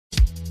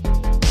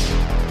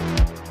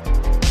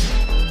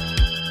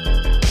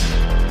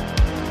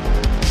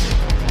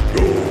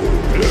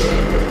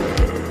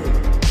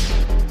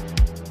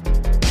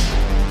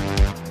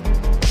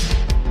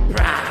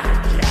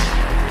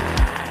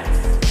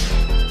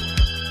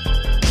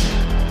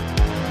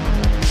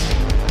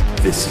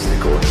This is the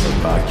Gore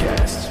Club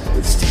Podcast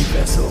with Steve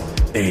Vessel,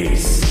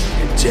 Ace,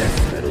 and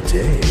Jeff Metal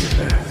Dave.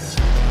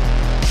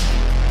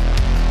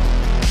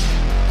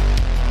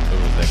 Who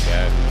was that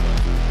guy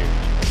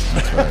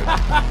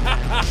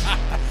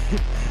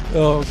who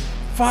Oh,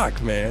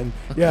 fuck, man.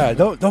 Yeah,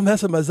 don't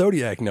mess with my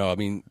Zodiac. No, I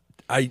mean,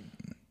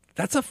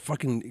 that's a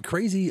fucking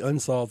crazy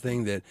unsolved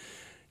thing that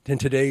in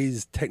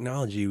today's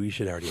technology we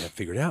should already have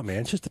figured out, man.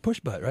 It's just a push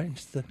button, right?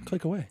 Just a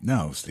click away.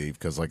 No, Steve,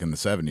 because like in the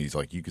 70s,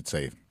 like you could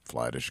say,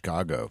 fly to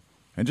Chicago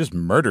and just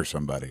murder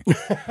somebody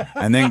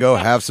and then go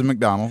have some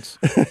McDonald's.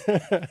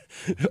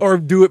 Or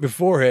do it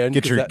beforehand.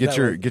 Get your that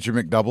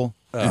McDouble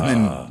and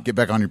then get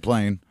back on your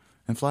plane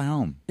and fly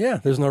home. Yeah,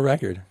 there's no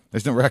record.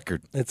 There's no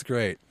record. It's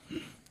great.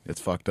 It's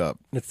fucked up.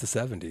 It's the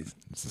 70s.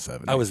 It's the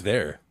 70s. I was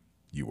there.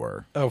 You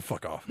were. Oh,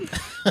 fuck off.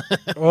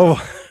 Oh,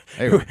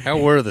 Hey, How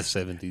were the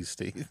 70s,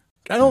 Steve?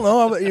 I don't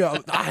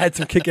know. I had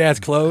some kick-ass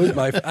clothes.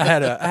 I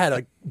had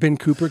a Ben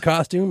Cooper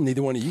costume.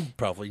 Neither one of you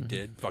probably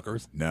did,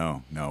 fuckers.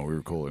 no, we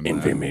were cool.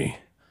 Envy me.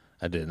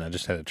 I didn't. I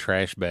just had a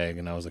trash bag,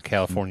 and I was a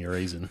California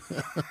raisin.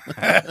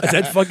 Is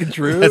that fucking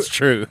true? That's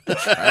true.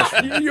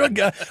 You're a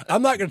guy.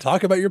 I'm not going to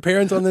talk about your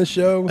parents on this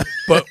show,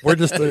 but we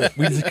just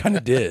kind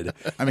of did.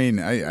 I mean,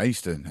 I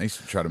used to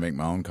try to make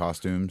my own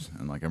costumes,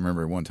 and like I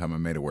remember one time I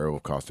made a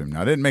werewolf costume.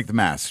 Now I didn't make the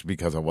mask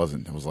because I was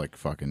like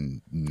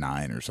fucking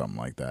 9 or something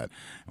like that.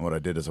 And what I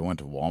did is I went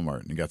to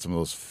Walmart and got some of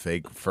those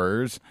fake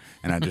furs,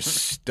 and I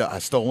just I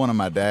stole one of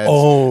my dad's.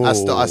 Oh.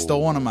 I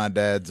stole one of my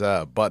dad's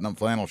button-up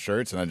flannel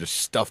shirts, and I just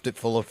stuffed it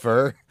full of fur. Oh,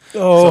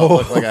 So it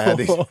looked like I had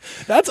these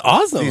that's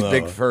awesome. these though.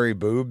 big furry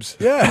boobs.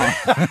 Yeah,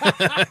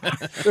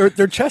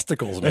 they're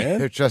chesticles, man.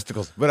 They're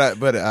chesticles.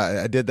 But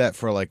I did that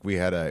for like we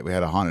had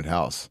a haunted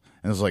house,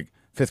 and it was like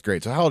 5th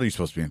grade. So how old are you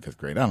supposed to be in 5th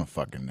grade? I don't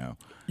fucking know.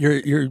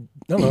 You're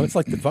no, it's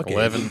like the fucking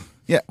 11.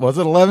 Yeah, was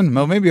it 11?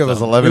 Well, maybe I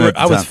was 11. at the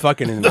I was time.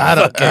 fucking in the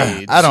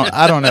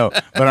I don't know.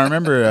 But I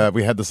remember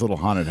we had this little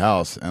haunted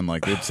house, and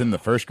like they'd send the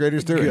first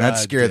graders through, and that God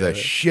scared the damn it.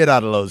 shit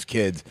out of those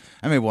kids.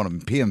 I made one of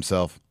them pee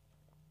himself.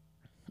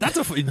 That's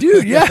a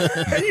dude. Yeah,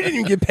 you didn't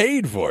even get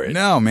paid for it.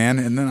 No, man.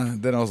 And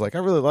then I was like, I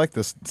really like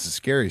this. This is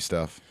scary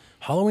stuff.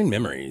 Halloween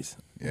memories.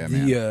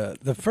 Yeah,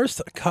 the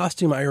first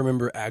costume I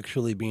remember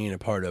actually being a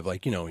part of,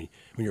 like, when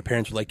your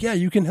parents were like, yeah,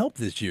 you can help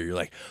this year. You're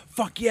like,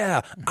 fuck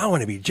yeah, I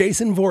want to be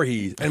Jason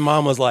Voorhees. And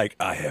mom was like,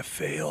 I have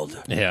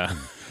failed. Yeah.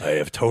 I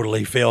have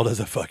totally failed as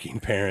a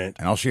fucking parent.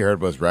 And all she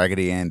heard was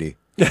Raggedy Andy.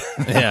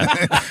 Yeah.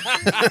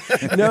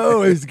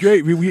 No, it was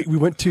great. We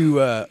went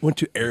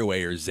to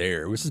Airway or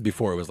Zare. This is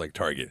before it was like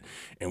Target,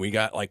 and we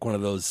got like one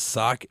of those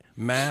sock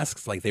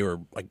masks. Like they were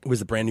like it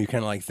was a brand new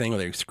kind of like thing where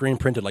they screen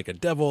printed like a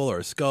devil or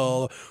a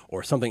skull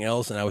or something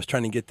else. And I was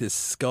trying to get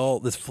this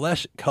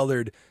flesh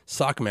colored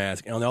sock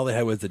mask, and all they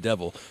had was the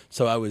devil.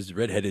 So I was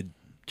redheaded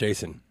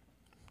Jason,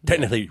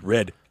 technically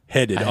red.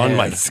 Headed on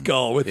my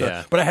skull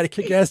but I had a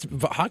kick-ass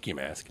hockey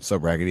mask. So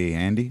Raggedy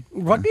Andy,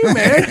 Fuck you,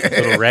 man.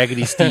 Little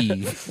Raggedy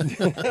Steve.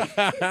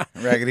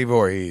 Raggedy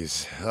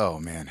Voorhees. Oh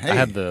man, hey, I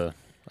had the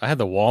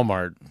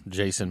Walmart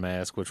Jason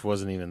mask, which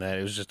wasn't even that.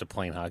 It was just a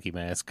plain hockey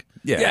mask.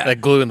 Yeah.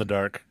 That glue in the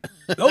dark.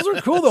 Those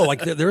are cool though.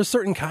 Like there are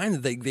certain kind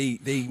that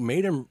they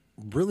made them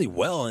really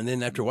well, and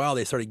then after a while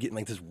they started getting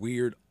like this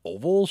weird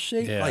oval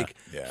shape, like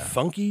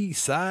funky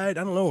side.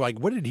 I don't know. Like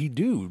what did he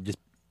do? Just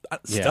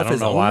Yeah, stuff I don't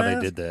his know own why mask?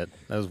 they did that.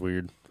 That was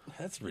weird.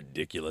 That's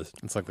ridiculous.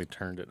 It's like they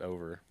turned it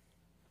over.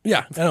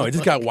 Yeah, I know. It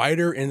just got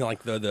wider, and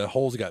like the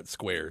holes got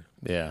square,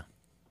 Yeah.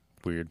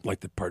 Weird.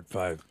 like the part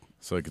 5.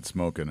 so he could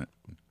smoke in it.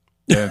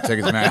 Yeah,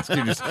 take his mask.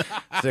 You just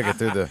stick it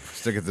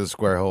through the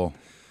square hole.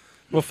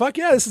 Well, fuck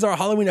yeah! This is our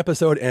Halloween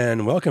episode,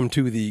 and welcome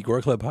to the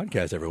Gore Club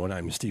Podcast, everyone.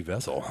 I'm Steve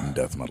Vessel,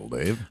 Death Metal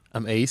Dave.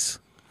 I'm Ace.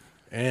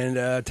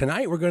 and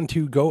tonight we're going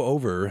to go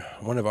over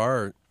one of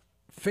our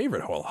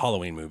favorite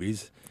Halloween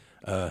movies,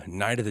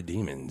 Night of the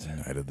Demons.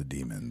 Night of the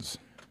Demons.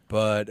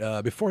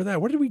 But before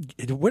that, what did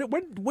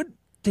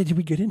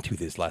we get into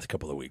this last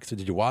couple of weeks? So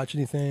did you watch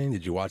anything?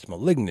 Did you watch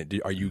Malignant?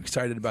 Are you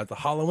excited about the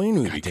Halloween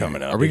movie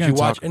coming up? Are we Did you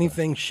gonna watch talk-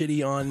 anything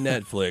shitty on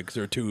Netflix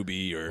or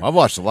Tubi or? I've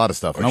watched a lot of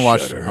stuff, and Or I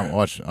watched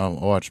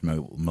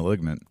Shudder.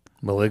 Malignant.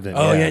 Malignant.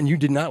 Oh yeah, and you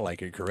did not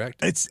like it, correct?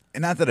 It's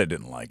not that I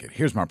didn't like it.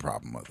 Here's my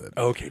problem with it.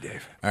 Okay,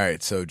 Dave. All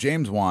right, so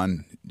James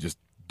Wan just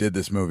did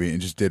this movie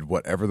and just did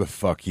whatever the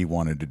fuck he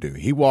wanted to do.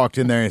 He walked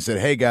in there and said,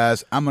 "Hey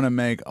guys, I'm going to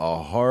make a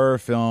horror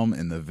film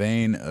in the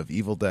vein of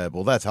Evil Dead."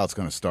 Well, that's how it's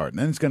going to start, and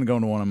then it's going to go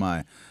into one of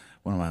my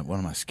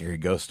scary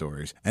ghost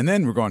stories, and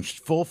then we're going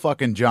full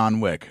fucking John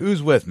Wick.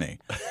 Who's with me?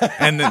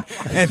 And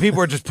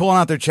people are just pulling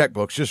out their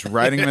checkbooks, just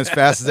writing them as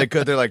fast as they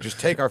could. They're like, "Just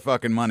take our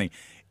fucking money."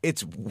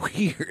 It's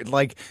weird,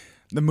 like.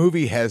 The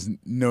movie has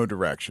no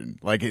direction.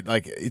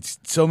 It's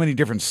so many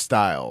different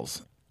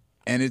styles.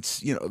 And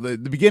it's, the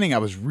beginning I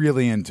was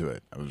really into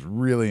it.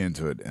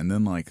 And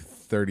then like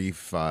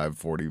 35,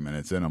 40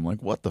 minutes in, I'm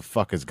like, what the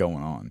fuck is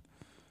going on?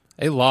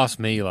 It lost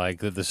me. Like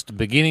the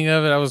beginning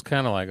of it, I was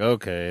kind of like,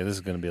 okay, this is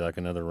going to be like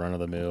another run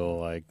of the mill,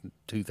 like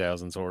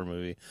 2000s horror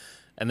movie.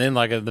 And then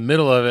like at the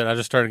middle of it, I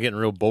just started getting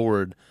real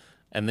bored.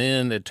 And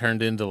then it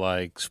turned into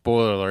like,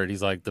 spoiler alert,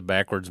 he's like the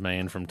backwards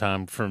man from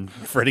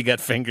Freddy Got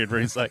Fingered, where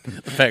he's like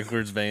the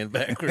backwards man.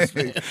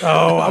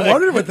 Oh, I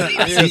wondered what that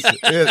is.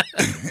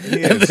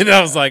 And then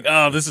I was like,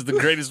 oh, this is the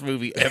greatest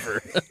movie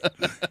ever.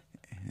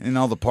 And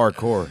all the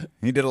parkour.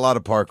 He did a lot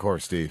of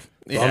parkour, Steve.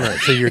 Bummer.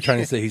 So you're trying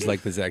to say he's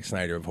like the Zack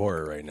Snyder of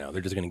horror right now?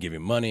 They're just going to give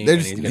him money.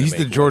 He's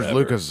the George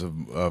Lucas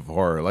of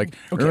horror. Like,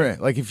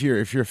 like if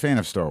you're a fan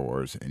of Star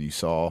Wars and you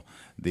saw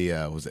the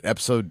was it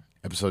episode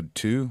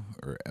 2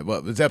 or well,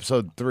 it was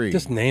episode 3.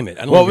 Just name it.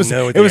 I don't even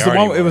know what it was the one.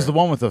 anymore. It was the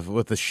one with the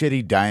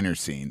shitty diner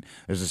scene.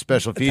 There's a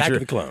special feature. Attack of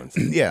the Clones.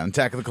 Yeah,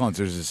 Attack of the Clones.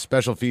 There's a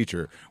special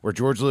feature where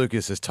George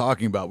Lucas is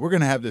talking about we're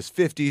gonna have this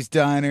 50s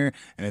diner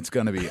and it's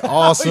gonna be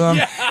awesome.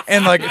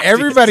 And like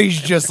everybody's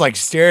just like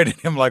staring at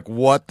him like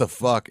what the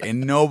fuck,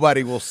 and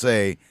nobody will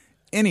say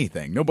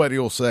anything. Nobody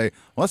will say,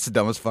 well, that's the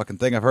dumbest fucking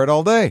thing I've heard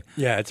all day.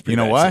 Yeah, it's pretty you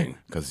know bad why? scene.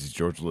 Because he's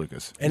George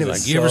Lucas. And it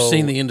was Like, you ever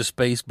seen the Into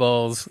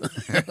Spaceballs?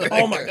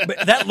 Oh my!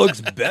 But that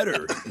looks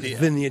better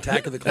than the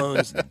Attack of the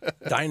Clones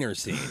diner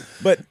scene.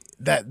 But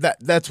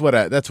that's what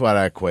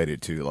I equate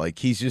it to. Like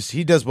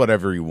he does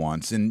whatever he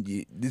wants, and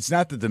it's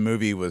not that the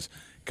movie was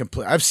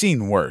complete. I've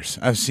seen worse.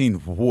 I've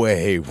seen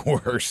way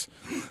worse,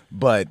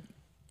 but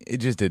it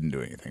just didn't do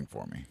anything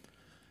for me.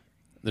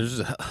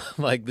 There's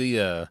like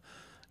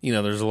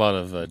there's a lot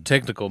of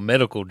technical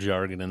medical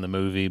jargon in the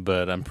movie,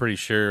 but I'm pretty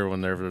sure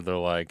whenever they're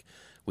like,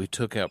 we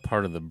took out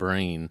part of the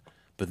brain,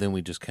 but then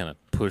we just kind of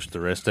pushed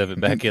the rest of it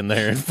back in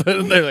there.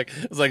 And they're like,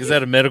 it's like, is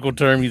that a medical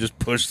term? You just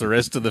push the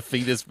rest of the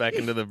fetus back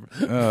into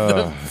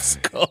the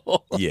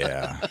skull.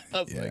 Yeah,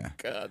 I was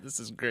like, God, this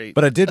is great.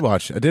 But I did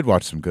watch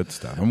some good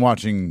stuff. I'm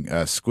watching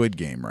Squid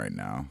Game right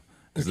now.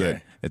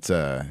 Okay. It's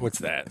a What's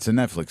that? It's a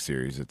Netflix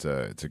series. It's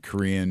a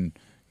Korean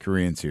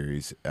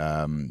series.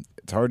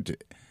 It's hard to.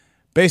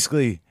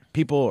 Basically,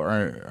 people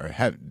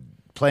are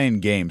playing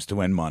games to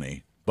win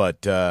money,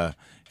 but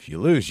if you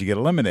lose, you get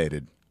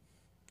eliminated.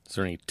 Is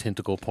there any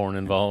tentacle porn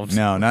involved?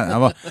 No,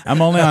 not.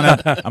 I'm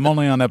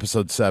only on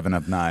episode 7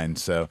 of 9.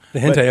 So The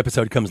hentai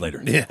episode comes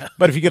later. Yeah.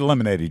 but if you get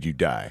eliminated, you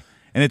die.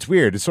 And it's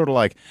weird. It's sort of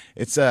like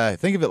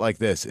think of it like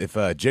this: if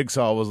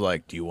Jigsaw was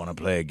like, "Do you want to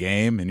play a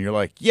game?" and you're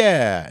like,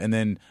 "Yeah," and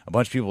then a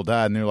bunch of people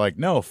died, and they're like,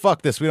 "No,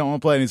 fuck this, we don't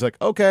want to play," and he's like,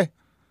 "Okay,"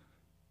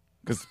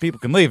 because people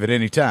can leave at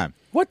any time.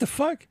 What the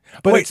fuck?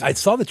 But Wait, I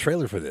saw the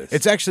trailer for this.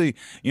 It's actually,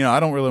 I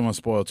don't really want to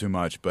spoil too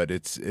much, but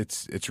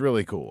it's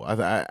really cool.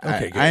 I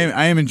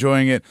am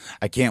enjoying it.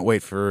 I can't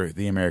wait for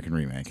the American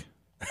remake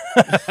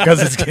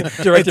because it's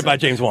directed by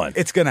James Wan.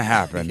 It's going to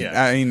happen.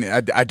 Yeah. I mean,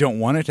 I don't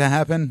want it to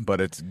happen,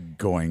 but it's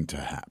going to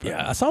happen.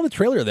 Yeah, I saw the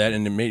trailer of that,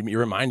 and it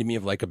reminded me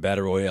of like a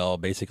Battle Royale,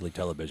 basically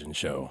television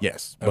show.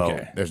 Yes. Okay.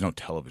 Well, there's no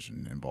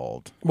television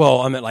involved.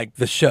 Well, I meant like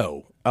the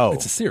show. Oh.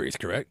 It's a series,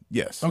 correct?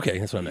 Yes. Okay,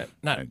 that's what I meant.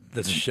 Not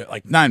the show.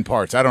 Like 9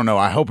 parts. I don't know.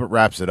 I hope it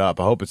wraps it up.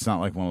 I hope it's not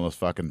like one of those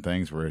fucking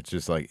things where it's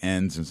just like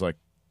ends and it's like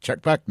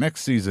check back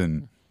next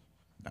season.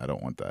 I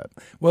don't want that.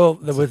 Well,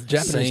 with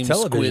Japanese Same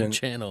television,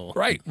 Squid Channel.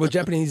 right? With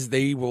Japanese,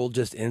 they will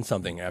just end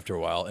something after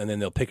a while, and then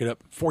they'll pick it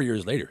up 4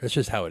 years later. That's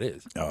just how it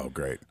is. Oh,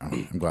 great.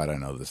 I'm glad I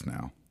know this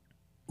now.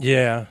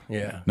 Yeah.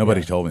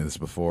 Nobody told me this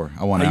before.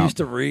 I want I out. used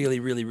to really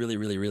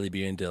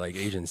be into like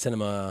Asian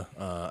cinema,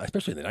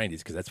 especially in the '90s,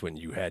 because that's what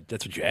you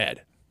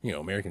had.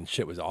 American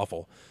shit was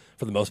awful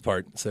for the most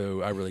part.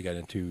 So I really got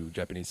into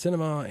Japanese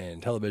cinema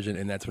and television,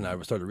 and that's when I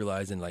started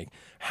realizing like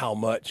how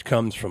much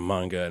comes from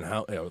manga and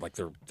how like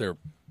their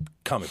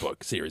comic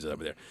book series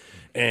over there,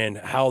 and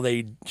how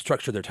they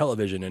structure their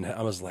television. And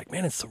I was like,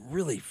 man, it's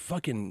really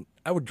fucking.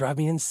 I would drive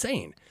me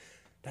insane.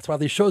 That's why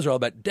these shows are all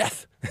about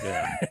death.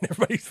 Yeah, and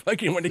everybody's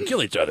fucking wanting to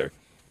kill each other.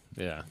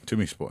 Yeah. Too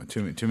many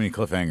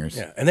cliffhangers.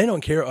 Yeah, and they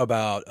don't care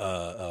about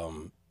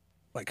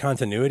like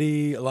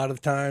continuity. A lot of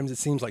the times, it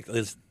seems like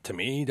this to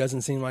me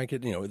doesn't seem like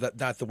it.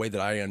 That's the way that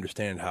I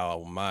understand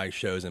how my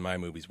shows and my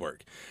movies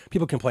work.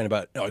 People complain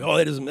about, that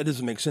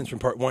doesn't make sense from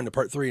part 1 to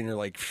part 3, and you're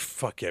like,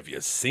 fuck, have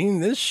you seen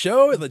this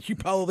show that you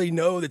probably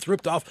know that's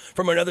ripped off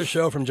from another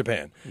show from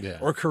Japan,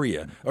 or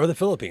Korea, or the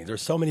Philippines?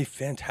 There's so many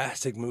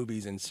fantastic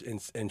movies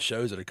and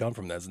shows that have come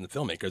from that, and the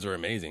filmmakers are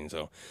amazing.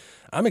 So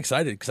I'm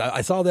excited because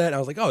I saw that and I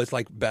was like, oh, it's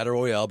like Battle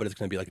Royale, but it's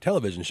going to be like a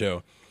television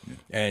show.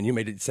 And you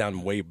made it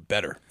sound way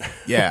better.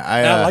 Yeah,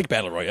 I like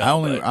Battle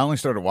Royale. I only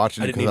started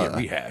watching it I didn't because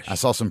need a rehash. I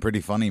saw some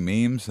pretty funny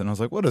memes, and I was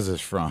like, "What is this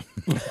from?"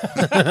 And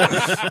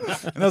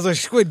I was like,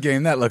 "Squid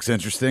Game. That looks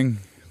interesting.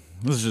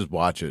 Let's just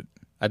watch it."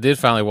 I did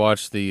finally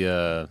watch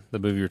the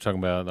movie you were talking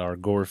about, our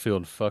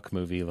gore-filled fuck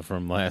movie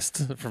from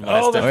last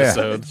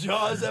episode.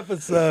 Jaws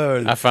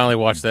episode. I finally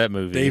watched that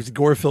movie. Dave's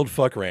gore-filled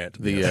fuck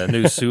rant. The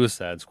new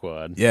Suicide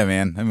Squad. Yeah,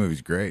 man, that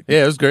movie's great.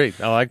 Yeah, it was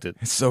great. I liked it.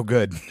 It's so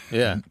good.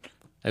 Yeah.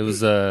 It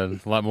was a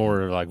lot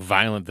more like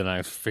violent than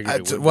I figured it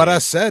That's would what be. I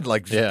said.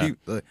 Like, Yeah.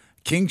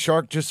 King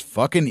Shark just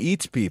fucking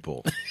eats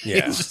people.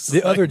 Yeah.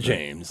 The other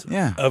James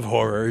of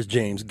horror is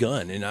James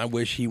Gunn, and I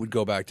wish he would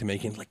go back to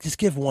making, like, just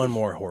give one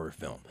more horror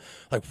film.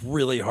 Like,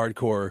 really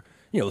hardcore,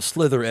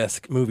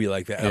 Slither-esque movie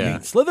like that. I Yeah.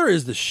 mean, Slither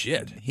is the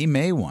shit. He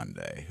may one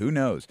day. Who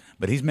knows?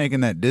 But he's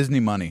making that Disney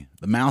money.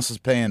 The mouse is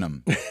paying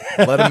him.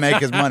 Let him make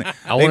his money.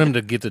 I want him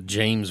to get to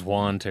James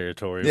Wan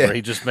territory Yeah. where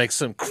he just makes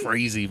some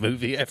crazy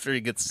movie after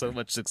he gets so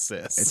much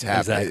success. It's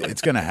happening.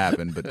 It's going to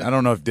happen. But I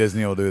don't know if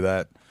Disney will do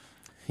that.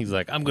 He's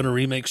like, I'm going to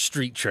remake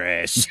Street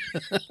Trash.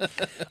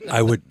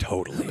 I would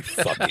totally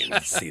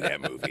fucking see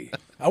that movie.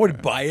 I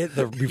would buy it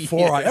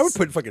before I would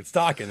put fucking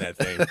stock in that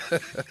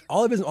thing.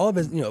 All of his, a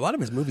lot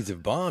of his movies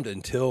have bombed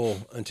until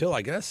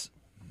I guess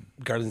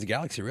Guardians of the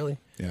Galaxy. Really,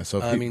 Yeah,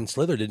 so I mean,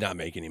 Slither did not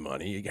make any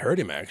money. It hurt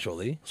him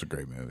actually. it's a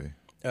great movie.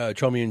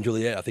 Romeo and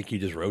Juliet, I think he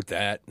just wrote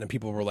that, and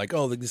people were like,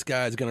 "Oh, this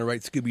guy's going to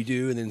write Scooby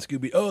Doo," and then the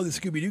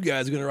Scooby Doo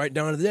guy's going to write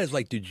Dawn of the Dead. It's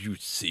like, did you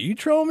see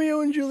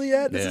Romeo and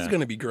Juliet? This is Yeah. going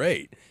to be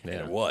great, Yeah.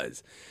 and it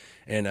was.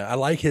 And I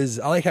like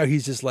how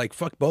he's just like,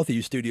 fuck both of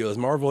you studios,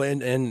 Marvel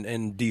and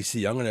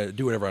DC. I'm going to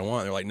do whatever I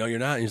want. They're like, no, you're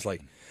not. And he's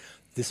like,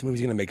 this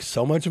movie's going to make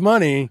so much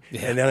money,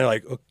 and then they're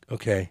like,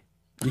 okay,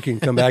 you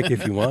can come back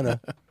if you want to.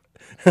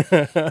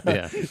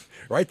 Yeah.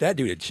 Write that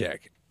dude a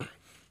check.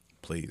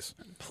 Please.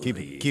 Keep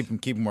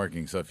him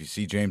working. So if you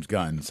see James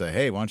Gunn, say,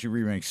 hey, why don't you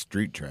remake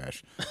Street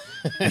Trash?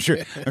 I'm sure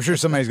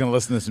somebody's going to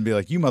listen to this and be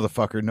like, you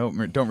motherfucker, no,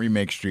 don't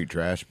remake Street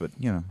Trash. But,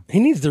 He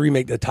needs to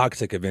remake the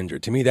Toxic Avenger.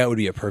 To me, that would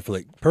be a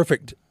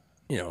perfect,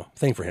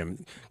 thing for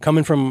him.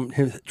 Coming from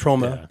his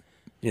trauma,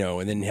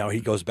 and then how he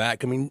goes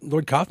back. I mean,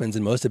 Lord Kaufman's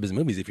in most of his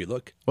movies, if you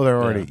look. well, they're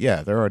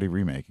already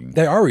remaking.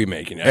 They are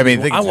remaking it.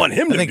 I want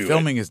him to I think do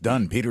filming is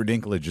done. Peter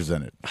Dinklage is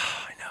in it.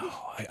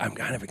 I'm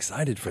kind of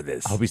excited for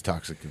this. I hope he's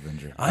Toxic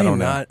Avenger. I don't am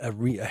know. not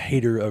a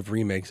hater of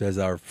remakes. I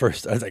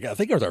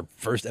think it was our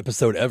first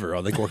episode ever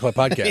on the Gore Club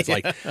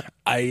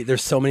podcast.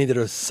 There's so many that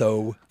are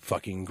so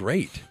fucking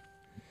great.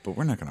 But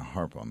we're not going to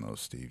harp on those,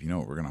 Steve. You know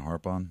what we're going to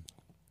harp on?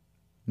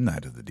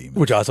 Night of the Demons.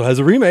 Which also has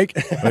a remake.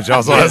 Which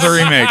also has a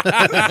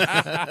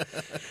remake.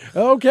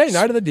 Okay,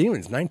 Night of the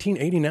Demons,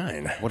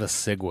 1989. What a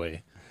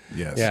segue.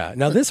 Yes. Yeah.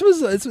 Now this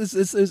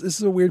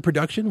is a weird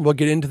production. We'll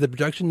get into the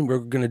production. We're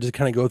going to just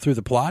kind of go through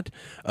the plot.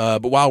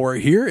 But while we're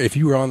here, if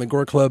you are on the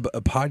Gore Club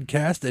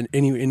podcast and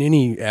in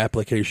any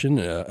application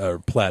or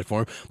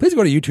platform, please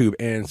go to YouTube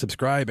and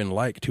subscribe and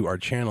like to our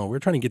channel. We're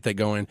trying to get that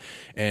going,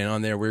 and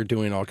on there we're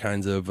doing all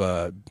kinds of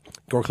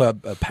Gore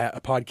Club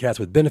podcast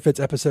with benefits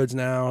episodes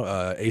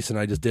now. Ace and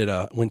I just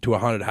went to a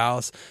haunted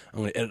house. I'm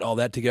going to edit all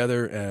that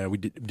together. We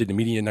did a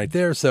media night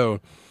there.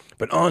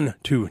 But on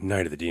to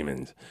Night of the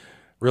Demons.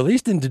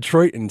 Released in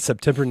Detroit in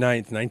September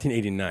 9th,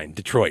 1989.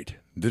 Detroit.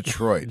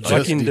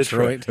 Fucking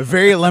Detroit. A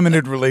very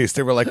limited release.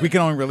 They were like, we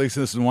can only release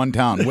this in one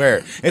town.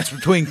 Where? It's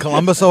between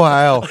Columbus,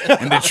 Ohio,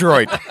 and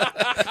Detroit.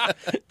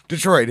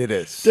 Detroit, it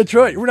is.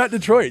 Detroit. We're not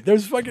Detroit.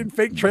 There's fucking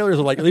fake trailers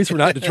of like, at least we're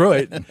not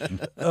Detroit.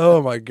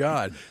 Oh, my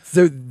God.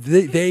 So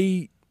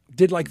they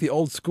did like the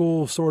old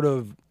school sort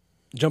of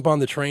jump on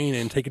the train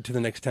and take it to the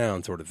next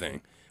town sort of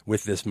thing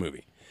with this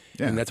movie.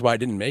 Yeah. And that's why it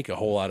didn't make a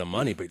whole lot of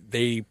money. But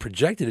they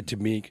projected it to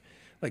make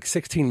like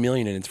 $16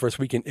 million in its first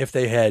weekend if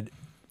they had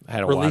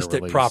A wide released it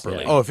release,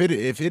 properly. yeah. Oh, if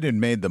it had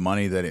made the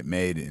money that it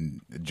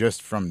made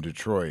just from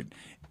Detroit,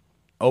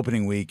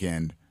 opening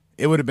weekend,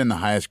 it would have been the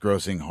highest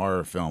grossing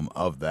horror film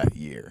of that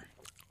year.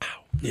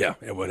 Yeah,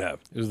 it would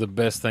have. It was the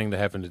best thing to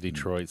happen to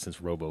Detroit since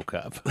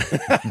RoboCop.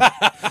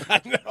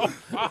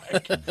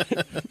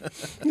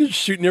 Just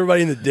shooting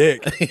everybody in the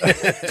dick.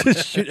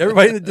 Just shoot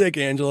everybody in the dick,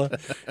 Angela.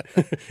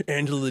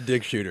 Angela the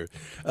dick shooter.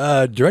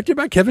 Directed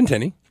by Kevin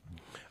Tenney.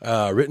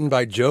 Written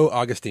by Joe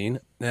Augustine.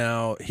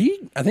 Now,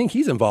 I think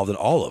he's involved in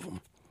all of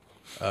them.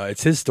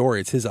 It's his story.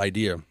 It's his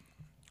idea.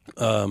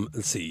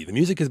 Let's see. The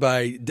music is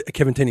by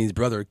Kevin Tenney's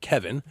brother,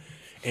 Kevin.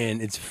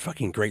 And it's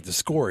fucking great. The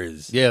score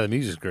is... Yeah, the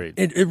music's great.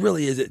 It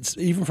really is. It's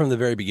even from the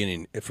very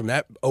beginning, from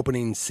that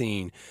opening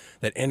scene,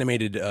 that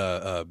animated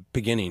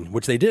beginning,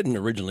 which they didn't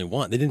originally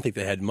want. They didn't think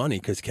they had money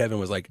because Kevin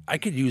was like, I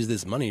could use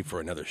this money for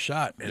another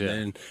shot. And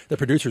then the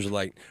producers were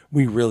like,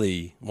 we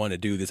really want to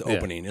do this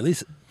opening. At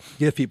least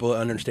give people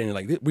an understanding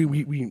like,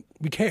 we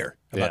care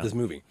about this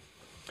movie.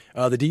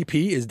 The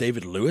DP is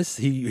David Lewis.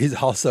 He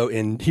also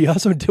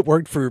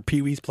worked for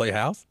Pee-wee's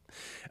Playhouse.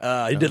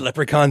 He did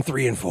Leprechaun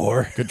 3 and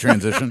 4. Good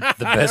transition.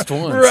 The best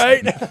ones.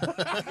 Right.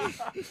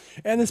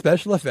 And the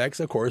special effects,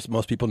 of course,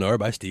 most people know are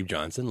by Steve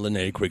Johnson,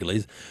 Linnea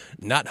Quigley's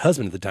not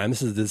husband at the time.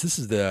 This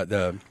is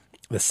the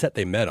set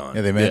they met on.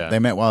 Yeah, they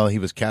met while he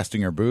was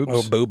casting her boobs.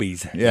 Oh,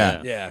 boobies.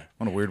 Yeah. Yeah.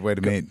 What a weird way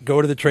to meet.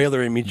 Go to the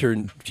trailer and meet your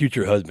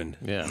future husband.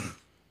 Yeah.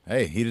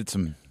 Hey, he did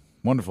some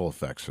wonderful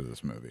effects for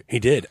this movie. He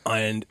did.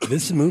 And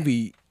this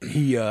movie, I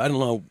don't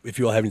know if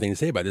you all have anything to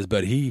say about this,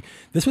 but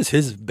this was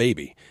his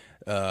baby.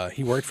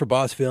 He worked for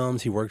Boss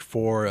Films. He worked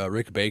for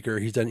Rick Baker.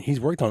 He's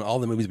worked on all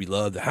the movies we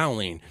love, The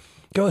Howling,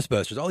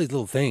 Ghostbusters, all these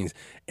little things.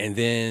 And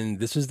then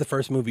this was the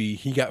first movie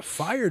he got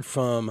fired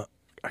from.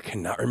 I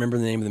cannot remember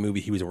the name of the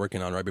movie he was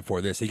working on right before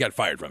this. He got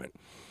fired from it.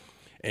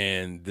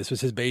 And this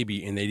was his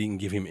baby, and they didn't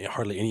give him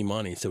hardly any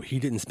money. So he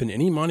didn't spend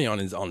any money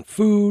on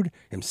food,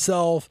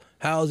 himself,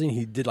 housing.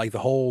 He did like the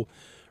whole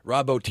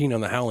Rob Bottin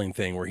on The Howling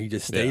thing where he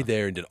just stayed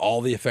there and did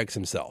all the effects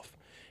himself.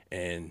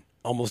 And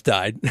almost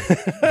died.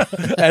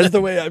 As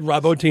the way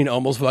Rob Bottin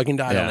almost fucking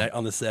died Yeah.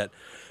 on the set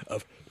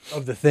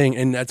of the thing.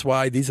 And that's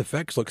why these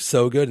effects look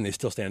so good and they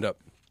still stand up.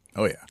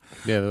 Oh yeah.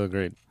 Yeah, they look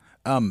great.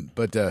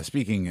 But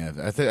speaking of,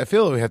 I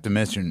feel that we have to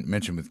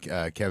mention with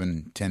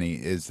Kevin Tenney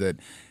is that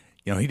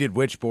he did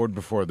Witchboard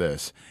before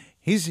this.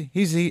 I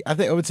think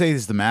I would say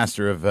he's the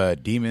master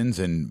of demons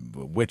and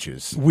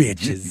witches.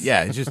 Witches.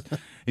 Yeah,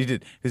 he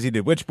did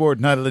Witchboard,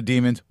 Night of the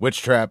Demons,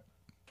 Witch Trap,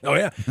 Oh,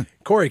 yeah.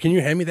 Corey, can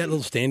you hand me that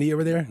little standee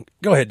over there?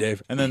 Go ahead,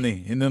 Dave. and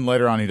then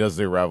later on he does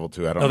the Arrival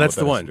too. I don't know that's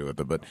what that the has one. to do with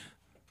it, but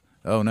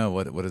oh no,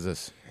 what is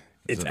this?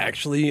 It's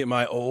actually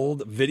my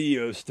old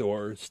video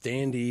store,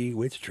 Standee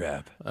Witch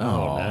Trap.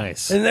 Oh,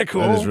 nice. Isn't that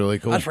cool? That is really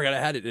cool. I forgot I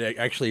had it.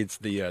 Actually, it's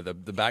the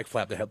back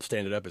flap that helped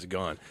stand it up is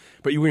gone.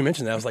 But when you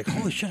mentioned that, I was like,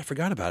 holy shit, I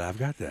forgot about it. I've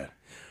got that.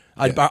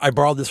 I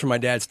borrowed this from my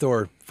dad's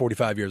store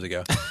 45 years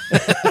ago.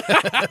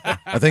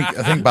 I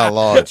think by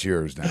law it's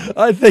yours now.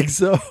 I think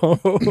so.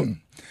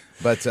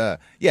 But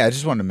yeah, I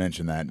just wanted to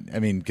mention that. I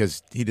mean,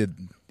 because he did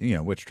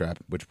Witch Trap,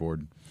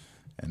 Witchboard,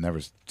 and there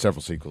was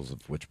several sequels of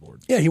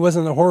Witchboard. Yeah, he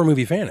wasn't a horror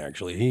movie fan,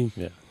 actually.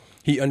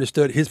 He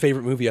understood his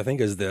favorite movie, I think,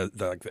 is the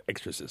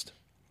Exorcist,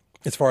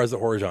 as far as the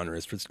horror genre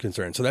is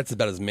concerned. So that's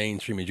about as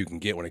mainstream as you can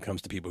get when it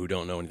comes to people who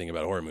don't know anything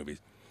about horror movies.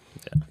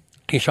 Yeah.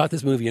 He shot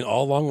this movie in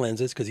all long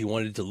lenses because he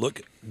wanted it to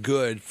look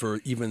good for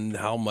even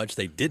how much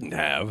they didn't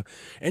have.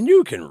 And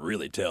you can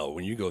really tell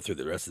when you go through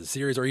the rest of the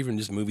series or even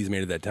just movies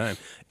made at that time.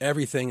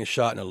 Everything is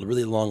shot in a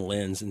really long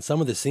lens. And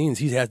some of the scenes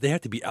they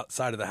have to be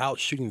outside of the house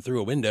shooting through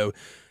a window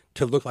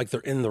to look like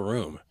they're in the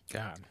room.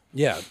 God.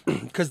 Yeah,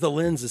 because the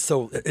lens is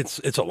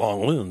it's a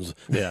long lens.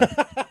 Yeah.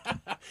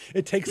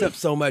 It takes up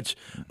so much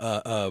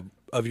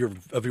of your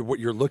what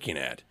you're looking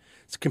at.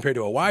 It's compared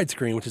to a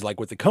widescreen, which is like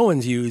what the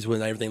Coens use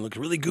when everything looks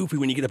really goofy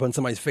when you get up on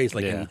somebody's face,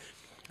 like in,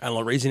 I don't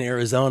know, Raising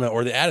Arizona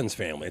or the Addams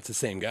Family. It's the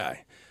same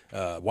guy.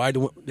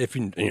 If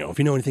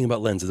you know anything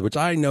about lenses, which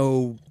I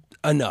know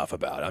enough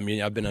about. I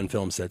mean, I've been on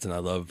film sets and I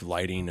love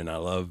lighting and I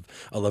love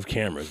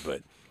cameras,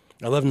 but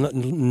I love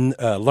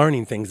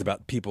learning things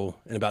about people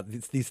and about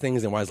these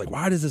things and why it's like,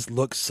 why does this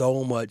look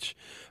so much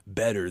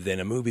better than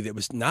a movie that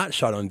was not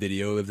shot on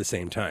video at the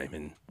same time?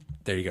 And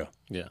there you go.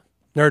 Yeah.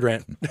 Nerd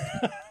rant.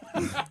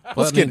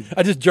 Well,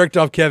 I just jerked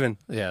off Kevin.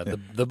 Yeah,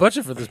 the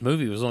budget for this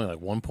movie was only like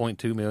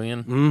 $1.2 million,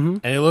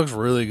 and it looks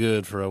really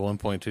good for a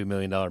 $1.2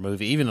 million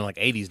movie. Even in like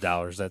 $80s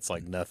dollars, that's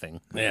like nothing.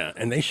 Yeah,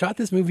 and they shot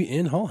this movie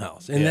in Hull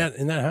House in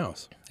that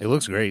house. It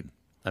looks great.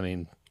 I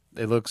mean,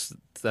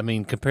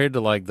 compared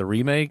to like the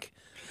remake,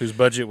 whose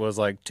budget was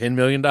like $10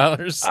 million. Oh,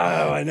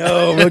 I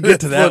know. We'll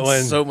get to that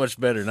one. So much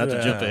better. Not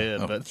to jump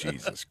ahead, but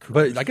Jesus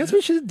Christ! But I guess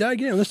we should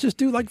dive in. Let's just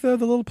do like the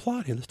little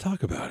plot here. Let's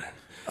talk about it.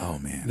 Oh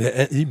man,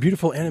 the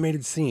beautiful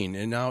animated scene,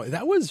 and now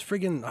that was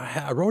friggin'.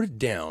 I wrote it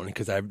down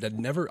because I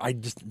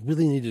just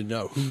really needed to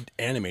know who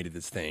animated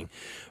this thing.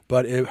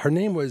 But her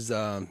name was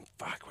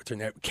what's her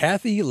name?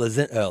 Kathy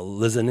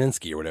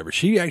Lizaninsky or whatever.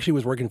 She actually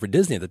was working for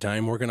Disney at the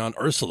time, working on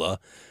Ursula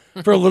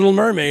for Little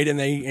Mermaid,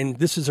 and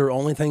this is her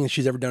only thing that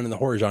she's ever done in the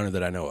horror genre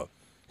that I know of.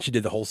 She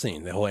did the whole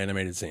scene, the whole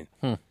animated scene.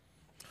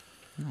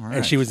 Right.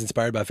 And she was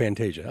inspired by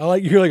Fantasia.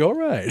 You're like, all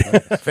right.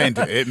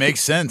 It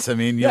makes sense. I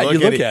mean, you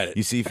look at it,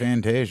 you see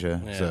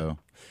Fantasia. Yeah. So,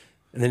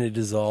 and then it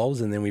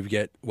dissolves, and then we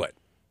get what?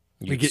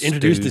 We get Stooge.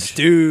 introduced to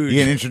Stooge. You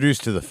get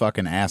introduced to the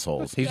fucking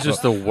assholes. He's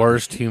just the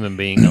worst human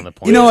being on the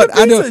planet. You know what?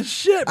 I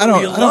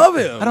love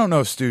him. I don't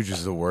know if Stooge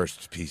is the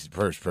worst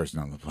person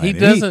on the planet. He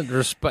doesn't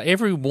respect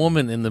every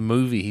woman in the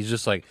movie. He's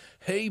just like,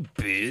 "Hey,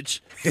 bitch,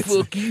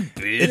 fuck you,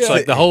 bitch." It's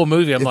like the whole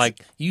movie. I'm like,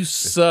 "You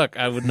suck.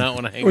 I would not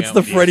want to hang What's out." the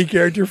with Freddy you.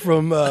 character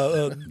from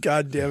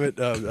God damn it,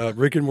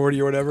 Rick and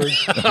Morty or whatever?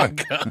 Oh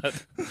God,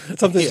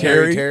 Something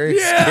Scary Terry. Terry?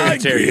 Yeah,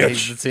 Terry.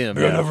 bitch. It's him.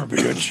 Whatever,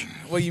 bitch.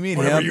 Well, you meet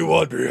Whatever him. you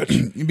want,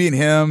 bitch. You meet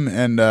him,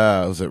 and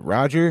was it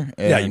Roger?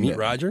 And, Yeah, you meet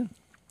Roger.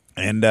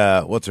 And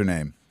what's her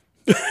name?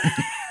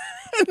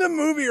 In the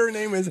movie, her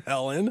name is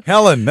Helen.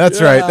 Helen.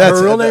 That's right. That's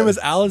her real name is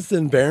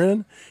Allison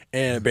Barron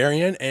and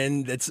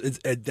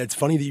that's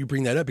funny that you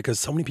bring that up because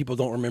so many people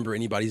don't remember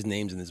anybody's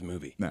names in this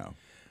movie. No.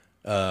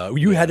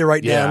 You had to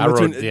write down. I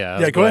wrote.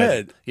 Go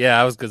ahead.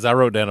 Yeah, because I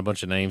wrote down a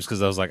bunch of names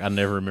because I was like, I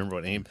never remember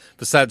what name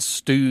besides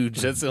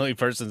Stooge. That's the only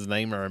person's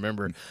name I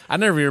remember. I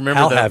never even remember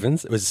Hal that.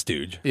 Havens. It was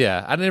Stooge.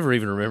 Yeah, I never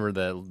even remember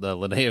that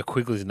Linnea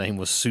Quigley's name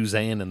was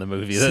Suzanne in the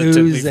movie. That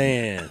took me-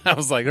 Suzanne. I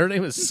was like, her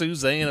name is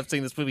Suzanne. I've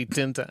seen this movie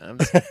 10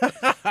 times.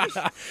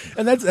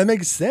 And that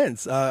makes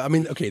sense. I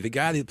mean, okay, the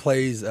guy that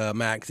plays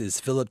Max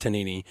is Philip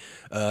Tanini.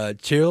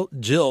 Jill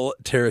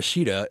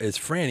Terashita is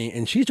Franny,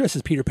 and she's dressed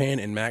as Peter Pan,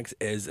 and Max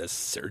is a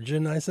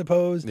surgeon, I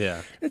suppose.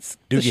 Yeah. It's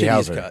Doogie the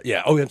shittiest Howser. cut.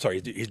 Yeah. Oh, I'm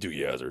sorry. He's Doogie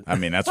Howser. I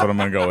mean, that's what I'm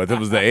going to go with. It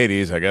was the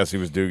 80s. I guess he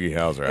was Doogie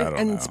Howser. I don't know.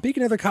 And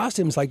speaking of the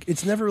costumes, like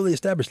it's never really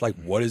established. Like,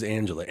 what is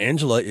Angela?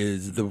 Angela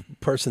is the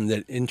person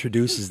that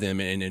introduces them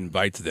and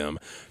invites them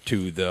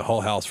to the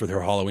Hull House for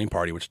their Halloween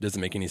party, which doesn't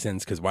make any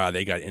sense because wow,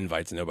 they got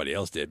invites and nobody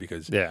else did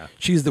because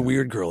she's the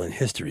weird girl in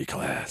history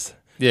class.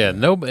 Yeah,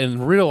 no.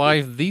 In real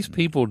life, these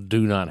people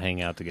do not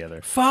hang out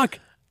together. Fuck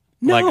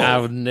No. Like I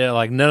would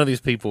like none of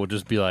these people would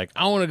just be like,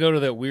 I want to go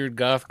to that weird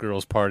goth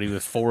girls party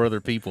with 4 other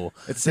people.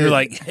 You're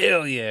like,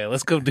 hell yeah,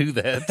 let's go do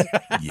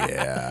that.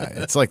 Yeah,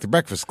 it's like the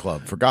Breakfast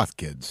Club for goth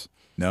kids.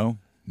 No.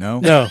 No.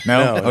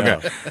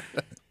 Okay.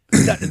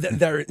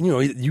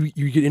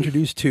 You get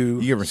introduced to.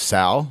 You ever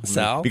Sal?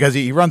 Sal? Because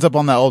he runs up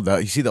on that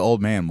you see the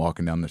old man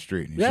walking down the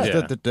street. And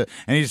Yeah.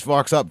 And he just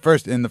walks up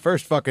first in the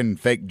first fucking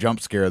fake jump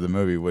scare of the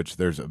movie, which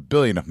there's a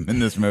billion of them in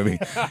this movie.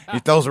 He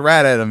throws a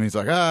rat at him. He's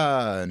like,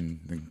 and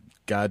the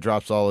guy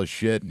drops all his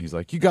shit. And he's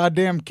like, you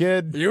goddamn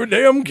kid. You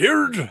damn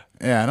kid.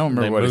 Yeah, I don't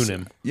remember They what moon it's-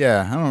 him.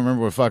 Yeah, I don't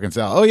remember what fucking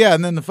Sal. Oh, yeah,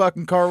 and then the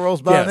fucking car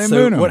rolls by Yeah, and they so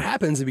moon him. what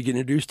happens is we get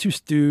introduced to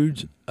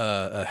Stooge,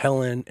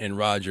 Helen, and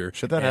Roger.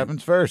 Shit, that And-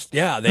 happens first.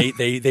 Yeah,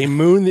 they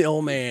moon the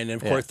old man,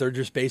 and of course they're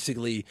just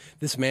basically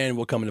this man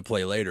will come into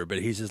play later,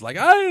 but he's just like,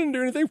 I didn't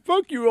do anything.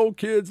 Fuck you, old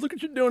kids. Look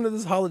what you're doing to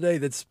this holiday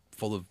that's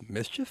full of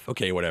mischief.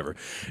 Okay, whatever.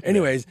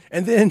 Anyways,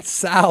 and then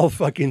Sal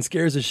fucking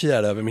scares the shit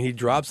out of him, and he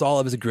drops all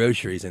of his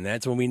groceries, and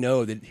that's when we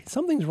know that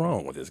something's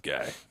wrong with this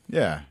guy.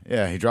 Yeah,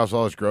 he drops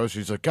all his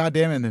groceries. He's like, God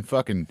damn it. And then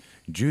fucking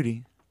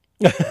Judy,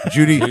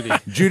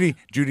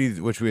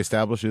 which we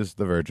establish is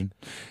the virgin.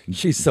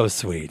 She's so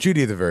sweet.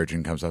 Judy the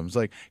virgin comes up and is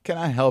like, can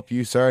I help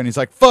you, sir? And he's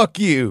like, fuck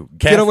you.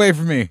 Get Kath- away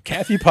from me.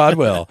 Kathy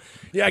Podwell.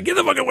 Yeah, get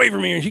the fuck away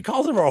from me. And she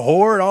calls him a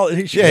whore and all.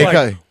 She's Yeah, he like,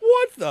 call-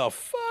 what the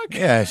fuck?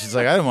 Yeah, she's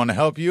like, I didn't want to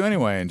help you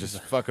anyway, and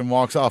just fucking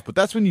walks off. But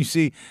that's when you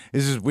see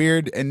this is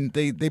weird, and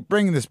they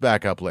bring this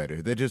back up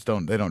later. They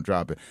don't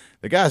drop it.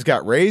 The guy's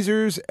got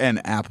razors and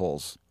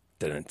apples.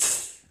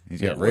 He's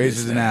got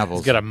razors and apples.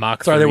 He's got a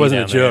mock. Sorry, there 3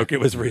 wasn't a down there. joke. It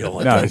was real.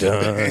 No. Dun,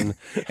 dun.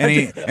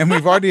 and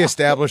we've already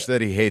established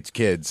that he hates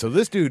kids. So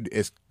this dude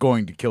is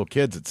going to kill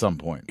kids at some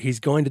point. He's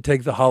going to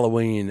take the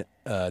Halloween,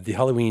 what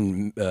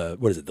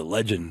is it? The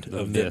legend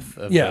of myth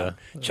the of yeah.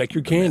 Check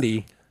your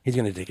candy. He's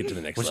going to take it to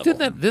the next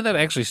level. Did that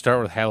actually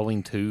start with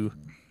Halloween 2?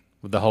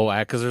 With the whole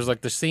act, because there's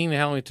like the scene in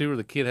Halloween 2 where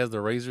the kid has the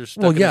razor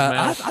stuck Well, in yeah,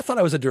 his mouth. I thought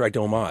it was a direct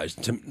homage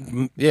to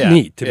me. Yeah.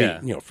 Be,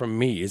 from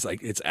me, it's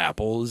like it's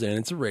apples and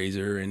it's a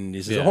razor and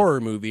this is a Yeah.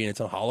 horror movie and it's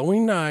on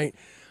Halloween night,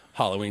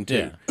 Halloween 2.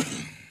 Yeah.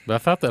 But I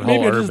thought that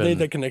Maybe whole I just made urban,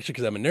 that connection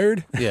because I'm a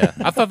nerd. yeah,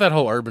 I thought that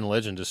whole urban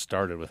legend just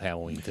started with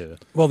Halloween 2.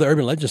 Well, the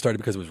urban legend started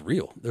because it was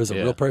real. There was a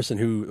Yeah. real person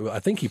who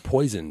I think he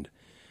poisoned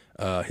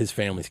his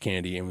family's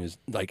candy and was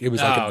like the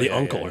yeah,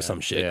 uncle yeah, or yeah.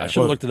 some shit. Yeah. I should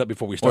have looked it up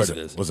before we started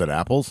this. Was it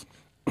apples?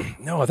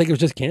 No, I think it was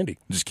just candy.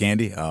 Just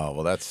candy? Oh,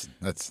 well, that's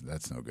no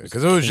good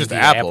because it was just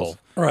Candy apples.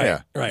 apple. Right,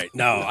 Yeah. right.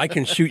 No, I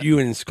can shoot you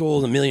in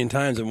school a million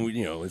times, and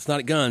it's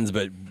not guns,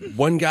 but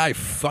one guy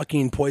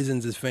fucking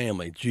poisons his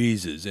family.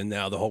 Jesus, and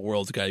now the whole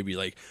world's got to be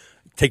like,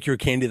 take your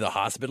candy to the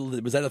hospital.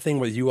 Was that a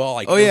thing where you all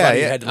like? Oh, yeah, everybody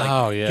yeah. Had to, like,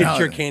 Oh, yeah. Get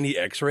your candy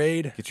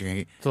X-rayed.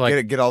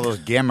 Get all those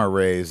gamma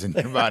rays in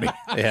your body.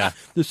 Yeah.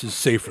 This is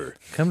safer.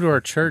 Come to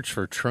our church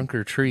for trunk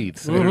or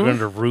treats. We're going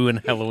to ruin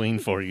Halloween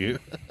for you.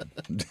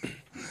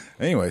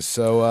 Anyway,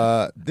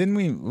 so then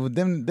we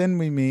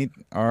meet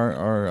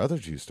our other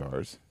 2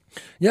 stars.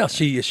 Yeah,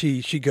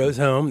 she goes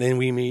home. Then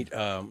we meet.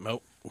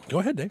 Go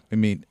ahead, Dave. We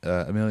meet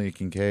Amelia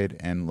Kincaid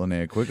and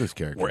Linnea Quigley's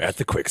character. We're at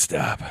the quick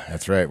stop.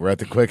 That's right. We're at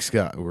the quick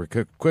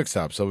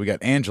stop. So we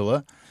got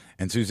Angela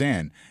and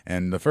Suzanne,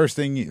 and the first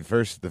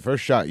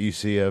shot you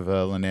see of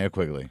Linnea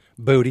Quigley,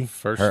 Booty.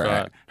 First her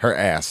shot. her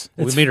ass.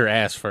 We meet her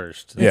ass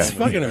first. Yeah. It's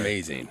fucking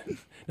amazing.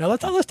 Now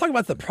let's talk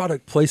about the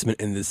product placement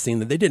in this scene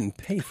that they didn't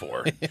pay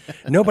for.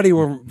 Nobody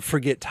will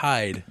forget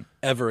Tide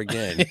ever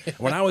again.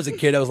 When I was a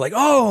kid, I was like,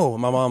 "Oh,"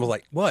 my mom was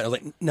like, "What?" I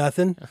was like,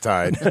 "Nothing."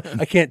 Tide.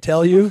 I can't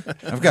tell you.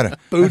 I've got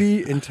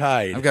Booty and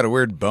Tide. a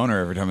weird boner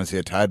every time I see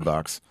a Tide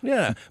box.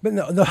 Yeah, but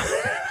no.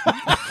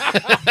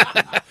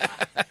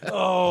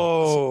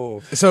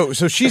 Oh, So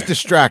she's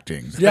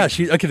distracting. yeah.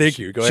 Okay. Thank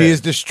you. Go She ahead.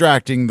 is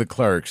distracting the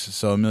clerks,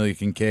 so Amelia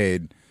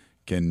Kincaid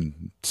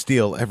can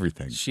steal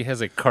everything. She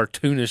has a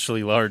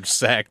cartoonishly large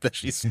sack that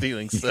she's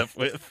stealing stuff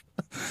with.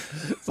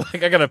 It's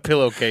like I got a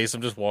pillowcase.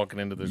 I'm just walking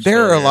into the There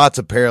store are here. lots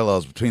of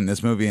parallels between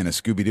this movie and a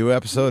Scooby-Doo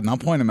episode, and I'll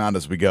point them out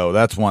as we go.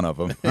 That's one of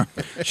them.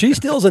 She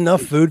steals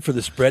enough food for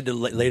the spread to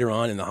later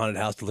on in the haunted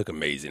house to look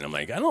amazing. I'm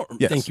like, I don't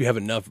Yes. think you have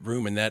enough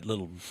room in that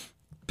little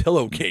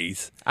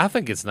pillowcase. I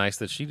think it's nice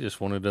that she just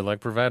wanted to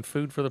like provide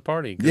food for the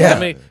party. 'Cause Yeah.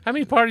 How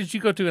many parties did you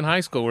go to in high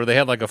school where they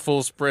had like a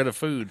full spread of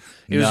food?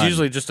 It was None.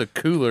 usually just a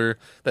cooler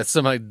that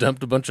somebody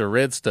dumped a bunch of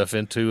red stuff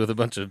into with a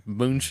bunch of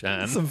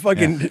moonshine. Some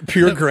fucking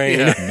pure grain.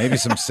 Yeah. Maybe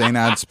some St.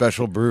 Ides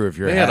special brew if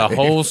you're They had a happy.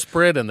 whole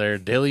spread in there,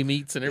 deli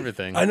meats and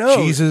everything. I know.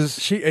 Cheeses.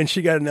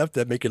 She got enough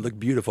to make it look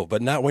beautiful,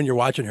 but not when you're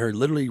watching her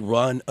literally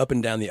run up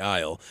and down the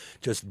aisle,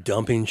 just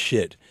dumping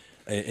shit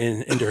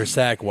into her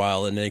sack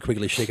while and then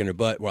quickly shaking her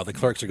butt while the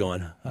clerks are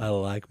going, I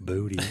like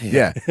booty.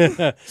 Yeah.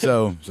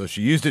 So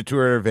she used it to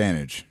her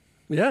advantage.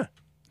 Yeah.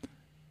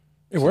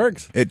 It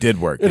works. It did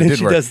work. And It then did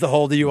she work. does the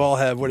whole, do you all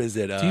have, what is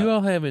it? Do you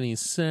all have any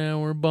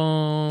sour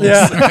bombs?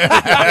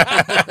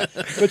 Yeah.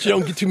 But you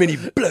don't get too many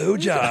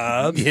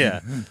blowjobs.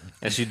 Yeah.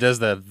 And she does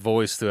that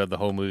voice throughout the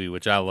whole movie,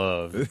 which I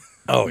love.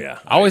 Oh, yeah.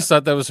 I always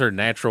thought that was her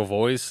natural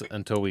voice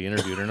until we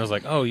interviewed her, and I was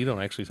like, "Oh, you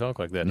don't actually talk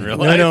like that in real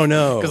life."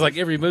 No. Because like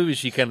every movie,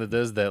 she kind of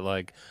does that,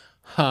 like,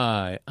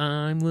 Hi,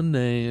 I'm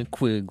Linnea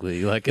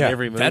Quigley. Like in Yeah,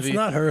 every movie. that's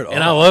not her at all.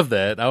 And I love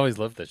that. I always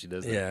love that she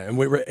does that. Yeah, and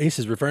what Ace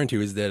is referring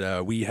to is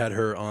that we had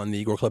her on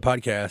the Gore Club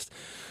podcast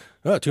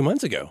 2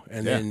 months ago,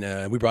 and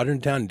then we brought her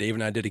into town. And Dave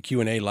and I did a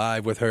Q&A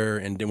live with her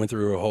and went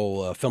through her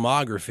whole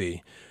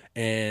filmography.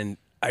 And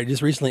I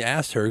just recently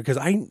asked her, because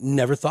I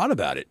never thought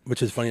about it,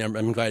 which is funny.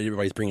 I'm glad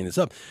everybody's bringing this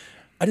up.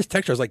 I just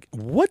texted her. I was like,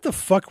 what the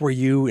fuck were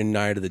you in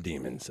Night of the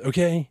Demons?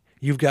 Okay,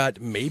 you've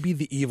got maybe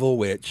the evil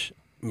witch,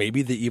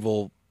 maybe the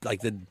evil, like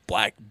the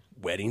black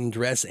wedding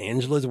dress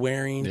Angela's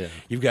wearing. Yeah.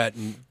 You've got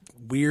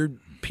weird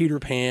Peter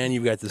Pan.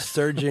 You've got the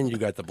surgeon. You've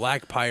got the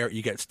black pirate.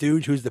 You got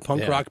Stooge, who's the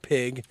punk rock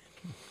pig.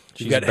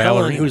 She's You got a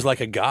Helen, ballerina. who's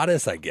like a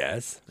goddess, I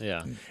guess.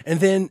 Yeah.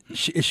 And then,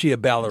 is she a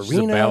ballerina? She's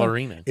a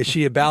ballerina. Is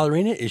she a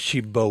ballerina? Is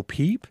she Bo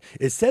Peep?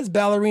 It says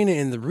ballerina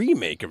in the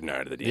remake of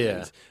Night of the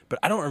Demons, but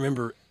I don't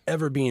remember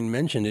ever being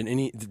mentioned in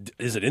any.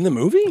 Is it in the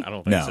movie? I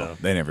don't think No, so.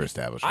 they never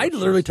established. I it.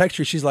 literally text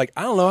her. She's like,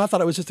 I don't know. I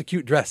thought it was just a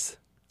cute dress.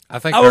 I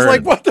think I was her-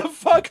 like, what the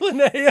fuck,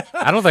 Linnea?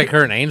 I don't think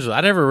her and Angela.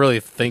 I never really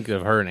think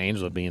of her and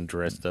Angela being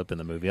dressed up in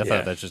the movie. I Yeah.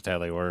 thought that's just how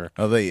they were.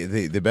 Oh,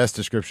 the best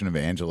description of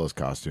Angela's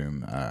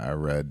costume I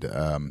read.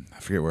 I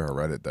forget where I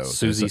read it though.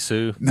 Susie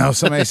Sue. No,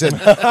 somebody said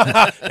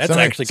That's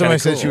actually somebody kinda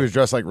said she cool. was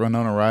dressed like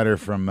Winona Ryder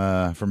from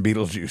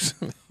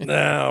Beetlejuice.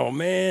 No,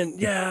 man.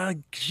 Yeah,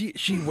 she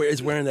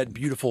is wearing that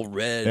beautiful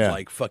red, Yeah.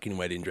 like, fucking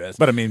wedding dress.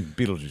 But I mean,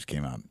 Beetlejuice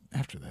came out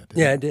after that. Didn't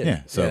yeah, it did.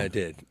 Yeah, so it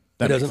did. It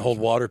that doesn't makes hold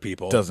water,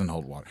 people. doesn't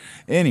hold water.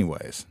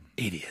 Anyways,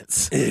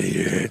 Idiots.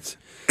 Idiots.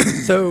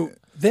 So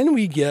then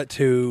we get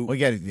to. we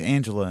got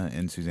Angela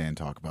and Suzanne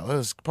talk about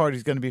this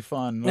party's going to be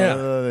fun.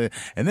 Yeah.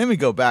 And then we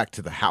go back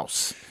to the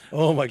house,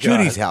 Oh, my God.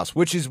 Judy's house,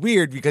 which is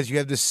weird because you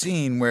have this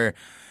scene where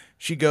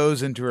she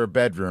goes into her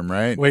bedroom,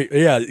 right? Wait,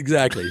 yeah,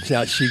 exactly.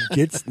 Now she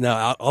gets.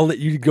 Now I'll let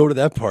you go to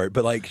that part,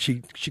 but like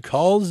she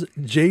calls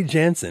Jay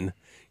Jansen.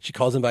 She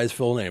calls him by his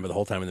full name, but the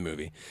whole time in the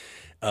movie.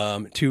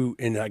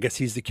 And I guess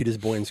he's the cutest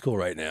boy in school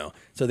right now.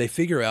 So they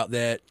figure out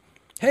that,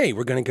 hey,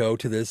 we're going to go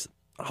to this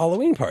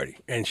Halloween party,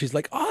 and she's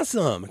like,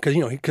 awesome,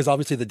 because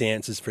obviously the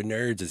dance is for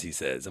nerds, as he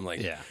says. I'm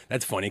like, Yeah.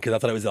 that's funny because I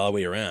thought it was the other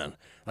way around.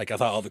 Like I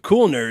thought all the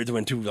cool nerds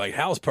went to like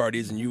house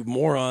parties, and you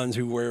morons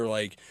who wear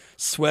like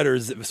sweater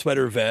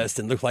vests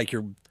and look like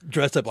you're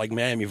dressed up like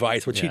Miami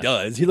Vice, which he Yeah.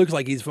 does. He looks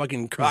like he's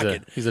fucking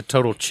Crockett. He's a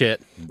total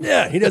chit.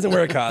 Yeah, he doesn't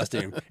wear a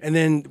costume. And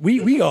then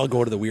we all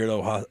go to the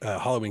weirdo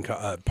Halloween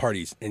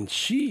parties, and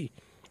she's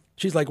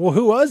like, well,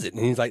 who was it?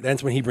 And he's like,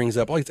 that's when he brings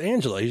up, oh, it's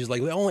Angela. He's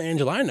like, the only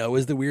Angela I know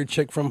is the weird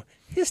chick from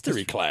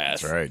history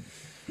class. That's right.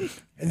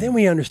 And then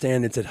we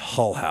understand it's at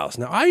Hull House.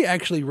 Now, I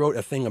actually wrote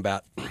a thing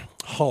about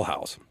Hull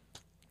House.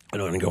 I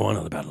don't want to go on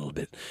about it a little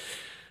bit.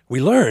 We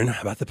learn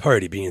about the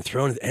party being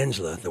thrown at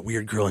Angela, the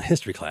weird girl in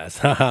history class.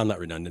 Haha, I'm not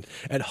redundant.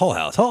 At Hull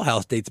House. Hull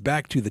House dates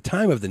back to the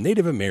time of the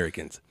Native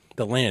Americans.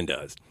 The land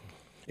does.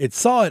 It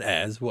saw it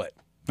as what?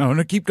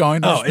 No, keep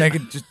going. Oh,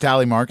 Just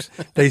tally marks.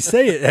 They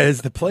say it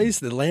as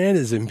the land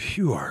is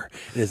impure.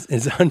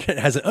 It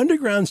has an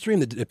underground stream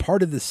that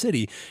parted the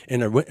city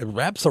and it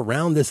wraps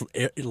around this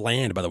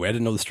land. By the way, I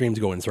didn't know the streams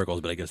go in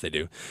circles, but I guess they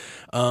do.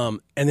 And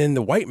then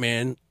the white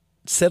man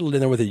settled in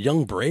there with a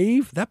young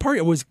brave. That part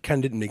always kind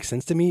of didn't make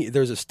sense to me.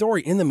 There's a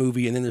story in the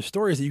movie, and then there's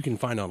stories that you can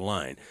find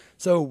online.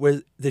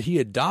 So did he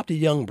adopt a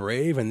young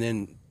brave and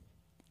then,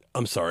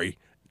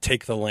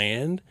 take the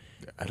land?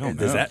 I don't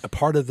know. Is that a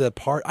part of the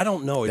part? I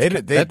don't know. They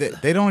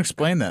don't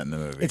explain that in the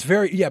movie. It's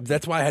but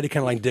that's why I had to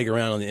kind of like dig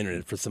around on the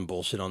internet for some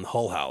bullshit on the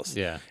Hull House.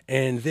 Yeah.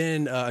 And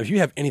then if you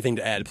have anything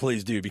to add,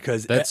 please do,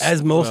 because That's-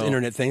 as most well-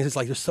 internet things, it's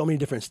like there's so many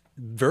different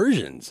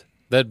versions.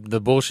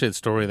 The bullshit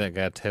story that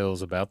guy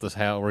tells about this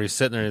house, where he's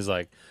sitting there, he's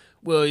like,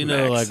 well,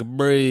 Max. like a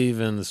brave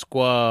and the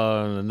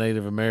squaw and the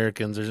Native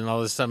Americans and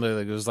all this stuff.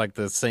 It was like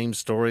the same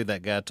story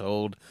that guy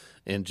told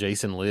in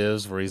Jason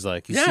Lives, where he's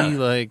like, you Yeah. see,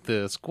 like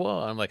the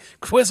squaw. I'm like,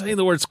 quit saying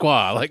the word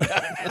squaw. Like,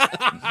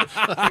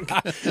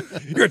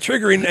 You're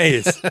triggering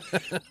Ace.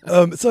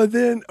 So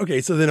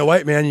then a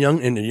white man,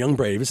 young and a young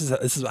brave. This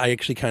is I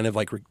actually kind of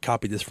like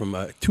copied this from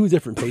 2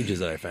 different pages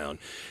that I found.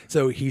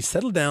 So he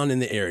settled down in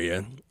the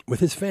area with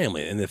his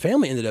family, and the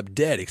family ended up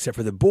dead except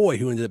for the boy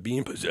who ended up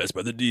being possessed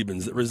by the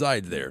demons that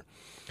reside there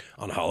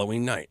on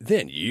Halloween night.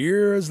 Then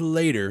years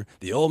later,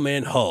 the old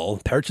man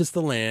Hull purchased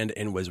the land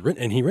and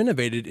he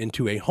renovated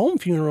into a home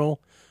funeral,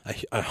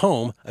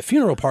 a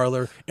funeral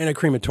parlor, and a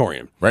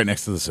crematorium. right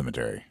next to the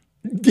cemetery.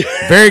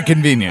 Very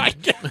convenient.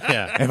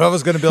 yeah, If I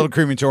was going to build a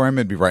crematorium,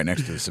 it'd be right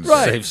next to the cemetery.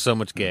 Right. saves so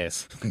much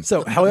gas.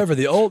 So, however,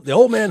 the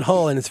old man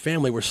Hull and his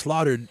family were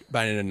slaughtered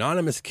by an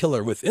anonymous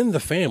killer within the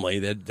family.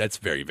 That's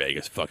very vague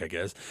as fuck, I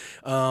guess.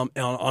 On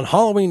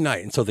Halloween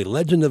night, and so the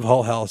legend of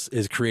Hull House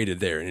is created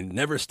there, and it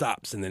never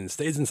stops, and then it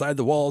stays inside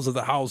the walls of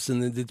the house,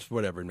 and it's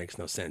whatever. It makes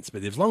no sense,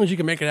 but as long as you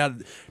can make it out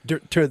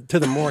to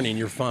the morning,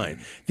 you're fine.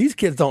 These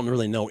kids don't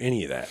really know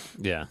any of that,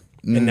 Yeah.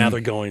 and now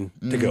they're going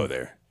to go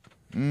there.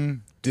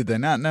 Did they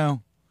not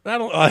know? I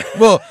don't.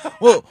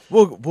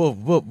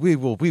 we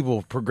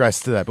will progress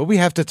to that, but we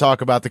have to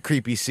talk about the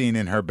creepy scene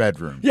in her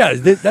bedroom. Yeah,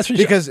 that's what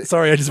Because-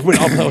 sorry, I just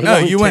went off. No,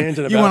 you went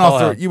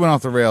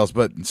off the rails,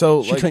 but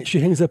so like She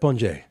hangs up on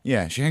Jay.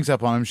 yeah, she hangs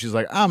up on him. She's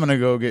like, I'm gonna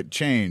go get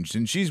changed,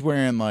 and she's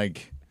wearing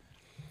like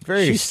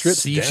very She strips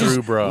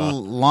see-through bra.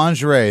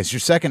 lingerie. It's your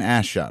second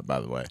ass shot, by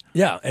the way.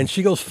 Yeah, and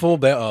she goes full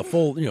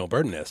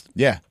bird nest.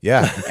 Yeah,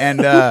 and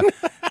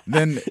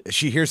then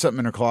she hears something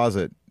in her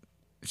closet.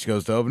 She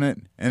goes to open it,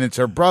 and it's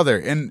her brother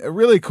in a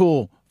really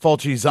cool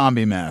Fulci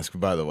zombie mask,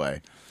 by the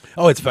way.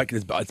 Oh, it's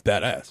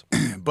badass.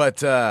 But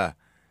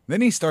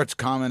then he starts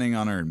commenting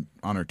on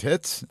her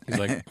tits. He's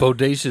like,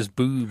 bodacious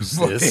boobs.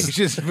 This.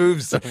 Bodacious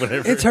boobs.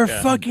 Whatever. It's her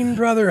fucking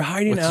brother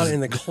hiding out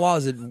in the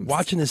closet,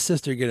 watching his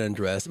sister get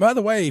undressed. By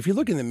the way, if you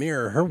look in the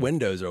mirror, her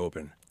windows are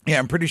open. Yeah,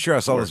 I'm pretty sure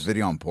I saw this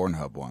video on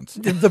Pornhub once.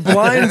 The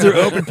blinds are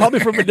open, probably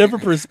from a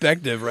different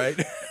perspective, right?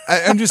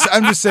 I'm just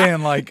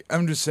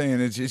saying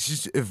it's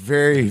just a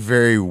very,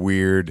 very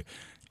weird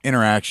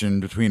interaction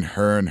between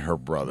her and her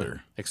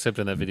brother. Except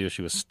in that video,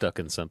 she was stuck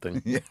in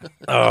something.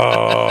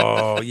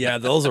 Oh, yeah,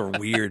 those are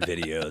weird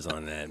videos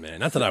on that, man.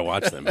 Not that I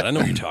watch them, but I know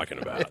what you're talking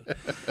about.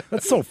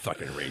 That's so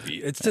fucking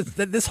rapey. It's just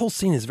that this whole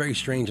scene is very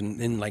strange,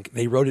 and like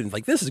they wrote it and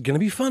like this is gonna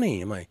be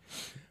funny. I'm like,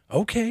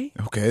 okay,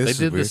 Okay, They this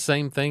did is the weird.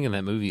 same thing in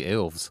that movie,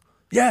 Elves.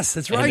 yes,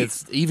 that's And right.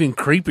 it's even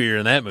creepier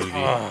in that movie.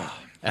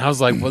 And I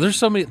was like, well, there's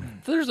so many.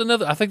 There's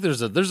another. I think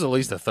there's at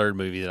least a third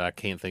movie that I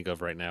can't think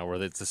of right now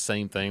where it's the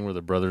same thing where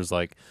the brother's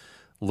like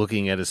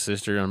looking at his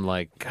sister. And I'm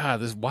like,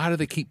 God, why do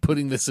they keep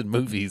putting this in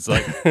movies?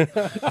 Like,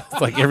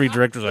 it's like every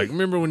director's like,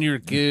 remember when you were a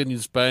kid and you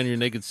spy on your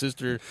naked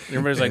sister? And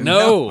everybody's like,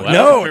 no, I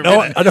don't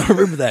remember that. I don't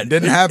remember that.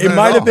 Didn't happen It at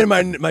might all. have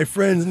been my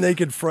friend's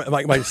naked friend,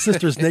 like my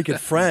sister's naked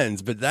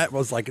friends, but that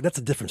was like that's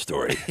a different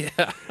story.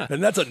 Yeah,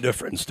 and that's a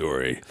different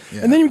story.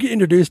 And then you get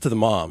introduced to the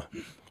mom.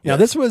 Now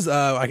this was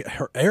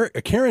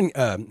Karen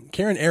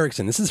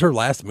Erickson. This is her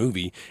last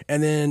movie,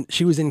 and then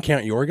she was in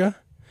Count Yorga.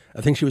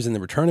 I think she was in The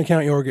Return of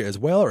Count Yorga as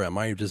well, or I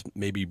might have just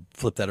maybe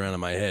flipped that around in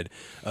my head.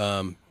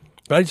 But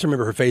I just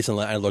remember her face, and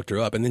I looked her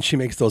up, and then she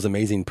makes those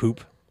amazing poop,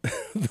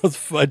 those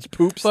fudge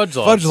poops. Fudge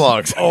Fudge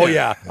logs. Oh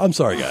yeah, I'm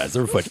sorry guys,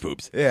 they're fudge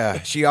poops.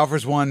 Yeah, she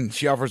offers one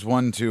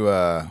to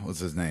what's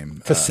his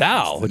name? To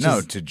Sal, which no,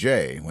 is- to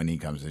Jay when he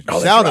comes in. Oh,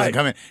 that's Sal doesn't right.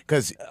 come in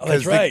because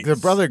that's right. the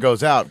brother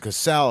goes out because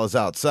Sal is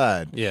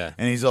outside. Yeah.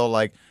 and he's all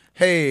like,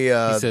 "Hey,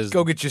 says-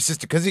 go get your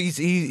sister," because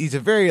he's a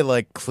very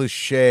like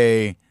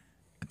cliche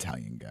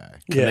Italian guy.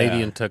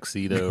 Canadian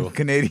tuxedo.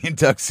 Canadian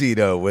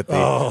tuxedo with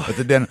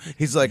the denim.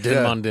 He's like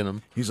Denim on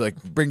denim. He's like,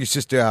 bring your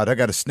sister out. I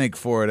got a snake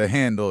for her to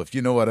handle, if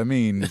you know what I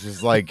mean. It's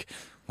just like,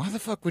 why the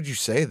fuck would you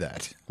say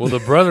that? Well, the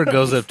brother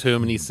goes up to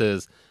him and he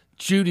says,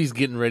 Judy's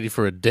getting ready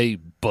for a date,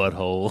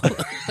 butthole.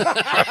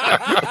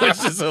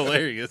 Which is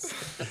hilarious.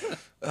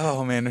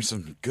 Oh man, there's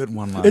some good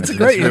one-liners. It's in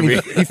great. this And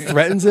movie. he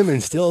threatens him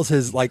and steals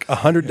his like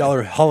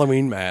 $100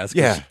 Halloween mask.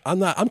 which Yeah.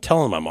 I'm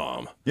telling my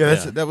mom. Yeah,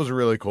 that was a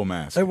really cool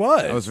mask. It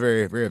was. I was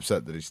very, very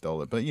upset that he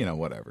stole it, but you know,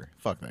 whatever.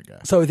 Fuck that guy.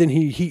 So then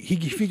he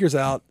figures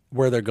out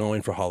where they're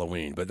going for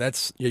Halloween. But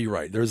that's you're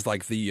right. There's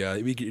like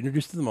we get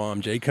introduced to the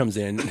mom. Jay comes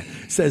in,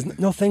 says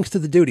no thanks to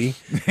the duty,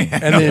 and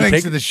No, then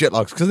thanks to the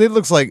shitlogs, because it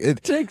looks like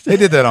it. Takes- They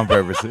did that on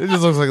purpose. It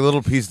just looks like a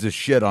little piece of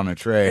shit on a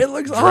tray. it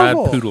looks Dried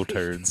awful. poodle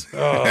turds.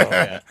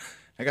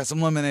 I got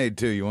some lemonade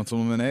too. You want some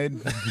lemonade?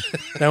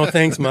 No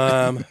thanks,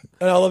 mom.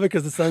 And I love it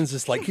because the son's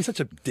just like he's such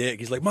a dick.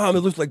 He's like, Mom,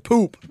 it looks like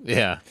poop.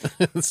 Yeah.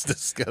 It's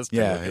disgusting.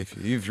 Yeah,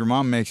 if your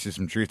mom makes you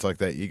some treats like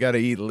that, you got to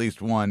eat at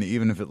least one,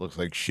 even if it looks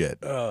like shit.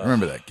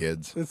 Remember that,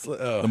 kids. It's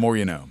The more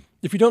you know.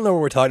 if you don't know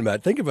what we're talking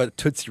about, think of a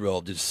Tootsie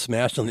Roll just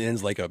smashed on the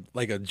ends like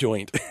a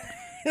joint.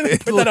 And then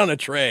put that on a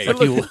tray.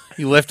 Like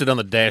you left it on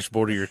the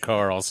dashboard of your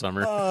car all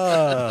summer.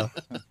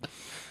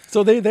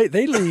 So they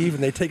leave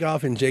and they take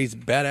off in Jay's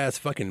badass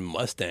fucking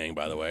Mustang,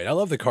 by the way. I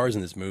love the cars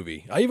in this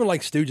movie. I even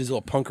like Stooges'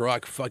 little punk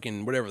rock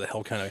fucking whatever the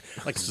hell kind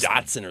of like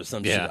Datsun or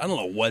some shit. Yeah. I don't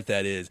know what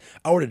that is.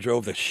 I would have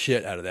drove the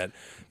shit out of that.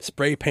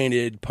 Spray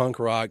painted punk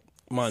rock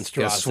Got a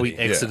monstrosity. sweet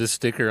Exodus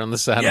sticker on the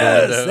side of the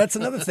Yes, window. that's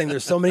another thing.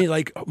 There's so many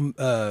like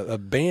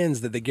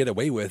bands that they get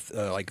away with,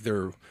 like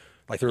their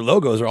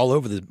logos are all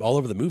over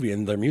the movie,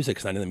 and their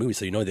music's not in the movie,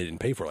 so you know they didn't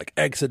pay for it. Like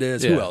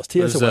Exodus. Who else?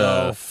 There's,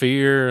 TSOL.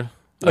 Fear.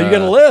 Oh, you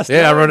got a list,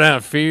 Yeah, huh? I wrote down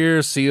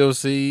Fear,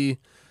 COC,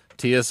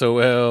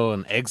 TSOL,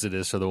 and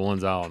Exodus are the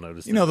ones I all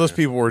noticed. You know, those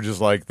people were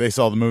just like, they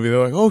saw the movie,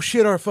 they're like, oh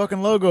shit, our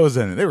fucking logo's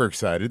in it. They were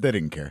excited. They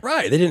didn't care.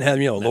 Right. They didn't have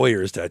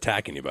lawyers to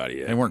attack anybody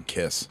yet. They weren't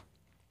Kiss.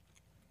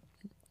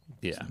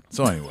 Yeah.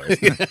 So, anyways.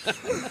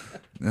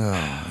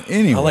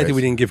 Anyways. I like that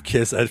we didn't give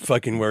Kiss that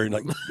fucking word,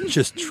 like,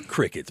 just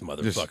crickets,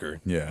 motherfucker.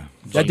 Yeah.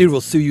 That dude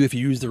will sue you if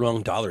you use the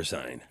wrong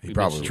 $sign. He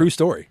probably True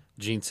story.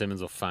 Gene Simmons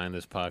will find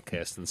this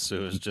podcast and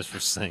sue us just for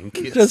saying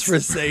Kiss. Just for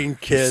saying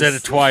Kiss. Said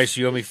it twice.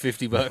 You owe me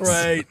 $50.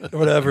 Right.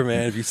 Whatever,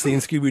 man. If you've seen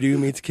Scooby Doo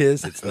meets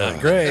Kiss, it's not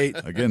great.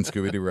 Again,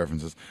 Scooby Doo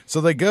references.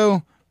 So they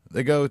go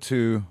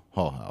to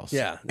Hull House.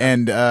 Yeah.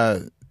 And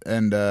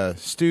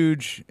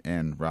Stooge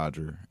and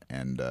Roger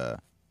and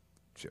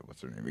shit,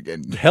 what's her name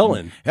again?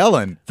 Helen.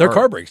 Helen. Their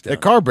car breaks down. Their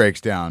car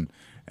breaks down.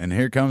 And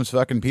here comes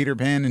fucking Peter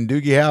Pan and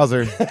Doogie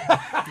Howser.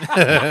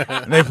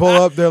 And they pull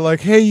up. They're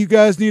like, "Hey, you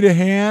guys need a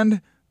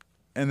hand?"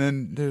 And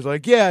then they're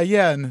like, "Yeah."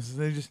 And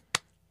they just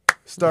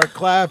start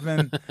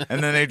clapping,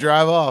 and then they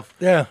drive off.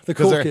 Yeah, the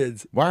cool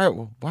kids. Why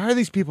are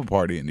these people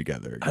partying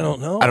together? I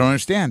don't know. I don't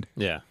understand.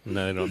 Yeah,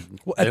 no, they don't.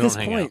 Well, they at don't this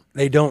hang point, out.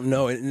 they don't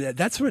know. And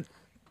that's what,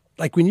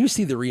 like, when you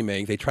see the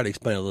remake, they try to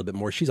explain it a little bit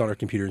more. She's on her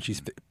computer and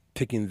she's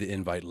picking the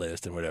invite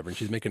list and whatever, and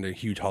she's making a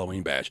huge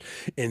Halloween bash.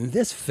 In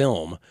this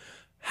film,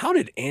 how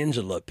did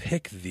Angela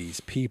pick these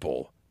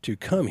people to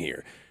come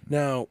here?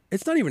 Now,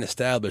 it's not even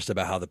established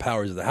about how the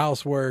powers of the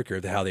house work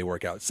or how they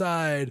work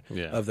outside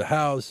of the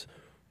house.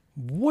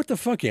 What the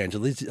fuck,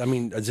 Angela? I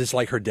mean, is this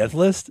like her death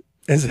list?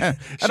 She's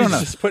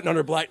just putting on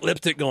her black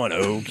lipstick going,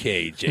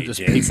 "Okay, Jay Just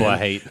Jensen. people I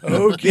hate.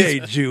 Okay,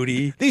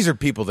 Judy." These are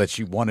people that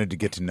she wanted to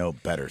get to know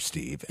better,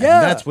 Steve. And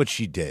Yeah. that's what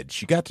she did.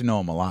 She got to know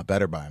them a lot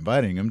better by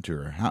inviting them to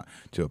her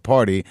to a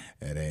party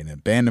at an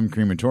abandoned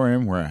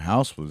crematorium where in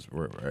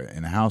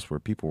a house where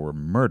people were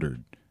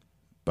murdered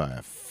by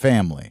a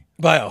family.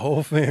 By a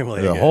whole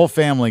family. The whole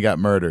family got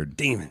murdered.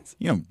 Demons.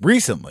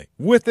 Recently,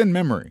 within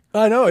memory.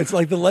 I know. It's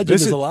like the legend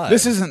is alive.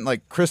 This isn't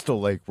like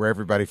Crystal Lake where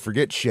everybody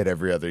forgets shit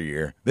every other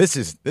year. This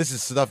is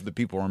stuff that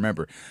people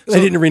remember. They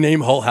didn't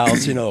rename Hull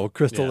House,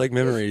 Crystal Lake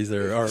Memories,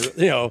 or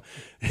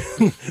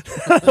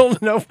I don't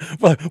know.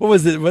 What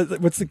was it?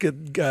 What's the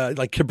good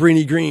like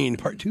Cabrini Green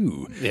Part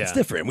 2? Yeah. It's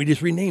different. We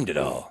just renamed it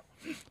all.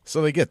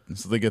 So they get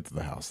to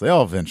the house. They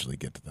all eventually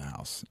get to the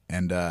house,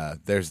 and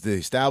there's the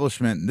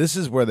establishment. This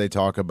is where they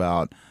talk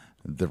about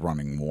the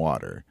running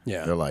water.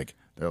 Yeah,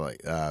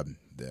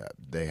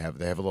 they have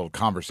a little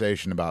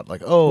conversation about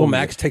like, oh, well,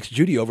 Max takes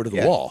Judy over to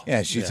the wall.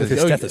 Yeah, she says, with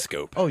his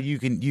stethoscope. Oh, you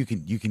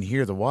can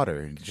hear the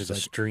water. And It's a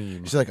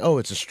stream. She's like, oh,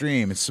 it's a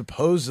stream. It's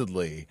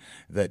supposedly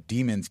that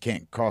demons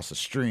can't cross a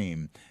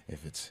stream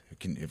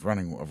if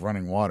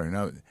running water.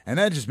 No, and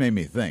that just made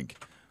me think,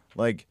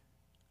 like,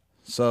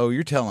 so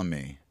you're telling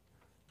me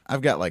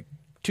I've got like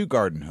 2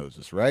 garden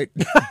hoses, right?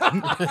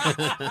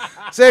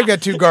 Say I've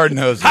got 2 garden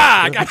hoses.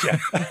 I gotcha.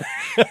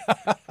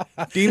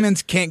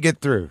 Demons can't get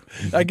through.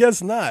 I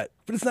guess not.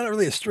 But it's not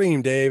really a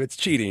stream, Dave. It's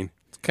cheating.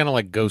 It's kind of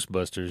like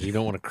Ghostbusters. You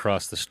don't want to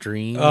cross the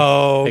stream.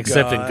 Oh,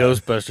 except God. in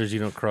Ghostbusters, you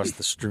don't cross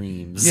the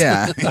streams.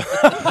 Yeah.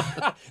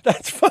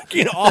 That's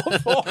fucking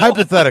awful.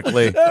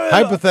 hypothetically,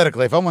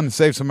 if I want to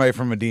save somebody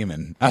from a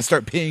demon, I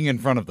start peeing in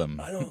front of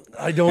them.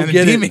 I don't And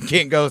get the demon it.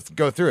 can't go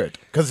through it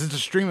because it's a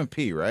stream of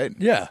pee, right?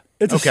 Yeah.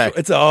 It's Okay.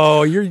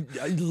 your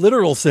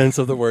literal sense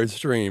of the word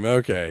stream.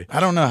 Okay. I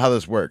don't know how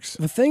this works.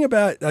 The thing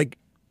about, like,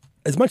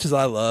 as much as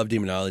I love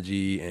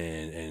demonology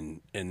and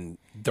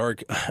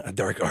dark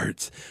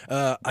arts,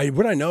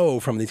 what I know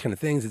from these kind of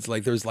things, it's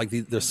like there's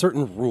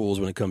certain rules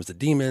when it comes to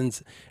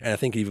demons, and I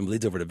think it even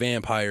bleeds over to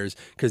vampires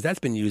because that's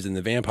been used in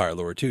the vampire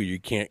lore too. You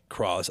can't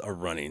cross a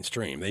running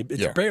stream.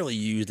 It's barely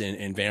used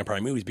in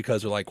vampire movies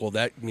because they're like, well,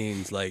 that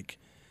means like,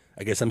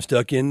 I guess I'm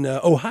stuck in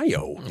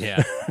Ohio.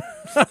 Yeah.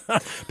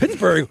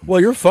 Pittsburgh,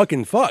 well, you're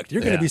fucking fucked.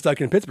 You're going to be stuck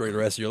in Pittsburgh the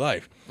rest of your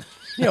life.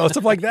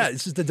 Stuff like that.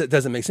 It's just that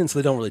doesn't make sense. So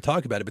they don't really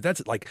talk about it. But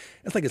it's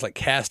like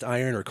cast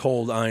iron or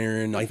cold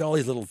iron, like all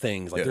these little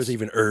things. Like there's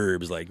even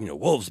herbs like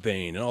wolf's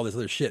bane and all this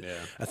other shit. Yeah.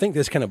 I think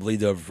this kind of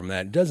bleeds over from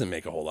that. It doesn't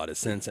make a whole lot of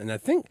sense. And I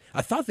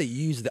thought they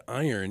used the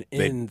iron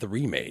in the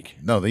remake.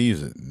 No, they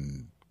use it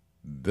in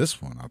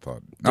this one, I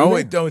thought. No,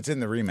 it's in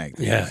the remake.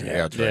 Yeah,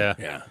 that's right.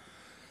 Yeah.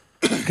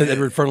 Because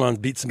Edward Furlong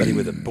beat somebody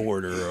with a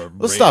board or a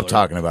Let's stop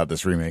talking about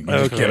this remake.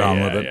 Just get on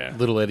with it. Yeah.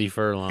 Little Eddie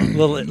Furlong.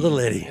 Little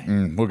Eddie.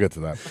 We'll get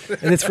to that.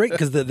 And it's great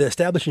because the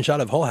establishing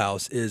shot of Hull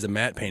House is a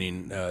matte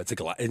painting. It's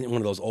one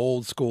of those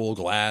old school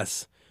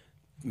glass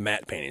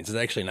matte paintings. It's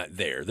actually not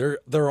there.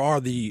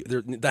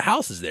 The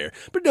house is there,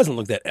 but it doesn't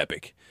look that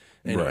epic.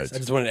 Anyways, Right. I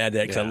just wanted to add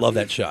that because I love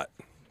that shot.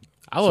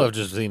 I love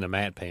just seeing a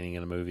matte painting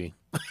in a movie.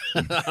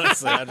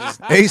 Honestly,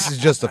 Ace is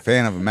just a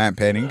fan of a matte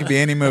painting. It could be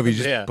any movie.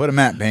 Just put a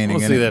matte painting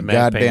We'll in see it. that matte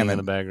God painting damn in it.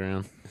 the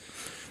background.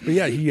 But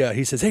yeah,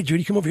 he says, "Hey,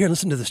 Judy, come over here and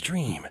listen to the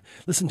stream.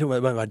 Listen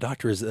to my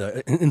doctor's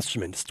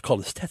instrument. It's called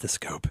a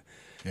stethoscope."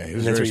 Yeah, he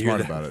was And that's very where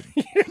you smart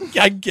hear about it.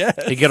 I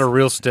guess. He got a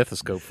real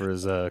stethoscope for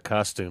his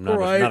costume, not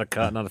Right. a fake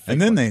And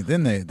then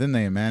one.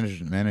 they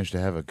managed to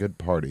have a good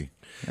party.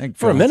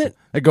 For a minute.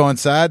 They go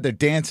inside. They're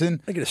dancing.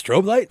 They get a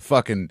strobe light.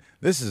 Fucking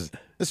this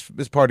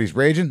party's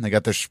raging. They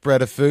got their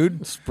spread of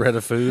food. spread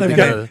of food. They've you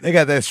got- know, They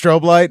got that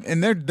strobe light,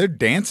 and they're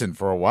dancing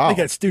for a while. They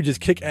got Stooges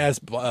kick-ass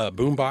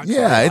boombox.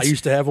 Yeah, I it's-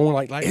 used to have one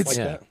like it's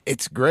that.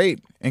 it's great.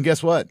 And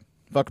guess what?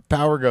 Fucking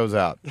power goes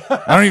out.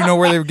 I don't even know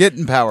where they were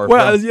getting power Well,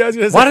 I from. was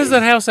gonna say, why does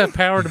that house have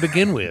power to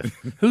begin with?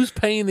 Who's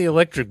paying the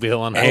electric bill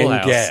on Hull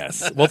and House?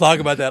 gas? We'll talk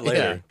about that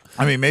later.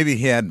 I mean, maybe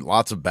he had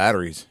lots of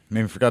batteries.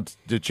 Maybe he forgot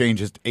to change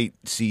his 8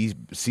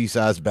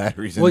 C-sized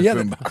batteries in Well, his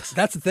yeah, boombox.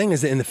 that's the thing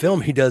is that in the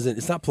film he doesn't.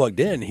 It's not plugged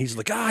in. He's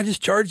like, I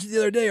just charged it the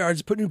other day, or I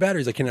just put new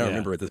batteries. I cannot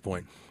remember at this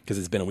point because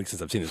it's been a week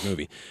since I've seen this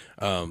movie.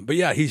 But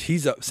yeah,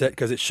 he's upset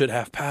because it should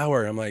have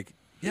power. I'm like,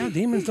 yeah,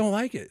 demons don't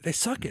like it. They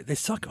suck it. They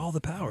suck all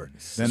the power.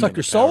 Suck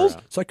your souls,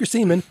 suck your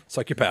semen,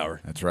 suck your power.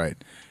 That's right.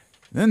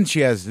 Then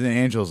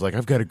Angel's like,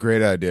 I've got a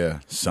great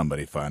idea.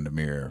 Somebody find a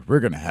mirror.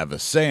 We're going to have a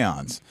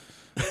seance.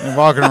 They're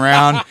walking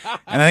around,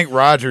 and I think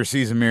Roger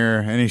sees a mirror,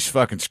 and he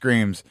fucking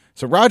screams.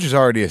 So Roger's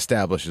already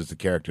established as the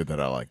character that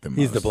I like the most.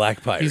 He's the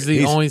Black Pirate. He's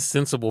the only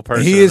sensible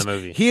person He in is. the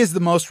movie. He is the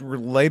most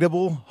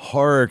relatable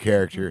horror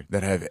character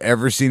that I've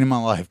ever seen in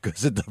my life.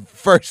 Because at the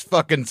first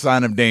fucking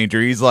sign of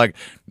danger, he's like,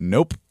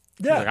 "Nope."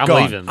 Yeah, Like, I'm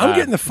gone. leaving. I'm Bye.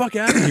 getting the fuck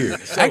out of here.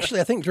 Actually,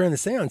 I think during the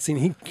seance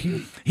scene,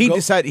 He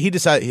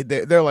decided.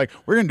 They're like,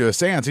 "We're gonna do a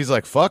seance." He's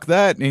like, "Fuck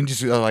that!" And he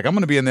just like, "I'm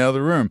gonna be in the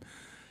other room."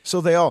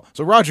 So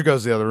Roger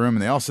goes to the other room,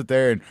 and they all sit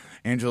there, and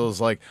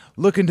Angela's like,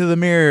 "Look into the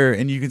mirror,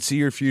 and you can see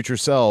your future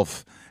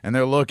self." And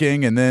they're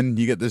looking, and then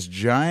you get this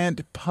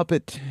giant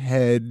puppet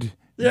head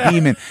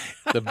demon.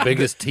 The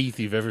biggest teeth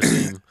you've ever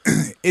seen.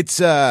 It's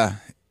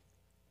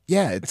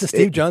it's a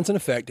Steve Johnson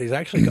effect. It's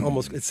actually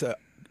almost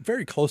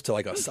very close to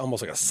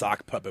almost like a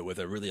sock puppet with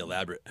a really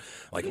elaborate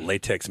like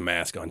latex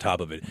mask on top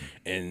of it.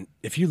 And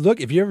if you've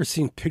ever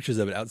seen pictures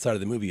of it outside of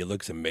the movie, it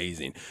looks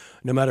amazing.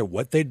 No matter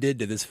what they did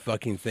to this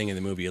fucking thing in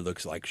the movie, it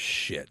looks like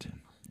shit.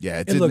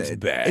 Yeah, It looks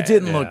bad. It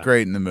didn't look Yeah.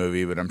 great in the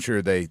movie, but I'm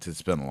sure they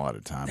spent a lot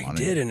of time They on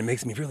did, it. and it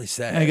makes me really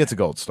sad. And he gets a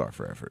gold star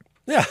for effort.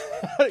 yeah,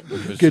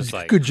 was good, just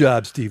like- good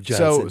job, Steve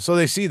Johnson. So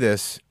they see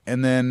this,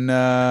 and then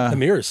the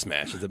mirror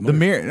smash. the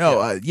mirror.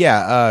 No,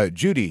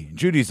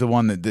 Judy's the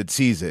one that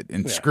sees it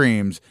and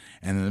screams,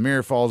 and then the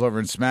mirror falls over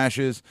and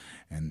smashes,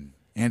 and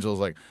Angela's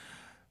like,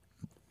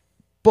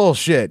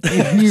 "Bullshit!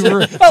 You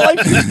were- I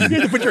like you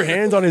had to put your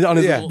hands on his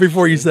Yeah.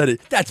 before you said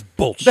it. That's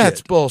bullshit.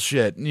 That's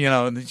bullshit." You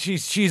know, and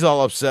she's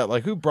all upset,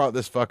 like, "Who brought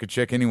this fucking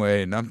chick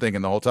anyway?" And I'm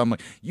thinking the whole time,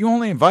 like, "You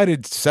only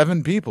invited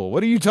 7 people.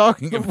 What are you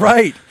talking about?"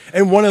 right.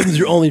 And one of them is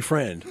your only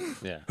friend.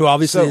 Yeah. Who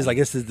obviously So- is, I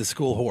guess, is the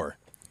school whore.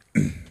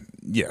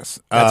 Yes,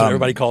 That's what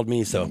everybody called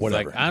me. So Like,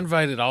 whatever. I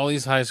invited all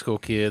these high school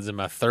kids and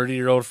my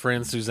 30-year-old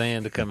friend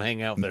Suzanne to come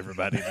hang out with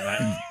everybody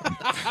tonight.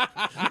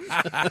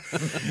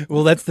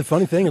 Well, that's the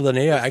funny thing.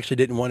 Linnea actually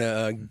didn't want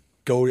to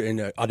go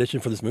and audition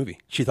for this movie.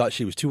 She thought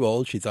she was too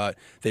old. She thought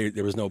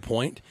there was no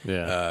point.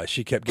 Yeah.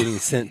 She kept getting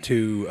sent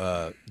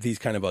to these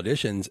kind of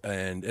auditions,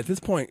 and at this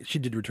point, she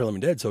did Return of the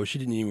Living Dead, so she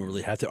didn't even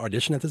really have to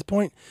audition at this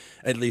point.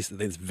 At least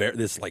this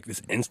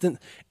instant,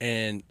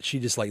 and she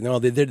just like, no,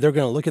 they're going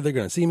to look at, they're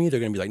going to see me, they're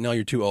going to be like, no,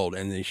 you're too old,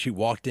 and then she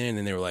walked in,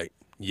 and they were like,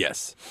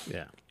 yes,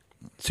 Yeah.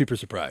 super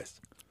surprised.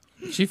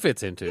 She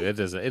fits into it.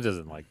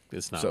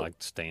 It's not So- like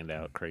stand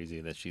out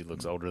crazy that she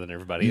looks older than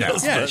everybody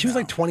else. Yeah, but- she was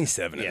like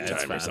 27 Yeah, at the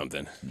it's time or fine.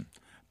 something.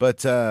 But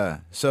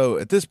so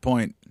at this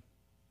point,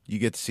 you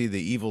get to see the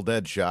Evil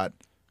Dead shot.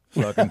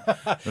 Fucking, the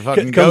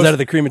fucking Comes ghost- out of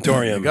the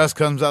crematorium. Gus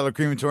comes out of the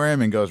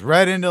crematorium and goes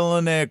right into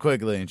Linnea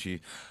quickly, and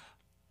she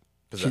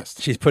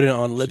possessed. She's putting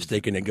on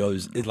lipstick, and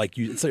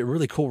it's a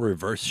really cool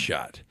reverse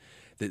shot.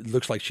 It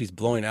looks like she's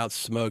blowing out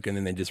smoke, and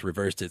then they just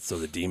reversed it so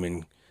the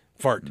demon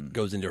fart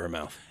goes into her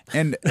mouth.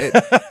 And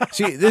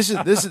see, this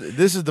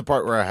is the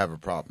part where I have a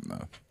problem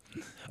though.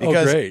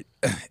 Oh, great!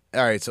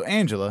 All right, so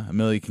Angela,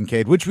 Amelia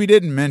Kincaid, which we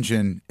didn't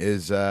mention,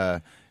 is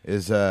the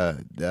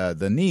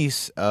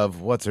niece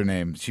of what's her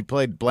name? She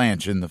played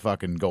Blanche in the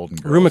fucking Golden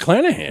Girls. Rue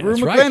McClanahan. Rue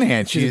that's right.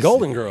 McClanahan. She's a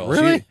Golden Girl.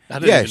 Really? I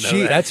didn't Yeah, even know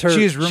she. that. That's her.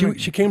 She is Rue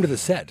She came to the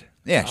set.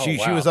 Yeah, Oh, she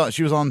wow.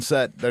 was on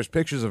set. There's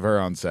pictures of her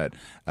on set,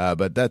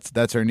 but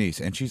that's her niece,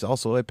 and she's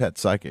also a pet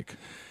psychic.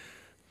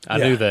 I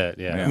Yeah. knew that.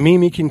 Yeah.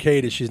 Mimi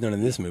Kincaid, as she's known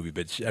in this movie,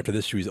 but after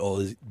this, she was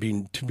always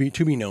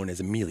to be known as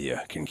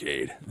Amelia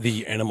Kincaid,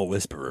 the Animal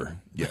Whisperer.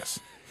 Yes,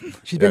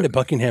 She's been to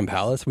Buckingham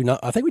Palace.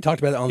 I think we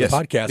talked about it on Yes. the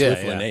podcast Yeah,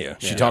 with yeah. Linnea.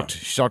 she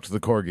talked to the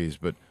corgis,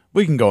 but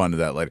we can go into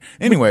that later.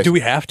 Anyways, Do we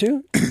have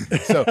to?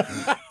 so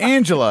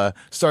Angela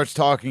starts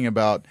talking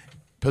about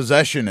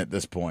possession at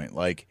this point,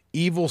 like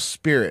evil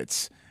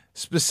spirits,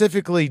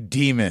 specifically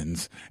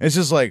demons. It's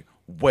just like,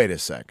 wait a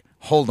sec,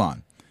 hold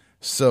on.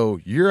 So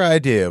your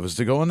idea was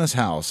to go in this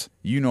house,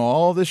 you know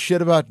all this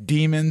shit about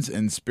demons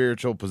and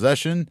spiritual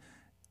possession,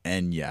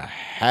 and you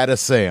had a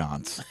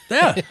seance.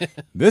 Yeah.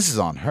 This is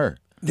on her.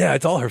 Yeah,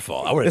 it's all her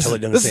fault. I would have This, totally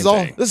done the this same is all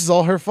thing. this is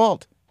all her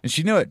fault. And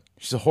she knew it.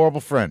 She's a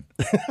horrible friend.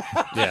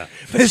 Yeah.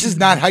 This is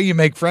not how you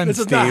make friends, This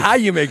is Steve. not how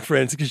you make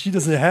friends, because she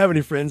doesn't have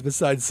any friends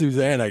besides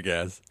Suzanne, I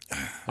guess.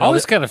 I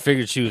always kind of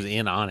figured she was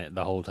in on it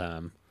the whole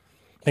time.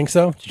 Think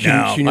so? She knew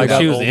Like about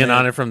she the was old in man.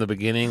 on it from the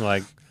beginning.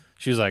 Like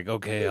she was like,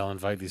 "Okay, I'll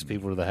invite these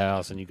people to the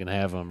house, and you can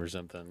have them or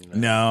something." You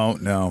know?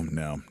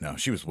 No.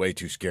 She was way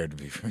too scared to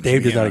be friends.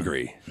 Dave does Yeah. not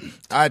agree.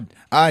 I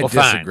Well,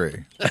 fine.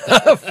 disagree.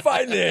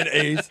 Fine then,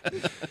 Ace.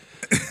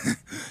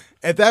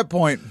 At that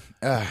point,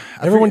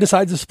 Everyone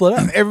decides to split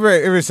up.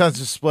 everybody decides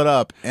to split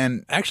up,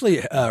 and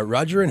Actually,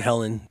 Roger and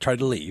Helen tried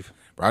to leave.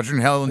 Roger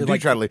and Helen do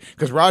like- try to leave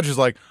because Roger's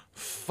like,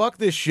 "Fuck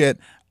this shit,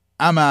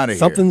 I'm out of here."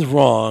 Something's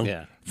wrong.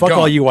 Yeah. Fuck Gone.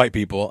 all you white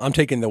people. I'm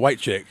taking the white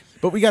chick.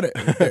 But we got to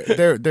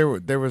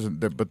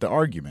but the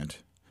argument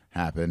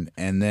happened,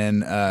 and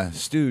then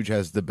Stooge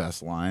has the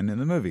best line in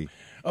the movie: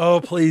 Oh,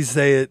 please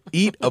say it.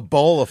 "Eat a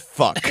bowl of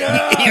fuck." Eat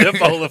a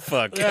bowl of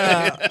fuck.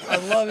 I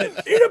love it.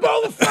 Eat a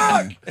bowl of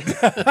fuck.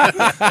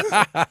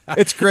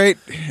 It's great.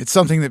 It's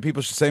something that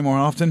people should say more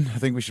often. I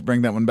think we should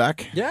bring that one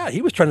back. Yeah,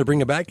 he was trying to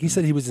bring it back. He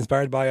said he was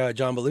inspired by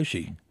John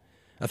Belushi.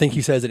 I think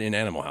he says it in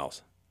Animal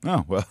House.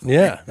 Oh well.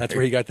 Yeah, that's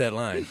where he got that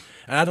line.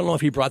 And I don't know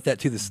if he brought that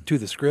to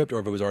the script or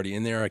if it was already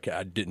in there.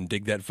 I didn't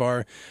dig that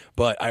far,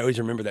 but I always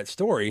remember that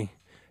story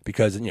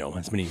because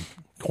as many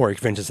horror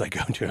conventions I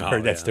go to, I've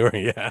heard that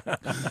story. Yeah,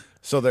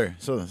 So they're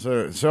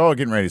all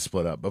getting ready to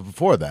split up, but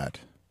before that,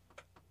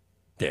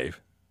 Dave.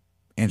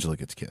 Angela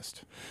gets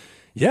kissed.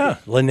 Yeah,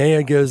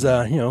 Linnea goes,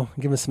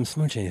 give us some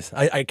smoochies.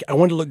 I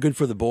want to look good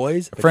for the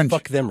boys, but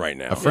fuck them right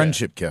now. A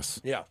friendship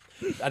kiss. Yeah,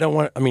 I don't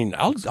want. I mean,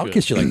 I'll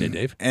kiss you like that,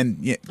 Dave. And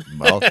yeah,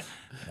 well,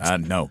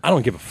 no. I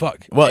don't give a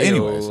fuck. Well,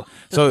 anyways,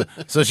 so she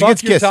Fuck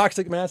gets your kissed.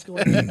 toxic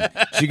masculine.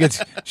 She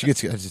gets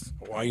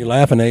Why are you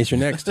laughing, Ace? You're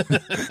next.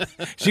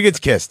 she gets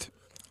kissed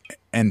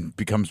and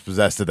becomes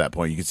possessed at that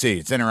point. You can see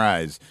it's in her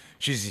eyes.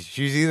 She's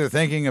either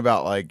thinking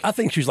about like I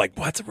think she's like,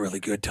 well, that's a really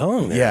good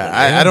tone. There.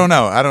 yeah, I don't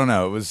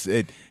know. It was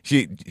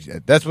she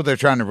that's what they're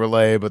trying to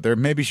relay, but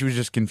maybe she was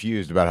just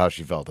confused about how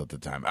she felt at the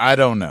time. I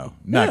don't know.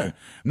 I'm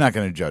not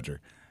going to judge her.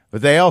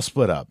 But they all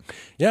split up.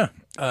 Yeah.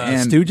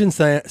 And- Stooge and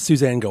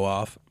Suzanne go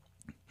off.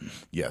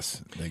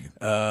 Yes.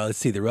 Let's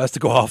see. The rest to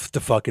go off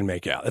to fucking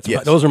make out.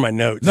 Yes. Those are my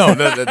notes. No,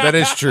 that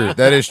is true.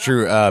 That is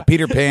true.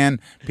 Peter Pan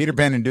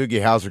and Doogie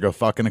Howser go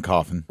fuck in a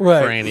coffin.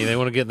 Right. Franny, they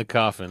want to get in the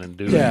coffin and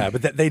do Yeah,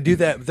 but they do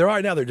that. They're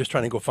right now. They're just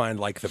trying to go find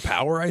like the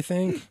power. I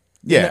think.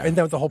 Yeah. Isn't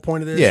that the whole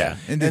point of this? Yeah.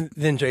 And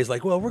then Jay's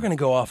like, well, we're going to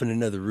go off in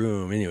another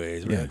room,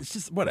 anyways. Yeah. It's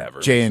just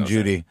whatever. Jay and You know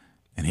what I'm Judy,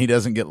 and he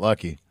doesn't get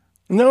lucky.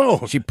 saying?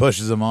 No. She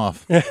pushes him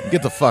off.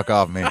 Get the fuck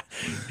off me.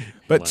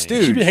 But Lame. She'd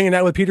Stooge. be hanging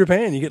out with Peter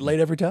Pan. You get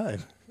laid every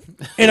time.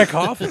 In a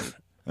coffin.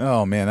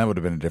 Oh man, that would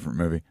have been a different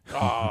movie.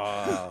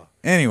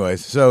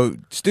 Anyways, so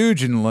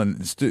Stooge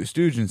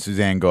and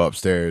Suzanne go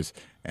upstairs,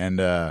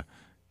 and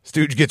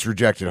Stooge gets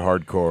rejected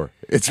hardcore.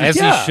 It's As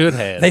he should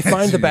have. They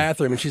find the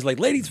bathroom, and she's like,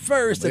 "Ladies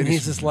first," and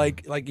he's just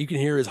like you can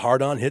hear his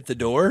hard on hit the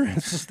door.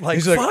 It's just like,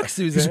 he's fuck, like,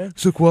 Suzanne.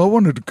 He's like, well, I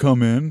wanted to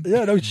come in.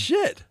 Yeah, no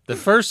shit. The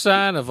first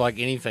sign of like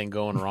anything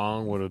going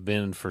wrong would have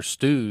been for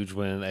Stooge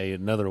when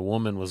another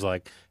woman was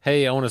like,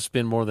 "Hey, I want to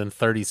spend more than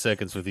 30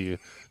 seconds with you."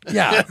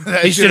 Yeah.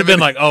 He should have been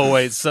like, "Oh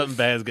wait, something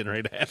bad's getting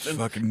ready to happen."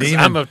 Fucking 'Cause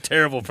demon. I'm a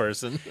terrible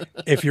person.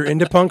 If you're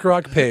into punk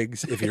rock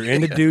pigs, if you're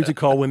into dudes who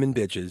call women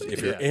bitches,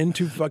 if you're Yeah.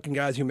 into fucking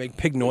guys who make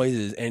pig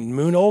noises and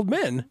moon old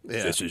men,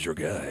 Yeah. this is your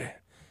guy.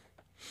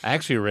 I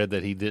actually read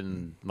that he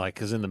didn't like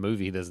because in the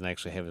movie he doesn't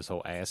actually have his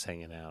whole ass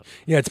hanging out,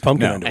 Yeah, it's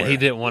pumpkin No. underwear. and he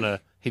didn't want to.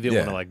 He didn't Yeah.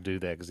 want to like do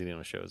that because he didn't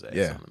want to show his ass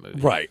Yeah. on the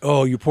movie. Right.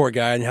 Oh, you poor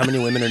guy. And how many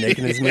women are naked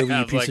in this movie, Yeah, I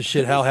you was piece like, of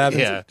shit, Hal Havens?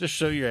 Yeah, just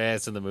show your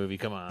ass in the movie.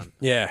 Come on.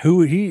 Yeah,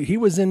 who he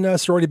was in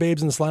Sorority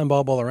Babes and the Slime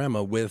Ball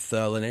Ballerama with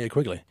Linnea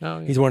Quigley. Oh,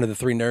 yeah. He's one of the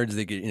three nerds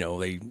that get,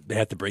 they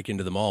have to break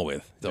into the mall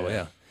with. So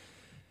yeah.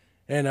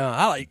 And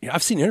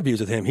I've seen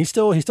interviews with him. He's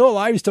still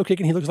alive. He's still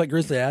kicking. He looks like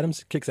Grizzly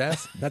Adams. Kicks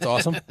ass. That's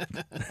awesome.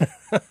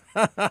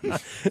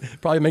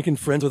 Probably making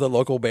friends with the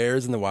local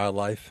bears and the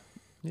wildlife.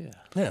 Yeah,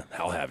 Yeah,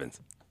 Hal Havens.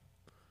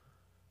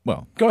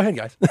 Well, Go ahead,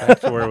 guys.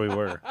 that's where we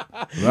were.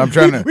 I'm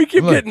trying to. We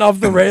keep look, getting off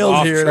the rails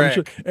Off here, and I'm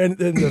track. and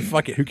then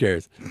fuck it. Who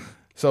cares?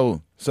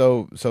 So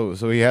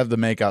we have the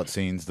makeout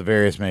scenes, the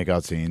various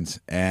makeout scenes,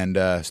 and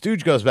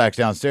Stooge goes back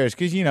downstairs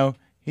because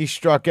he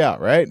struck out,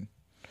 right?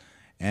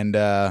 And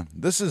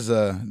this is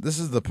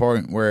the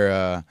point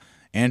where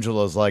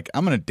Angela's like,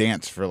 I'm gonna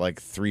dance for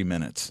like 3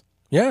 minutes.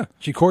 Yeah,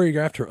 she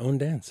choreographed her own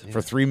dance.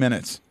 For 3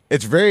 minutes.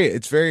 It's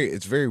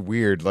very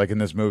weird. Like in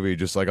this movie,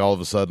 just like all of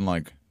a sudden,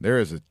 like there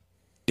is a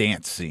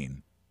dance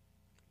scene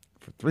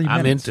for 3 minutes.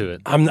 I'm into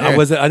it. I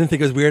didn't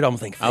think it was weird. I'm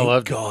thinking, I thank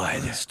loved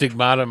God.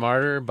 Stigmata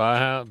Martyr,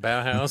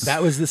 Bauhaus.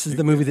 This is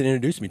the movie that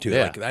introduced me to it.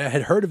 Yeah. Like I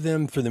had heard of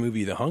them for the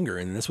movie The Hunger,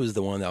 and this was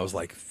the one that I was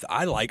like,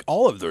 I like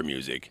all of their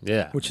music.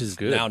 Yeah, which is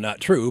good. now not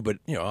true, but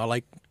I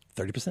like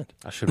 30%.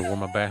 I should have worn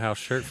my Bauhaus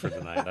shirt for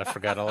tonight. I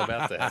forgot all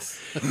about that.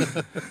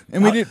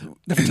 And we did.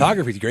 The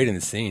photography is great in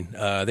the scene.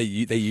 They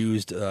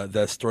used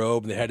the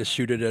strobe. They had to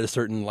shoot it at a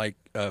certain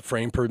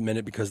frame per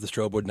minute because the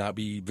strobe would not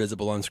be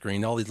visible on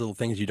screen. All these little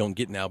things you don't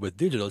get now with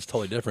digital. It's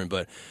totally different.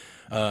 But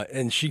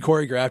and she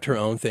choreographed her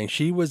own thing.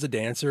 She was a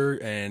dancer,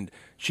 and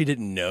she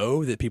didn't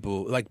know that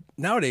people like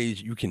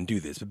nowadays you can do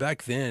this, but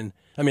back then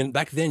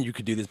you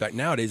could do this. Back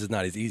nowadays it's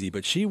not as easy.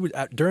 But she would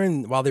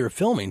while they were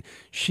filming,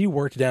 she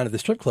worked down at the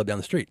strip club down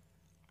the street.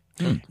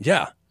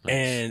 Yeah. Nice.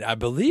 And I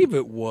believe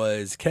it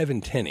was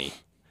Kevin Tenney,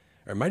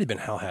 or it might have been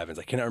Hal Havens.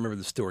 I cannot remember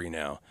the story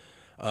now.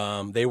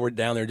 They were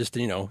down there just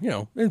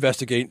to,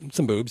 investigate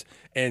some boobs,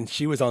 and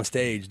she was on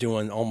stage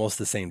doing almost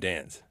the same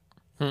dance.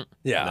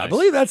 Yeah, I Nice.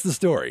 believe that's the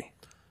story.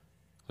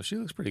 Well, she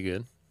looks pretty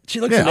good. She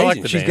looks Yeah, I amazing.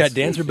 like the She's dance. got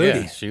dancer Yeah,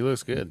 booty. she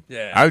looks good.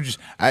 Yeah.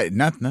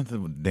 Not that the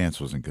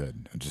dance wasn't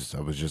good. I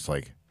was just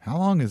like, how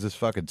long is this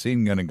fucking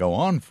scene gonna go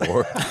on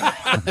for?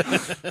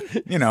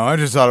 I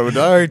just thought it would.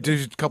 All right,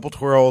 do a couple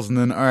twirls, and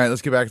then all right,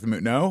 let's get back to the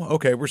movie. No,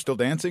 okay, we're still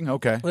dancing.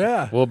 Okay,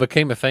 Yeah. Well, it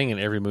became a thing in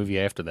every movie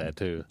after that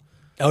too.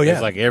 Oh, yeah.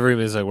 It's like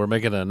we're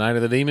making a Night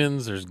of the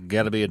Demons. There's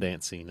got to be a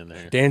dance scene in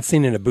there.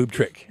 Dancing and a boob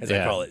trick, as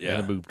I call it. Yeah.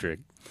 and a boob trick.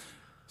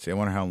 See, I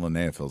wonder how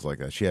Linnea feels like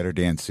that. She had her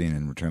dance scene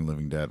in Return of the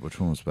Living Dead. Which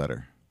one was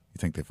better? You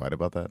think they fight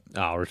about that?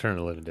 Oh, Return of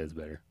the Living Dead's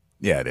better.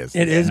 Yeah, it is.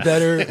 It is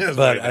better,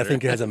 but I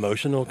think it has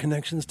emotional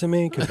connections to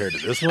me compared to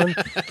this one.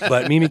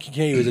 But Mimi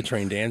Kincaid was a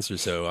trained dancer,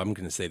 so I'm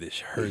going to say that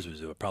hers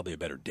was probably a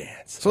better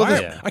dance. So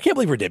I can't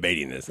believe we're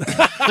debating this.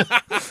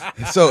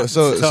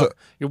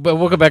 But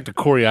we'll go back to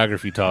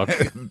choreography talk.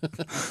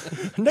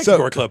 Next So-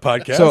 Core Club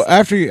podcast. So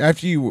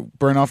after you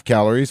burn off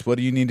calories, what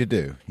do you need to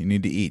do? You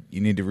need to eat.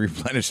 You need to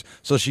replenish.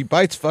 So she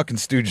bites fucking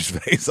Stooge's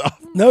face off.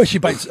 no, she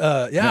bites.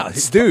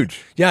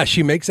 Stooge. Yeah,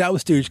 she makes out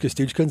with Stooge because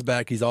Stooge comes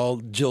back. He's all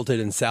jilted,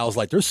 and Sal's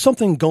like, "There's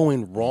something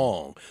going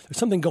wrong. There's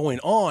something going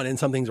on, and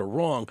some things are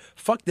wrong.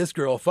 Fuck this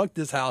girl. Fuck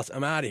this house.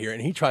 I'm out of here."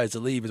 And he tries to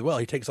leave as well.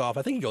 He takes off.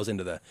 I think he goes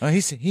into the.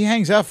 He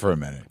hangs out for a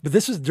minute. But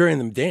this was during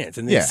the dance,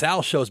 and then Yeah.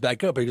 Sal shows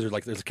back up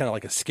because there's kind of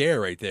like a scare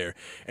right there,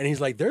 and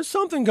he's like, "There's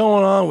something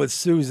going on with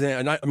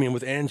Suzanne.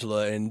 With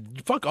Angela,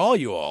 and fuck all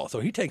you all." So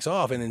he takes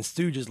off, and then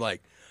Stooge is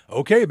like,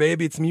 "Okay,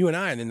 baby, it's you and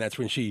I." And then that's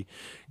when she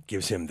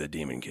gives him the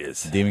demon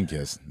kiss. Demon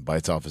kiss.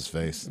 Bites off his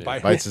face.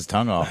 Bite- Bites his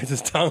tongue off. Bites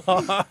his tongue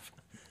off.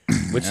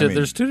 Which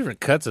there's two different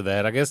cuts of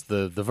that. I guess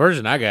the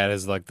version I got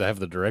is like they have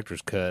the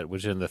director's cut,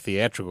 which in the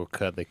theatrical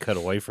cut they cut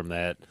away from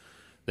that.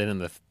 Then in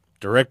the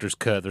director's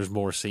cut, there's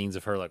more scenes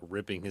of her like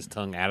ripping his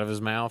tongue out of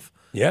his mouth.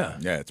 Yeah.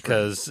 Yeah, it's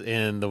pretty. Because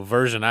in the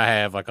version I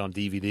have, like on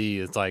DVD,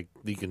 it's like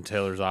you can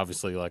tell there's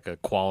obviously like a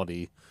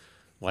quality,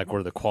 like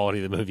where the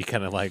quality of the movie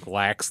kind of like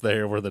lacks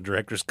there, where the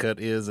director's cut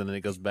is, and then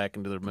it goes back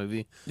into the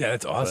movie. Yeah,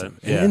 that's awesome.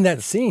 But, And yeah. in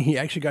that scene, he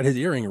actually got his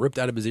earring ripped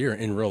out of his ear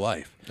in real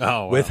life. Oh,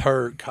 wow. With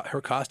her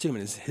costume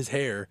and his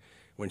hair.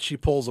 When she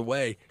pulls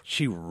away,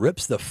 she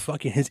rips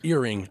his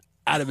earring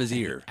out of his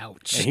ear.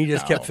 Ouch. And he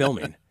just kept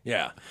filming.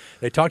 Yeah,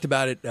 they talked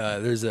about it. There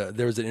was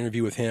an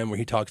interview with him where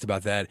he talks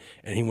about that,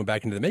 and he went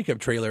back into the makeup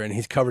trailer, and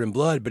he's covered in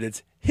blood, but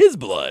it's his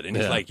blood, and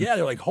he's like, "Yeah."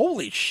 They're like,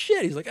 "Holy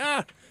shit!" He's like,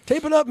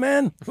 tape it up,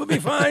 man. We'll be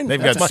fine."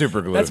 They've That's got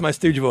super glue. That's my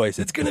Stooge voice.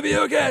 It's gonna be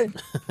okay,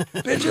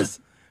 bitches.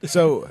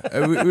 So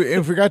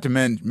we forgot to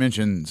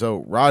mention.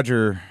 So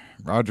Roger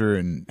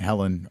and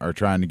Helen are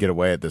trying to get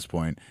away at this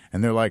point,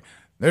 and they're like,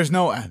 "There's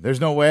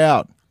no way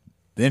out.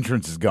 The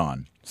entrance is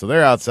gone." So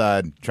they're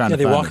outside trying Yeah, to.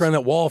 they find walk this- around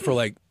that wall for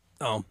like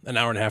an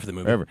hour and a half of the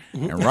movie. Whatever.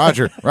 And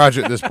Roger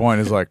at this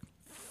point is like,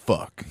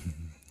 "Fuck."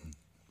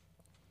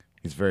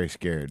 He's very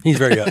scared. He's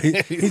very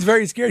he's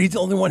very scared. He's the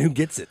only one who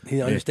gets it.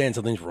 He understands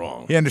something's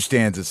wrong. He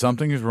understands that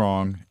something is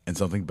wrong and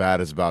something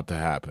bad is about to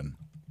happen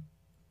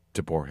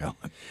to poor Helen.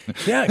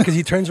 Yeah, because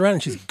he turns around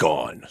and she's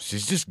gone.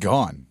 She's just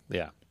gone.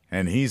 Yeah.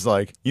 And he's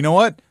like, "You know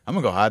what? I'm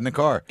gonna go hide in the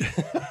car."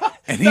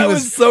 And he That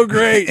was so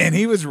great. And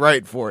he was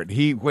right for it.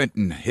 He went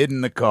and hid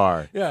in the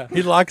car. Yeah,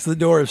 he locks the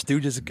door of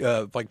Stooge's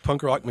like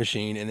punk rock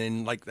machine, and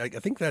then I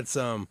think that's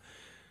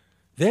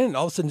then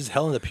all of a sudden just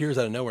Helen appears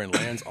out of nowhere and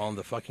lands on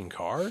the fucking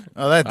car.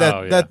 Oh,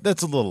 yeah.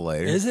 that's a little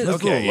later. Is it? That's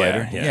Okay, a little yeah,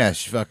 later. yeah. Yeah,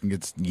 she fucking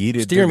gets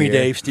yeeted. Steer through me, the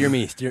air. Dave. Steer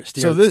me. Steer.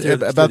 So this, steer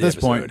about the this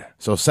point, episode.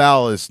 so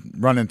Sal is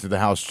running through the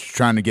house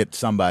trying to get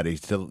somebody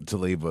to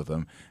leave with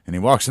him, and he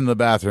walks into the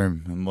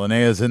bathroom, and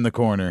Linnea's in the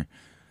corner,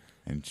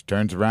 and she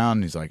turns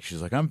around, and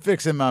she's like, "I'm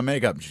fixing my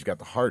makeup," and she's got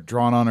the heart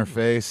drawn on her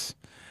face.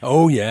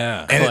 Oh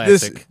yeah. And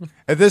Classic.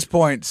 at this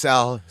point,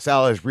 Sal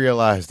has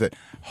realized that,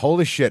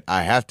 holy shit,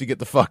 I have to get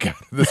the fuck out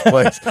of this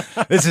place.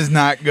 This is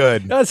not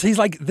good. He's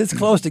like this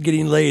close to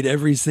getting laid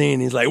every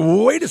scene. He's like,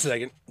 wait a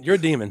second, you're a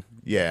demon.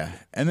 Yeah,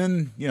 and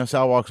then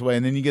Sal walks away,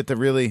 and then you get the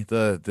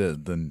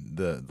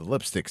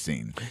lipstick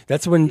scene.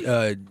 That's when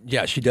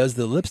she does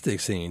the lipstick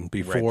scene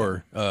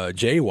before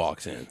Jay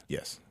walks in.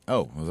 Yes.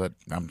 Oh, was that?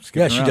 I'm Yeah,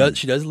 skipping she around. does.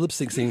 She does the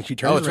lipstick scene. She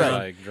turns that's right. around,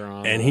 Like,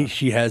 drawn and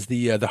she has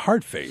the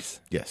heart face.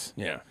 Yes.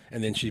 Yeah,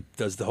 and then she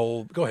does the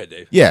whole. Go ahead,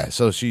 Dave. Yeah.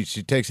 So she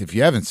takes. If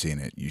you haven't seen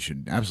it, you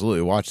should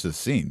absolutely watch this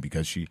scene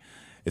because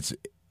it's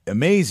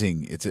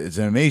amazing. It's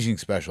an amazing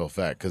special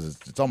effect because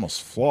it's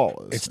almost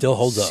flawless. It still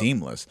holds up.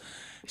 Seamless.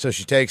 So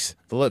she takes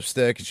the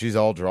lipstick and she's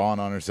all drawn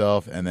on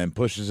herself and then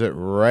pushes it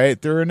right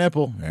through her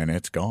nipple and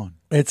it's gone.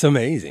 It's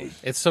amazing.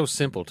 It's so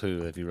simple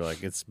too. If you were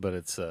like, it's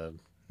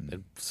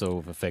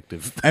so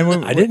effective. And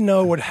when, I didn't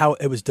know how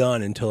it was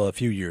done until a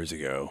few years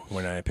ago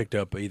when I picked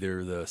up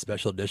either the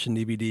special edition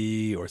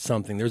DVD or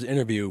something. There's an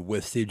interview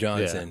with Steve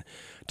Johnson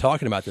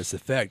talking about this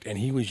effect, and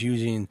he was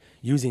using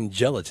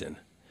gelatin,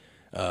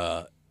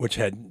 which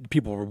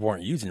people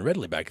weren't using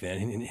readily back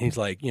then. And he's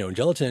like,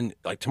 gelatin,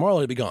 like tomorrow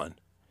it'll be gone.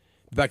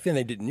 Back then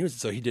they didn't use it,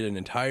 so he did an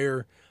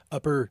entire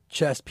upper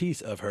chest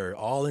piece of her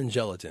all in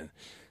gelatin.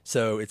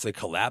 So it's a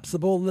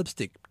collapsible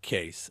lipstick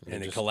case,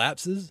 and it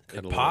collapses,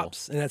 it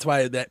pops, and that's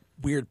why that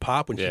weird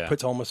pop when she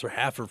puts almost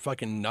half her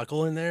fucking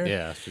knuckle in there.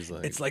 Yeah, she's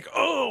like, It's like,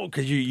 oh,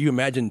 because you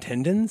imagine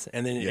tendons,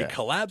 and then it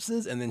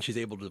collapses, and then she's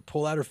able to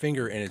pull out her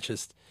finger, and it's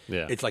just,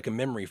 it's like a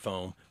memory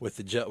foam with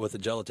the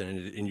gelatin,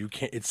 and you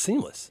can't. It's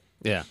seamless.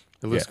 yeah,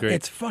 it looks great.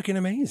 It's fucking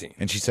amazing.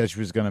 and she said she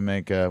was going to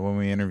make, when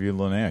we interviewed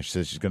Linnea, she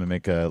said she's going to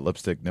make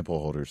lipstick nipple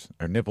holders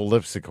or nipple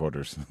lipstick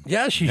holders.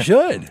 Yeah, she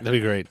should. That'd be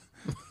great.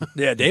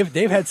 Yeah,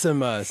 Dave had some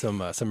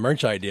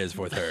merch ideas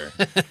with her.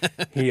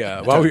 He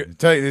while we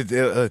Tell you,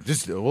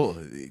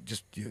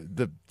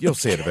 you'll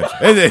see it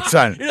eventually. It's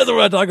fine. he doesn't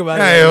want to talk about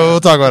Hey, it. we'll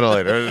talk about it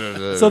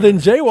later. So then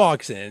Jay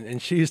walks in,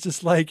 and she's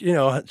just like,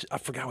 I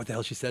forgot what the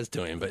hell she says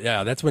to him, but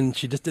yeah, that's when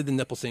she just did the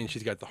nipple scene.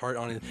 She's got the heart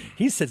on it.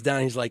 He sits down,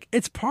 and he's like,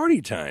 "It's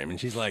party time," and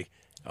she's like,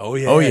 "Oh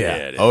yeah, oh it yeah,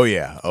 is." oh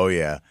yeah, oh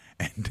yeah,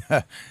 and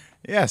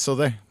yeah. So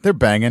they're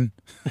banging.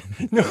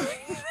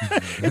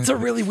 It's a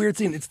really weird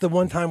scene. It's the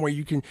one time where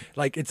you can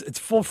it's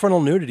full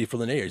frontal nudity for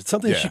Linnea. It's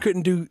something she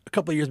couldn't do a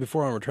couple of years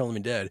before on Return of the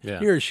Living Dead. Yeah.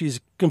 Here she's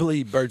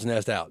completely bird's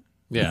nest out.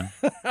 Yeah.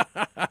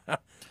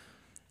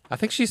 I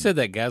think she said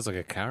that guy's like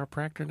a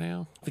chiropractor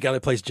now. The guy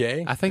that plays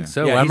Jay. I think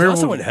so. Yeah, I he's remember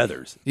also in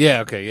Heathers.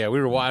 Yeah, okay, yeah.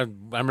 I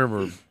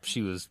remember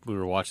we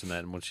were watching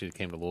that when she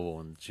came to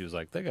Louisville, and she was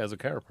like, "That guy's a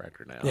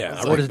chiropractor now." Yeah, I I was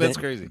wrote like, his that's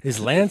name. crazy. Is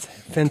Lance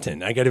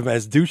Fenton. I got him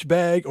as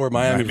douchebag or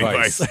Miami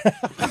Vice.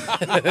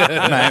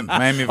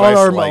 Miami On Vice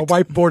our liked.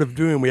 whiteboard of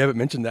doom, we haven't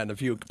mentioned that in a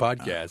few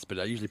podcasts, but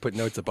I usually put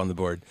notes up on the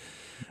board.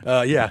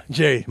 Yeah,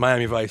 Jay,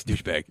 Miami Vice,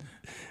 douchebag.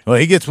 Well,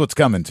 he gets what's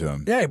coming to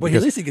him. Yeah, but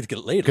at least he gets to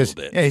get laid a Because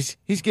little bit. yeah,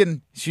 he's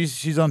getting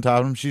she's on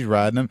top of him, she's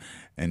riding him,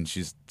 and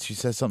she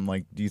says something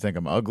like, "Do you think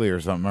I'm ugly or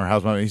something?" Or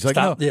how's my? He's like,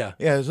 Stop, "No,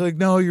 yeah. It's like,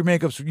 no, your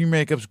makeup's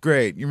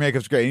great, your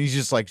makeup's great." And he's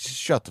just like,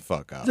 "Shut the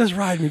fuck up, Just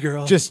ride me,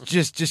 girl.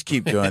 just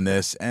keep doing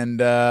this." And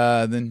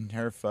then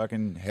her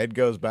fucking head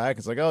goes back.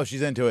 It's like, oh,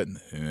 she's into it, and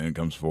then it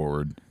comes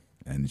forward,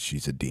 and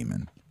she's a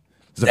demon.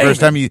 It's the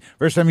first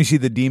time you see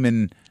the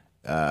demon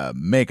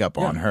makeup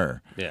on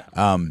her.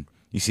 Yeah.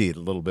 You see it a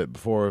little bit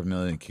before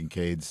Amelia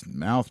Kincaid's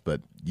mouth, but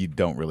you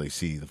don't really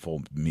see the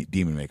full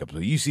demon makeup. So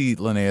you see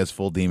Linnea's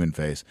full demon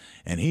face,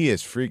 and he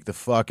is freaked the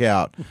fuck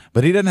out.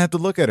 But he doesn't have to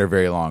look at her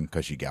very long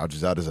because she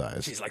gouges out his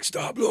eyes. She's like,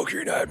 "Stop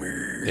looking at me."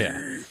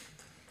 Yeah.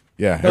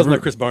 Yeah, That was my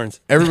Chris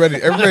Barnes.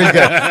 everybody's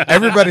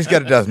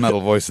got a death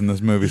metal voice in this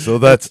movie, so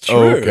that's true.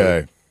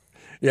 okay.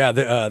 Yeah,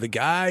 the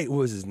guy, what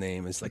was his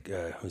name? It's like,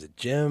 was it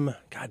Jim?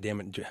 God damn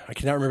it. I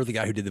cannot remember the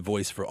guy who did the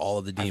voice for all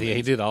of the demons. Yeah,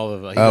 he did all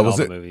of all Was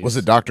the it movies. was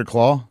it Dr.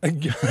 Claw?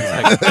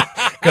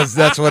 Because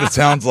that's what it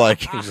sounds like.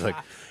 He's like,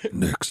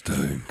 Next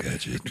time,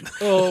 catch it.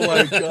 Oh,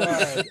 my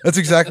God. That's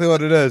exactly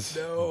what it is.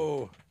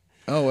 No.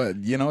 Oh,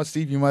 you know what,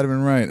 Steve? You might have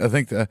been right. I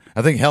think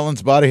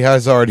Helen's body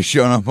has already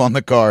shown up on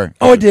the car.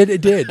 Oh, it did.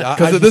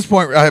 Because at this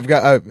point,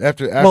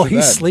 after well, he's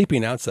that,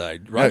 sleeping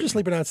outside. Roger's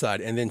sleeping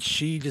outside, and then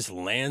she just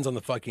lands on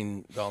the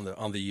fucking on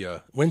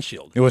the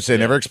windshield. which they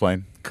never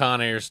explain.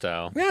 Con Air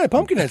style. Yeah,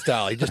 Pumpkinhead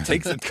style. He just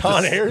takes it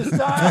Con Air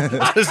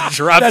style. Just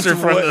drops her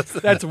from the.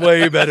 That's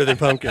way better than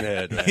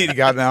Pumpkinhead. Man. He'd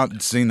gotten out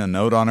and seen a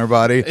note on her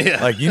body.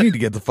 Like, you need to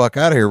get the fuck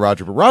out of here,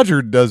 Roger. But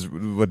Roger does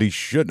what he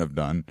shouldn't have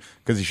done,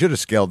 because he should have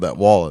scaled that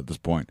wall at this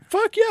point.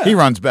 Fuck yeah. He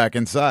runs back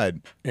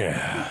inside.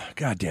 Yeah.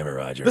 God damn it,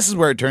 Roger. This is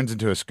where it turns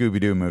into a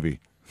Scooby-Doo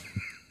movie,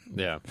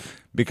 Yeah.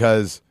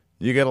 because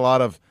you get a lot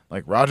of,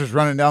 like, Roger's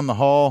running down the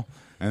hall,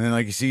 and then,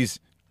 like, he sees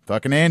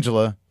fucking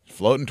Angela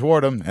floating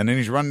toward him, and then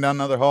he's running down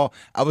another hall.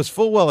 I was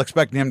full well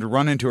expecting him to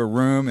run into a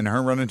room and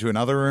her run into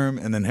another room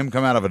and then him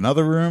come out of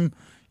another room.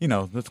 You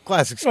know, the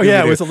classic Scooby-Doo. Oh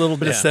yeah, with a little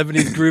bit of Yeah.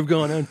 '70s groove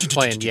going on.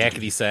 Playing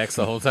yakety sax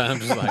the whole time,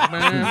 just like.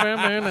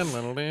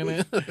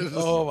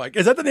 Oh my!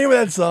 Is that the name of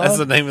that song? That's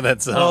the name of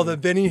that song. Oh, the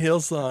Benny Hill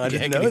song. I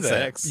didn't know Yakety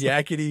that. sax.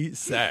 Yakety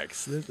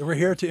sax. We're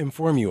here to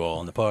inform you all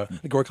on the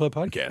Gore Club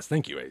podcast.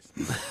 Thank you, Ace.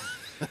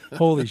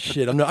 Holy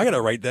shit! I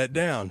gotta write that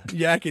down.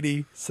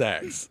 Yakety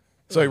sax.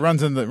 So he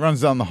runs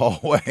down the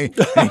hallway.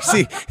 And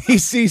he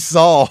sees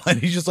Saul, and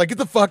he's just like, "Get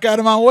the fuck out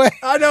of my way!"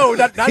 I know,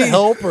 not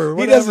help or He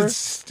whatever.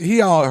 doesn't. He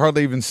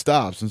hardly even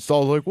stops. And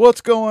Saul's like,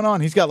 "What's going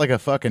on?" He's got like a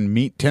fucking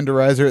meat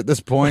tenderizer at this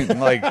point. And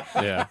like,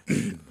 Yeah.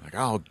 like,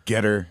 I'll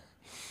get her.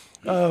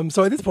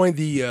 So at this point,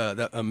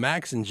 the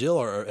Max and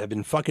Jill have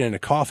been fucking in a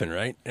coffin,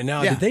 right? And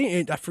now, Yeah.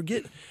 did they? I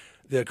forget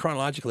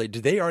chronologically.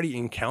 Did they already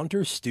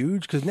encounter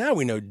Stooge? Because now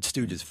we know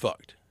Stooge is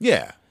fucked.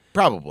 Yeah,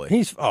 probably.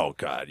 He's oh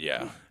god,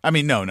 yeah. I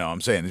mean, no.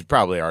 I'm saying it's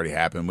probably already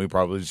happened. We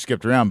probably just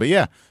skipped around. But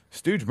yeah,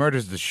 Stooge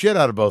murders the shit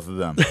out of both of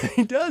them.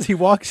 He does. He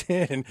walks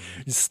in,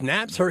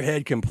 snaps her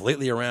head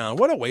completely around.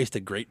 What a waste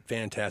of great,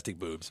 fantastic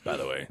boobs, by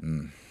the way.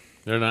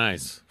 They're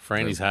nice.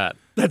 Franny's hot.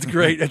 That's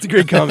great. That's a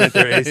great comment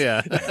there, Ace.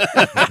 Yeah.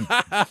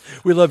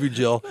 We love you,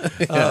 Jill.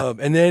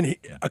 And then,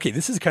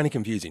 this is kind of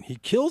confusing. He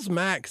kills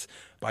Max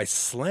by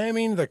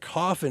slamming the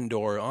coffin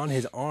door on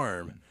his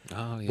arm,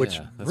 Oh, yeah. which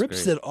that's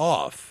rips great. it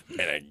off.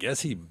 And I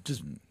guess he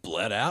just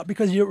bled out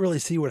because you don't really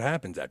see what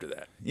happens after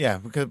that. Yeah,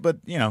 but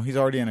he's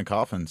already in a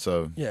coffin,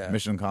 so Yeah.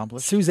 mission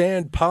accomplished.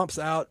 Suzanne pops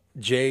out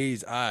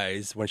Jay's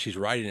eyes when she's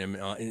riding him,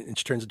 and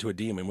she turns into a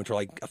demon, which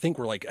I think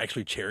were like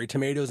actually cherry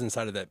tomatoes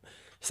inside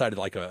of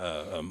like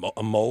a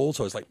mold.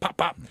 So it's like pop,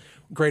 pop.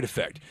 Great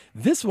effect.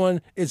 This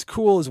one is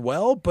cool as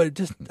well, but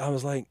I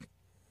was like,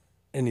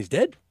 and he's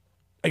dead?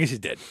 I guess he's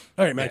dead.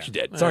 All right, Max, you're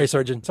dead. Sorry,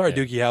 Surgeon. Sorry,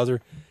 Dookie Howser.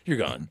 You're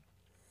gone.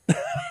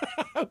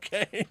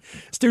 Okay.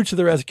 Stooge to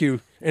the rescue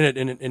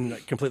in a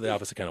completely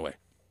opposite kind of way.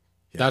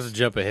 Not to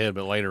jump ahead,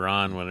 but later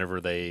on,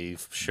 whenever they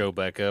show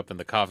back up and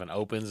the coffin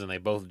opens and they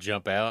both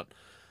jump out,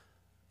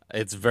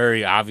 it's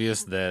very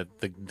obvious that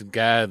the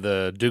guy,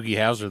 the Doogie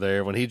Howser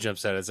there, when he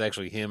jumps out, it's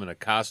actually him in a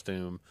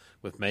costume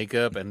with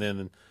makeup, and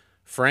then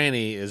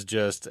Franny is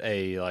just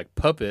a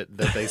puppet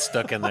that they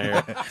stuck in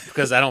there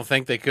because I don't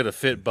think they could have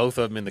fit both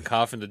of them in the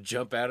coffin to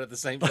jump out at the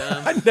same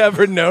time. I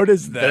never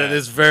noticed that. But it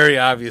is very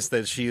obvious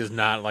that she is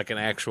not like an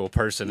actual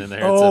person in there.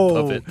 It's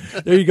a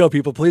puppet. There you go,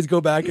 people. Please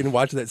go back and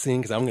watch that scene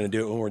because I'm going to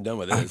do it when we're done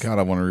with this. God,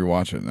 I want to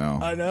rewatch it now.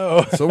 I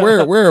know. So where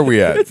are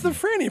we at? It's the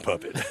Franny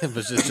puppet. But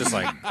it's just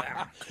like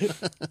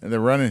And they're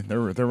running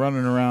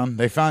around.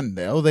 They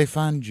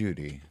find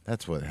Judy.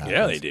 That's what happens.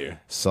 Yeah, they do.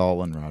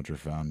 Saul and Roger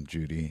found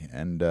Judy,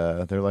 and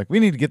they're like, "We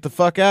need to get the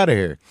fuck out of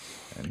here."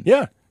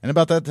 Yeah. And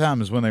about that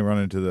time is when they run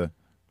into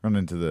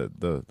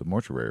the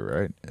mortuary,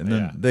 right? And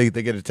then they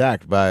get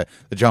attacked by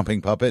the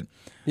jumping puppet.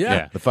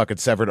 Yeah. The fucking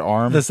severed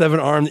arm. The 7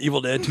 arm, the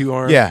Evil Dead 2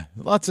 arm. Yeah,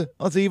 lots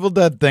of Evil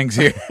Dead things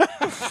here.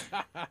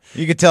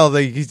 You could tell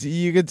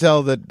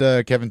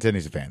that Kevin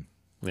Tenney's a fan.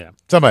 yeah.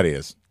 Somebody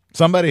is.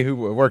 Somebody who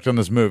worked on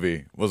this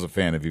movie was a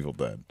fan of Evil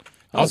Dead.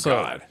 Also,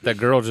 God. that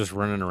girl just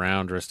running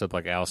around dressed up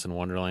like Alice in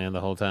Wonderland the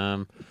whole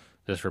time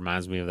just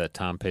reminds me of that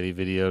Tom Petty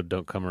video,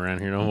 Don't Come Around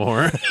Here No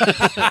More.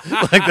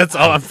 Like, that's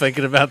all I'm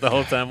thinking about the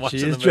whole time watching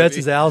She the is movie. dressed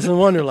as Alice in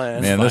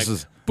Wonderland. Man, Like, this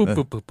is boop,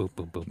 boop, boop, boop,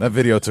 boop, boop. that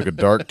video took a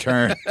dark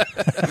turn.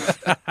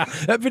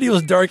 That video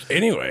was dark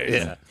anyway.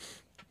 Yeah.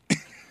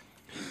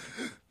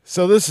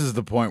 So this is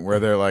the point where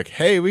they're like,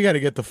 "Hey, we got to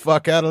get the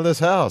fuck out of this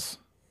house."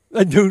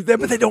 Dude,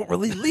 but they don't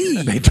really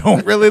leave. They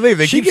don't really leave.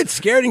 She gets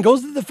scared and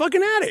goes to the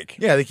fucking attic.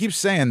 Yeah, they keep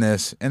saying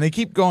this, and they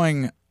keep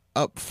going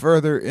up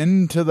further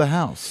into the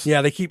house.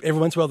 Yeah, they keep, every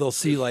once in a while they'll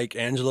see like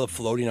Angela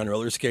floating on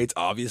roller skates,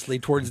 obviously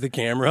towards the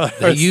camera.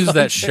 They use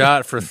that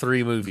shot for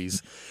 3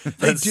 movies.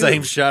 That do.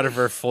 same shot of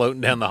her floating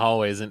down the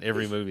hallways in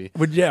every movie.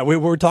 But yeah, what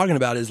we're talking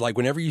about is like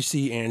whenever you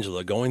see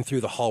Angela going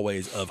through the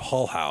hallways of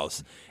Hull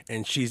House,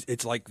 and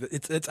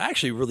it's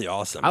actually really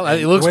awesome.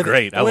 It looks And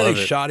great. The I way love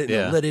they it. shot it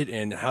Yeah. and lit it,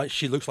 and how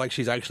she looks like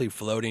she's actually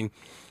floating.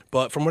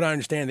 But from what I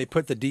understand, they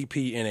put the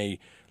DP in a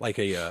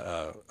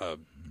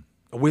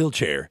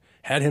wheelchair.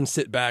 Had him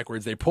sit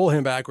backwards. They pull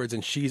him backwards,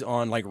 and she's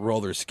on like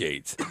roller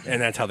skates,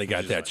 and that's how they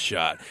got that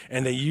shot.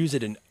 And they use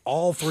it in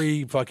all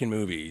 3 fucking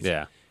movies.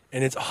 Yeah.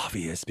 And it's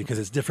obvious because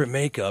it's different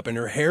makeup, and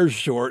her hair's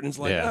short, and it's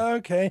like, Yeah.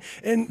 okay.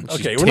 And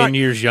She's okay, 10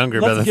 years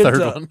younger by let's the get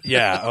 3rd one.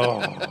 Yeah. Oh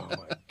my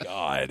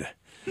god.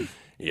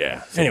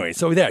 Yeah. Anyway,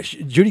 so yeah,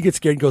 Judy gets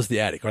scared, and goes to the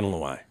attic. I don't know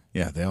why.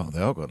 Yeah, they all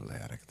go to the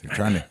attic. They're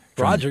trying to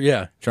Roger,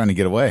 yeah, trying to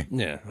get away.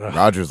 yeah.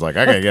 Roger's like,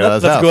 "I gotta get out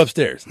of this Let's house." go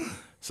upstairs.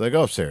 So they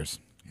go upstairs,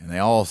 and they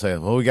all say,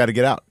 "Well, we got to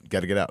get out.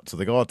 Got to get out." So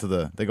they go out to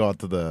the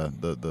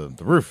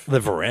roof, The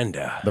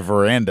veranda. the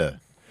veranda.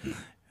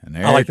 And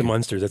I like the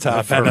Munsters. That's how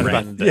I found out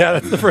about. veranda. Yeah,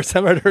 that's the first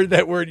time I'd heard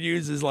that word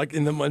used. Is like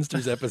in the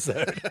Munsters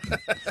episode.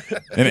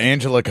 And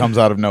Angela comes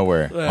out of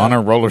nowhere on her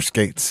roller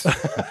skates.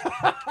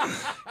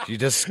 She's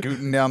just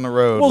scooting down the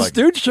road. Well, like,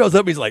 Stooge shows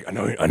up. He's like, I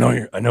know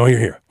you're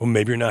here. Well,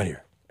 maybe you're not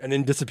here. And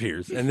then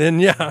disappears. And then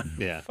Yeah.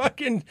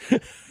 fucking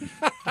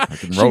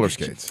fucking roller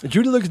skates.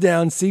 Judy looks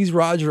down, sees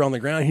Roger on the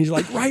ground. He's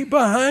like, right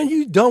behind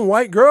you, dumb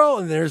white girl.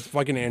 And there's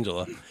fucking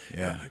Angela.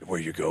 Yeah. Where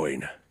you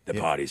going? The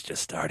party's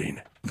just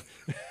starting.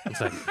 It's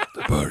like,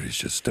 The party's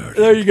just started.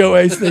 There you go,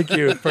 Ace. Thank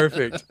you.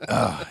 Perfect.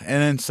 And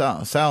then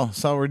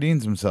Sal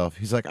redeems himself.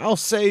 He's like, "I'll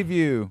save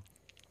you."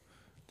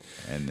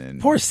 And then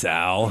Poor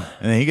Sal.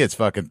 and then he gets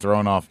fucking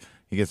thrown off.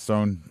 He gets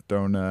thrown.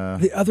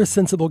 The other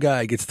sensible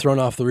guy gets thrown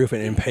off the roof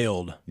and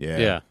impaled.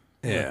 yeah.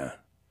 Yeah.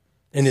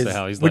 And So his,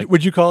 how he's would, like-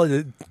 would you call it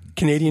a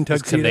Canadian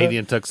His tuxedo?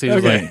 Canadian tuxedo.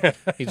 Okay.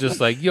 He's just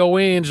like, "Yo,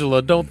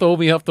 Angela, don't throw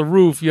me off the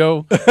roof,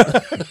 yo."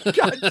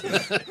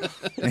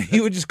 He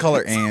would just call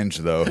her Ange,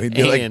 though. He'd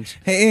be like, Ange.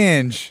 "Hey,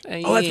 Ange."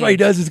 Oh, that's why he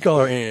does is call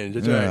her Ange.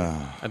 That's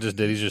right. I just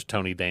did. He's just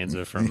Tony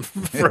Danza from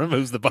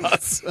Who's the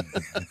Boss.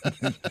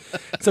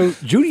 So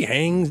Judy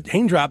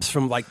hang drops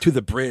from like to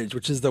the bridge,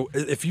 which is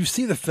if you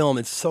see the film,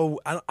 it's so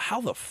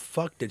how the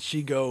fuck did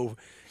she go?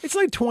 It's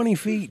like 20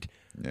 feet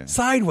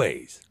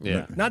sideways.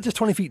 Yeah. Not just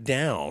 20 feet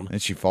down.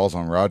 And she falls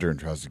on Roger and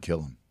tries to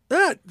kill him.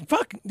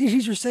 Fuck,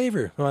 he's your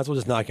savior. Well, might as well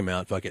just knock him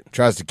out. Fuck it.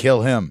 Tries to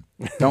kill him.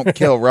 Don't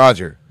kill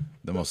Roger,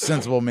 the most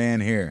sensible man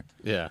here.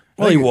 Yeah.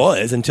 Well, he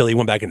was until he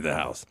went back into the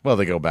house. Well,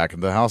 they go back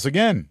into the house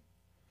again.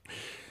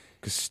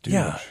 Because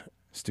Yeah.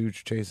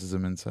 Stooge chases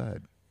him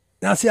inside.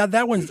 Now, see,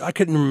 that one I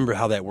couldn't remember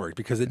how that worked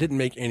because it didn't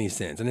make any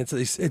sense. And it's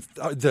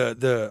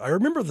the I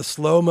remember the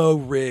slow mo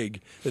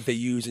rig that they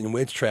use in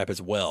Witch Trap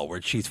as well,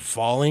 where she's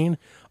falling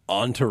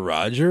onto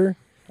Roger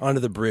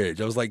onto the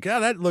bridge. I was like,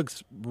 that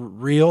looks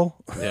real.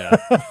 Yeah.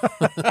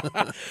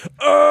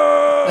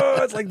 Oh,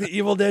 it's like the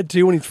Evil Dead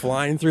 2 when he's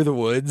flying through the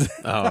woods.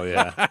 Oh,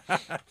 yeah.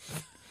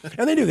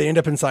 And they do. They end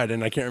up inside,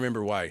 and I can't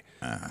remember why.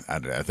 I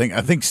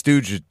think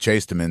Stooge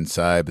chased him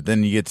inside, but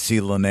then you get to see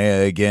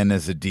Linnea again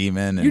as a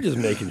demon. And, You're just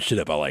making shit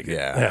up. I like it.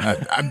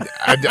 yeah.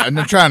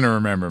 I'm trying to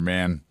remember,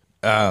 man.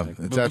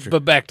 It's actually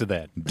But back to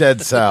that.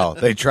 Dead Sal.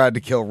 They tried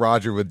to kill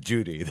Roger with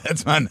Judy.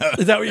 That's my note.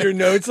 Is that what your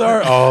notes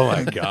are? Oh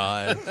my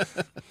god!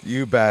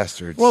 You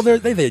bastards. Well,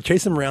 they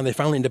chase him around. They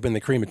finally end up in the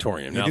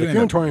crematorium. Now do the end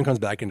up- crematorium comes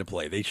back into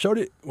play. They showed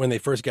it when they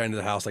first got into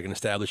the house, like an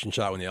establishing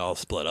shot when they all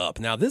split up.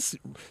 Now this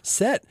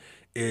set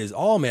is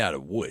all made out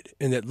of wood,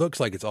 and it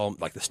looks like it's all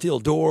like the steel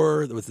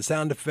door with the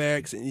sound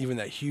effects, and even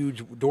that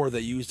huge door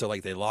they use to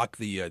like they lock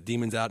the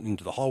demons out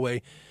into the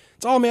hallway.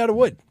 It's all made out of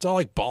wood. It's all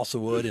like balsa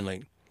wood and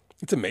like.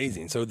 It's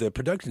amazing. So the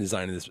production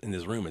design in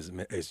this room is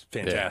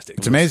fantastic.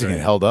 it's amazing it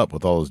held up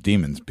with all those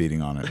demons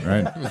beating on it,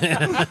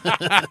 right?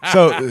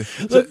 so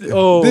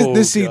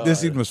this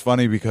scene was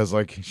funny because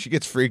like she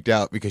gets freaked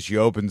out because she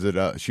opens it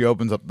up. She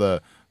opens up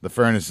the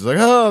furnace. She's like,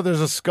 "Oh,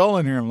 there's a skull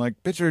in here." I'm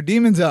like, "Bitch, there are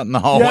demons out in the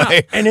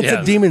hallway." And it's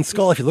a demon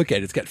skull. If you look at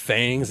it, it's got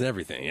fangs and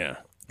everything. Yeah.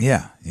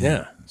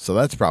 Yeah. So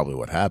that's probably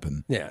what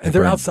happened. Yeah. And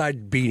they're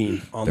outside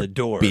beating on the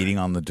door. Beating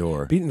on the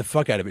door. Beating the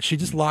fuck out of it. She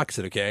just locks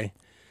it, okay?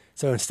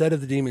 So instead of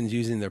the demons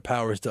using their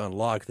powers to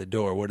unlock the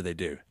door, what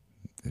do?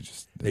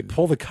 They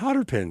pull the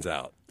cotter pins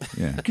out.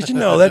 Yeah. Because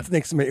that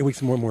makes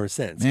more and more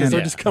sense. Because they're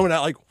Yeah. just coming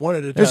out like one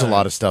at a time. There's a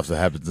lot of stuff that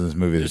happens in this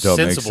movie that There's don't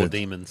make sensible sense.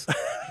 demons.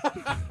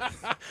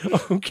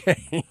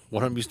 Okay.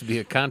 One of them used to be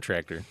a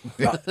contractor.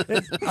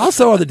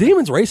 Also, are the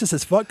demons racist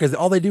as fuck? Because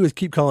all they do is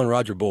keep calling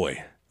Roger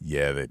boy.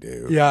 Yeah, they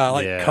do. Yeah,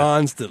 like Yeah.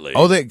 constantly.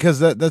 Oh, because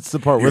that's the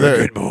part You're where a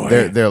good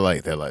boy. they're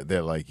like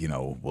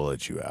we'll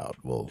let you out.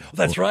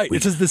 That's right.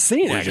 This is the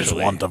scene, We actually. just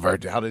want the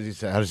virgin. How did he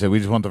say? How did he say? We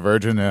just want the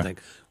virgin. Yeah.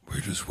 Like, We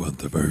just want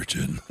the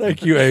virgin.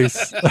 Thank you,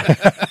 Ace.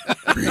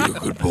 Be a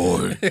good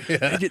boy.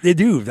 They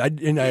do.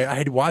 I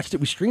had watched it.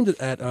 We streamed it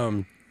at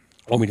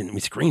we didn't. We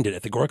screened it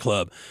at the Gore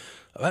Club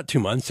about 2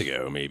 months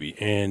ago, maybe.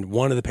 And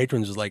one of the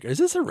patrons was like, "Is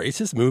this a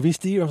racist movie,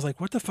 Steve?" I was like,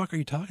 "What the fuck are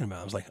you talking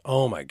about?" I was like,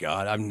 "Oh my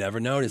god, I've never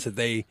noticed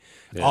that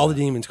all the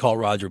demons call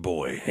Roger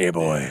boy. Hey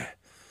boy."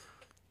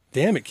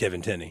 Damn it,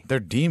 Kevin Tenney. They're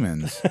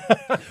demons.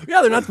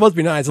 Yeah, they're not supposed to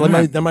be nice. They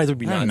might as well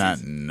be They're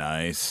Nazis. not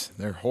nice.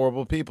 They're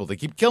horrible people. They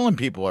keep killing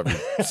people every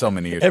so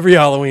many years. Every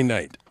Halloween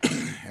night,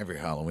 Every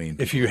Halloween.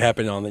 if you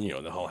happen on the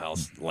the Hull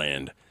House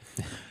land.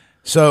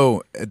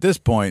 So at this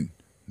point,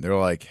 they're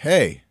like,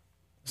 "Hey,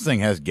 this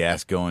thing has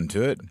gas going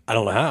to it." I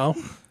don't know how.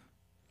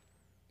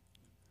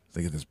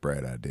 They get this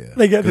bright idea.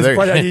 They get this They're-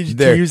 bright idea to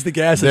they're- use the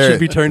gas that they're- should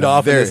be turned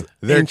off in this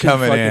They're ancient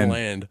coming fucking in,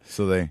 land.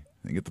 so they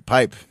get the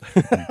pipe.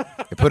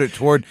 They put it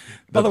toward.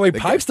 By the way,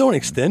 pipes don't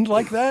extend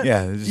like that.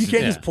 Yeah, You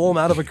can't just pull them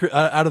out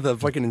of the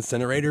fucking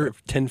incinerator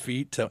 10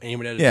 feet to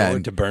aim it at a door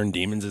and- to burn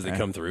demons as they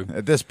come through.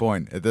 At this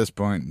point, it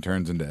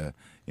turns into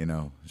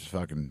just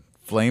fucking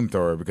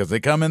flamethrower because they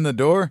come in the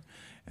door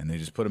and they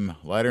just put a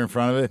lighter in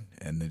front of it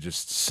and they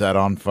just set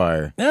on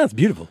fire. Yeah, it's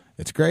beautiful.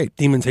 It's great.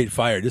 Demons hate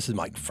fire. This is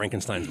like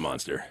Frankenstein's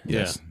monster.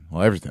 yeah.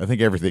 Well, everything. I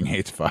think everything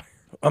hates fire.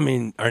 I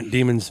mean, aren't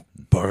demons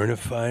born of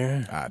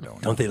fire? I don't know.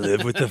 Don't they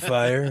live with the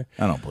fire?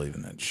 I don't believe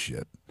in that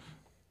shit.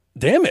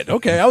 Damn it.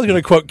 Okay, I was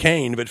going to quote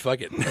Cain, but fuck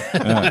it.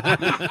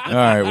 All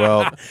right.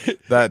 Well,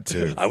 that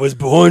too. I was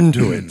born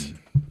to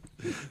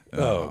it.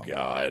 Oh,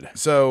 God.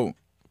 So,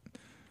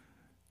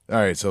 all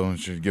right. So I'm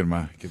trying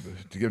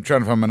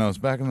to find my notes.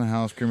 Back in the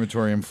house,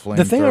 crematorium, flamethrower.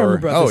 The thing I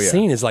remember about the yeah.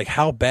 scene is like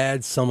how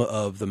bad some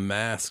of the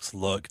masks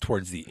look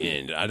towards the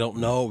end. I don't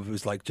know if it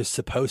was like just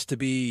supposed to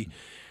be,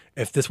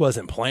 if this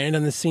wasn't planned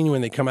in the scene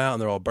when they come out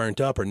and they're all burnt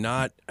up or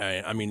not.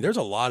 I mean, there's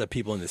a lot of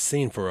people in this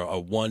scene for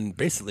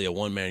basically a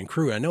one-man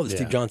crew. I know that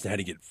Steve Johnson had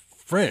to get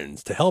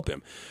friends to help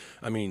him.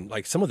 I mean,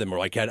 like some of them are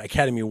like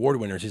Academy Award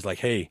winners. He's like,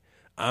 hey,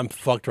 I'm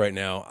fucked right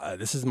now.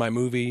 This is my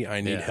movie.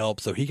 I need help.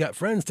 So he got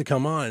friends to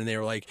come on, and they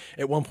were like,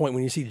 at one point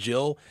when you see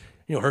Jill,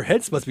 her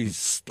head's supposed to be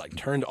like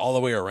turned all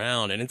the way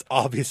around, and it's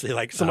obviously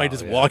like somebody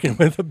walking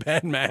with a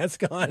bad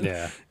mask on.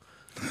 Yeah.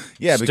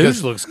 Yeah, Stooge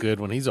because looks good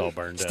when he's all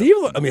burned Steve,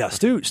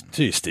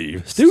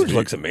 Stooge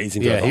looks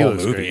amazing. Yeah, throughout the he whole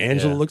looks movie. great,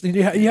 Angela yeah. looks.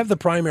 You have the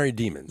primary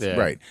demons. Yeah.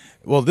 right.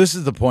 Well, this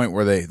is the point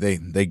where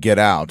they get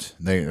out.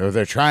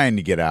 They're trying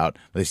to get out,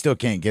 but they still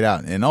can't get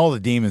out, and all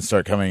the demons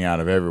start coming out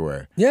of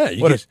everywhere. Yeah,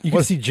 you What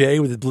can see Jay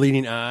with his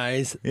bleeding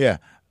eyes. Yeah.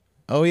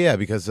 Oh yeah,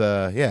 because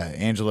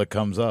Angela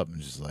comes up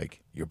and she's like,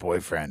 your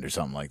boyfriend or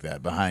something like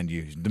that behind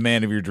you, the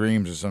man of your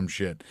dreams or some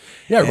shit.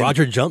 Yeah, And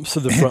Roger jumps to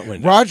the front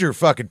window. Roger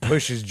fucking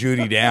pushes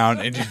Judy down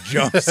and just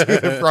jumps through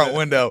the front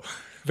window.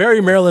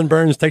 Very Marilyn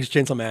Burns, Texas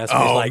Chainsaw Massacre.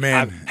 Oh, He's like,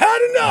 man. I've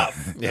had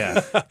enough.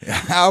 Yeah.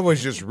 I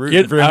was just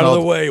rooting Get for him. out of all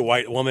the way,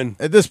 white woman.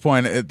 At this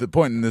point, in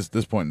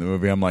the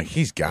movie, I'm like,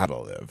 he's got to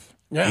live.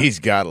 Yeah. He's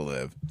got to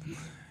live.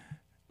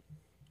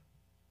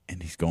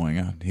 And he's going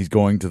on. He's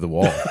going to the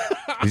wall.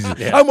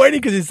 I'm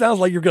waiting because it sounds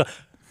like you're gonna.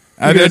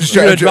 I'm You're just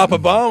gonna trying- drop a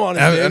bomb on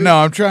him. No,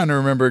 I'm trying to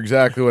remember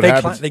exactly what They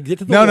happens. they get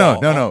to the no,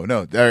 wall. no.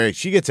 All right,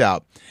 she gets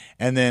out,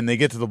 And then they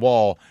get to the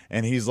wall,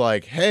 and he's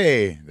like,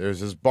 "Hey, there's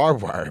this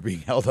barbed wire being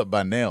held up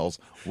by nails.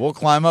 We'll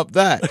climb up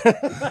that."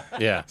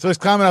 Yeah. So he's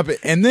climbing up it,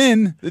 and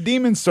then the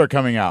demons start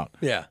coming out.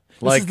 Yeah.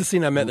 Like- This is the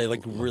scene I meant. They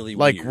like really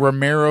Like weird.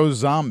 Romero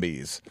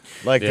zombies.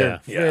 Like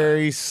they're Yeah.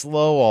 very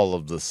slow all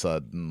of the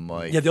sudden.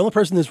 Like Yeah, the only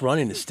person that's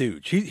running is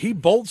Stooge. He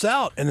bolts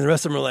out, and the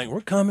rest of them are like,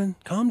 "We're coming.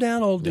 Calm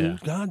down, old dude.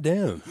 Yeah. God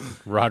damn."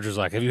 Roger's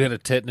like, "Have you had a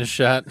tetanus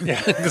shot?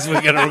 Yeah, because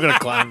we're gonna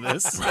climb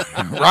this."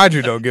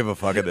 Roger don't give a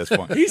fuck at this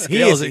point. He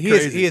scales it he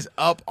crazy. is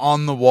up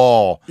on the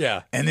wall.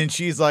 Yeah. And then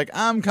she's like,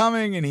 "I'm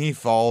coming," and he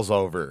falls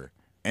over.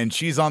 And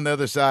she's on the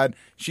other side.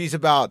 She's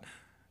about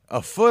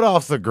a foot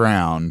off the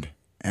ground.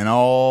 And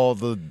all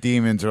the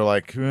demons are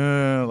like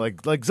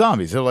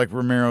zombies. They're like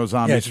Romero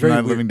zombies Yeah, it's from very Night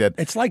of the weird. Living Dead.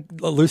 It's like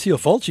Lucio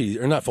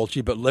Fulci, or not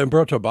Fulci, but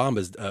Lamberto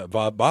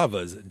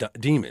Bava's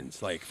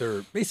demons. Like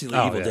they're basically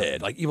Oh, Evil yeah.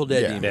 Dead, like Evil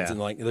Dead Yeah. demons, Yeah. and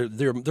like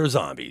they're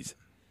zombies.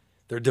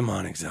 They're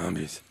demonic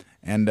zombies.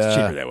 And It's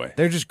cheaper that way.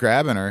 they're just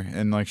grabbing her,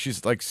 and like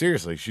she's like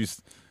seriously,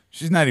 she's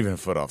not even a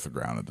foot off the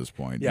ground at this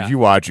point. Yeah. If you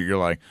watch it, you're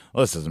like,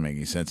 well, this doesn't make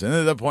any sense. And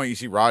at that point, you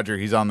see Roger,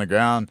 he's on the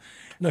ground.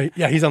 No,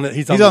 yeah, he's on the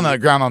He's on the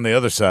ground on the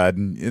other side.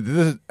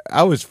 And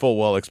I was full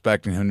well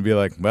expecting him to be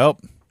like, well,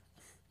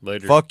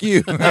 Later. fuck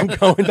you. I'm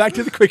going back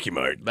to the quickie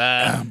mart.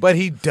 Bye. But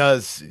he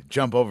does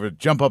jump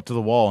up to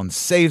the wall and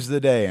saves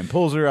the day and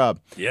pulls her up.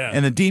 Yeah.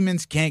 And the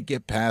demons can't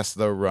get past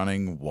the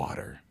running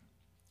water.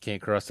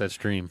 Can't cross that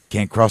stream.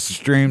 Can't cross the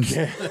streams.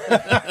 It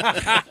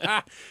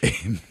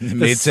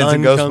made sense sun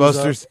in comes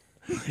Ghostbusters.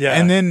 Yeah,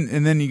 And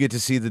then you get to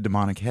see the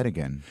demonic head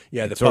again.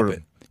 Yeah, the It's sort puppet.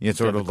 Of, it's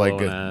sort Got of the like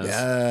glowing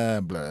a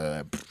eyes.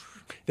 blah.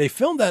 they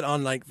filmed that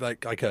on like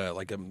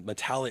a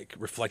metallic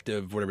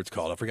reflective, whatever it's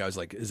called. I forgot. It was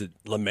like, is it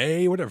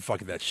lame? Whatever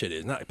fuck that shit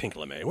is. Not pink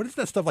lame. What is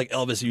that stuff like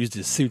Elvis used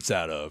his suits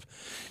out of?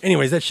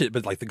 Anyways, that shit,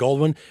 but like the gold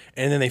one.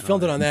 And then they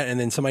filmed it on that, and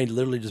then somebody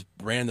literally just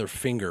ran their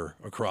finger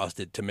across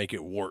it to make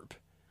it warp.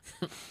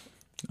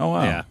 Oh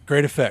wow. Yeah.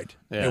 Great effect.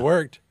 Yeah. It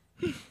worked.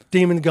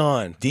 Demon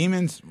gone.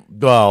 Demons.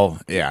 Well,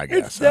 yeah, I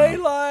guess. It's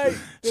daylight.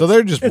 So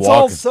they're just It's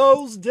All walking.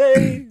 Souls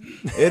Day.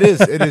 It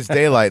is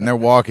daylight, and they're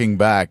walking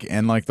back,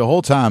 and like the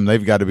whole time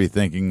they've got to be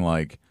thinking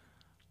like,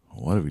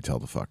 what do we tell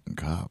the fucking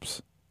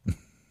cops?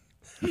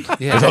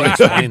 Yeah, There's all these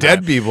fucking explain dead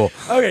that. people.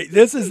 Okay,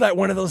 this is like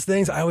one of those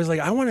things. I was like,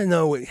 I want to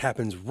know what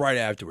happens right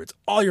afterwards.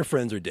 All your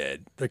friends are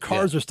dead. The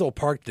cars are still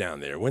parked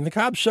down there. When the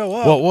cops show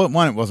up, Well,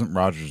 one, it wasn't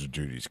Rogers or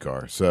Judy's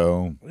car,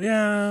 so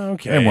yeah,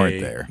 okay, They weren't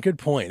there. Good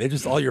point. They're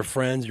just all your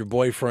friends, your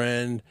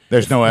boyfriend.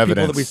 There's no the people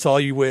evidence. that we saw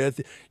you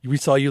with. We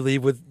saw you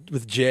leave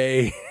with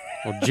Jay.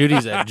 Well,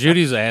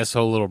 Judy's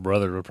asshole little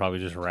brother would probably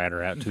just rat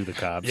her out to the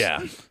cops. Yeah.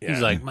 He's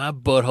like, my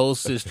butthole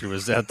sister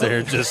was out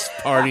there just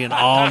partying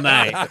all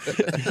night.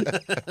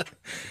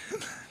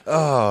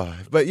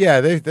 but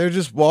yeah, they're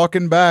just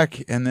walking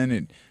back, and then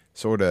it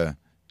sort of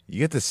you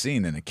get the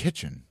scene in the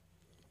kitchen,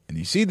 and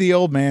you see the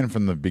old man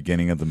from the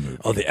beginning of the movie.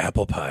 Oh, the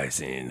apple pie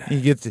scene.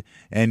 He gets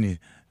and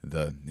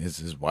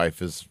his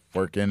wife is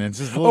working, and it's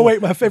his Oh little,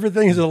 wait, my favorite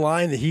thing is the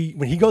line that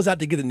when he goes out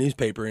to get a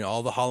newspaper and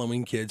all the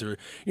Halloween kids are,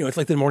 it's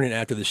like the morning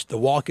after the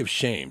walk of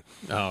shame.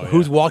 Oh,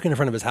 Who's walking in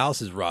front of his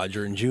house is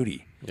Roger and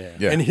Judy. Yeah.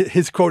 Yeah. And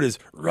his quote is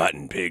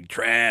 "rotten pig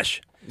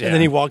trash," Yeah. and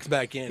then he walks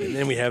back in, and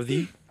then we have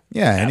the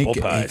yeah, and apple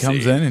he pie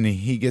comes scene. in and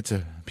he gets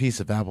a piece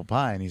of apple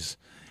pie, and he's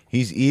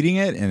eating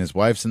it, and his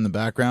wife's in the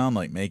background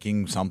like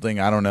making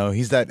something. I don't know.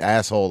 He's that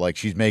asshole, like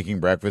she's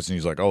making breakfast, and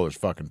he's like, "Oh, there's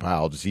fucking pie.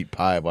 I'll just eat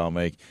pie while I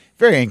make."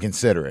 Very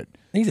inconsiderate.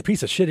 He's a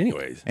piece of shit,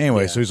 anyways.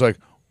 Anyway, so he's like,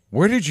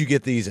 "Where did you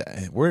get these?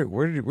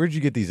 Where'd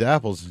you get these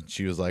apples?" And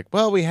she was like,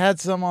 "Well, we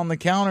had some on the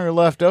counter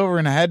left over,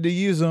 and I had to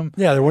use them."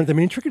 Yeah, there weren't that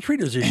many trick or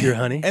treaters this year,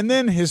 honey. And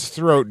then his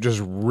throat just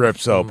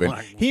rips open.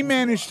 He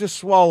managed to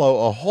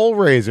swallow a whole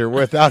razor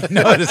without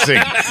noticing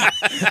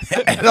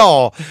at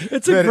all.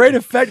 It's a great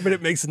effect, but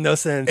it makes no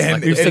sense.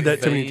 And- We've said and-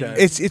 that too many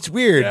times. It's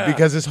weird Yeah.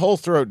 because his whole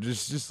throat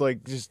just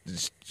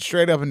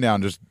straight up and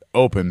down, just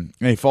open,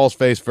 and he falls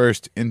face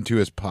first into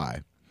his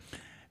pie.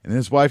 And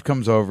his wife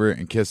comes over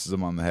and kisses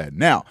him on the head.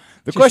 Now,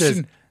 the She question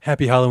says,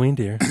 "Happy Halloween,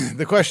 dear."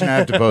 the question I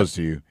have to pose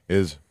to you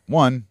is: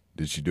 one,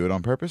 did she do it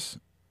on purpose,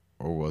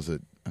 or was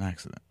it an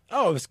accident?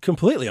 Oh, it was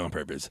completely on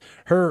purpose.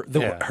 Her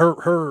Yeah.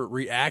 her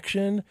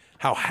reaction,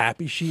 how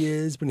happy she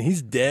is when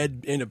he's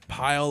dead in a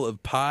pile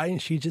of pie,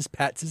 and she just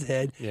pats his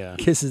head, Yeah.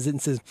 kisses it,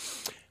 and says,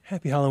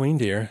 "Happy Halloween,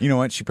 dear." You know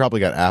what? She probably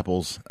got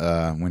apples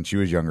when she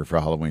was younger for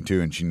Halloween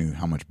too, and she knew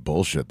how much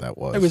bullshit that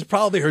was. It was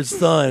probably her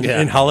son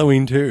Yeah. in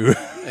Halloween too.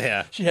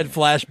 Yeah. She had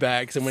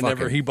flashbacks, and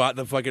whenever Fucking- he bought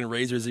the fucking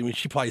razors, I mean,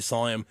 she probably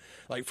saw him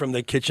like from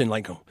the kitchen,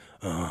 like,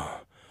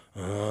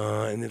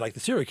 and then like the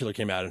serial killer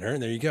came out in her,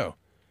 and there you go,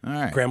 all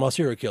right. Grandma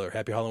serial killer.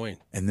 Happy Halloween.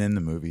 And then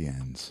the movie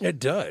ends. It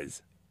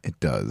does. It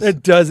does.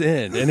 It does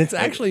end, and it's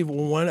actually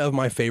one of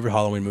my favorite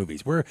Halloween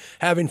movies. We're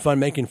having fun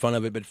making fun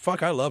of it, but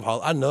fuck, I love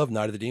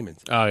Night of the Demons.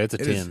 Oh, it's a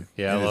It 10. is-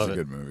 Yeah, I it love is a it.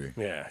 good movie.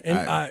 Yeah,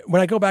 and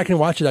when I go back and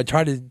watch it, I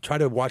try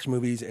to watch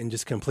movies and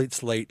just complete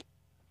slate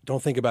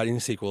Don't think about any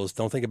sequels.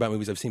 Don't think about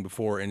movies I've seen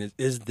before. And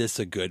is this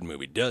a good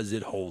movie? Does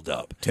it hold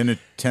up? 10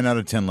 out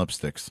of 10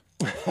 lipsticks.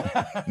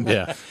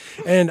 Yeah.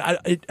 And I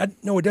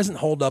no, it doesn't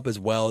hold up as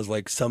well as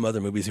like some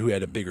other movies who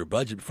had a bigger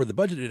budget. For the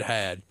budget it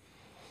had,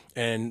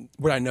 and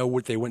what I know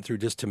what they went through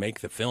just to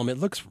make the film, it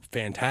looks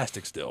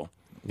fantastic still.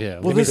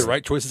 Yeah. They made the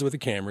right choices with the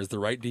cameras, the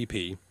right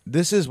DP.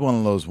 This is one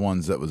of those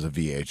ones that was a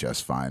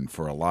VHS find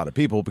for a lot of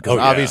people because Oh,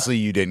 yeah. obviously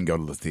you didn't go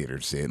to the theater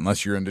to see it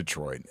unless you're in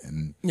Detroit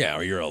and Yeah,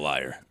 or you're a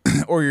liar.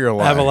 or you're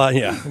alive. I have a lot.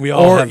 Yeah, we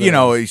all Or have you those.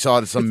 know you saw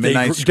it at some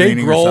midnight Dave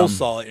screening or Grohl something.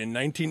 saw it in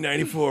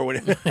 1994. When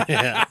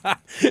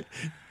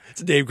it's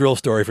a Dave Grohl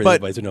story for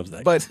anybody who knows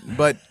that.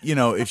 But you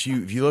know if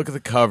you look at the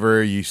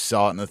cover, you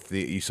saw it in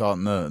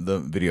the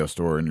video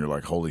store, and you're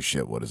like, holy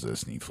shit, what is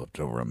this? And you flipped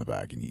it over on the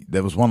back, and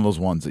that was one of those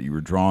ones that you were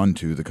drawn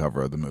to the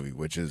cover of the movie,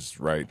 which is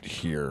right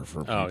here for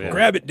people, yeah.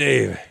 Grab it,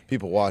 Dave.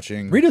 people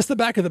watching. Read us the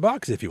back of the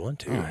box if you want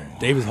to.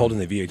 Dave is holding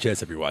the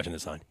VHS if you're watching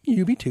this on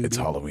UB2. It's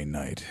Halloween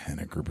night,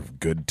 and a group of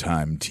good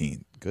time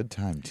teens.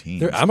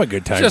 I'm a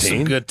good time Just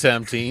teen. some good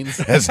time teens.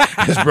 has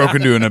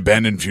broken into an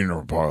abandoned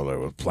funeral parlor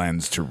with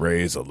plans to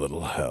raise a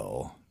little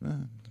hell.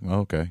 Well,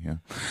 okay, yeah,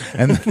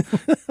 and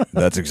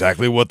that's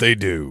exactly what they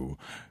do.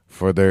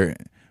 For their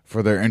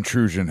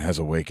intrusion has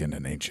awakened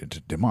an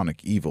ancient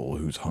demonic evil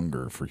whose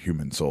hunger for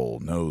human soul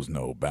knows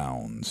no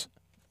bounds.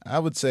 I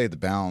would say the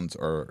bounds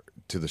are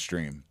to the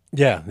stream.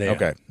 Yeah.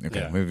 Okay,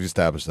 Yeah. we've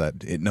established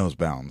that it knows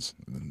bounds.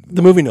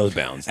 The movie knows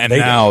bounds. And They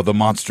now the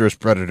monstrous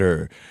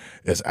predator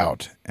is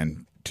out,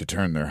 and to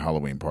turn their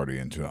Halloween party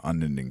into an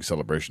unending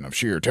celebration of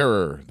sheer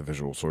terror, the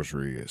visual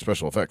sorcery,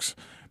 special effects,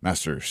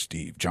 Master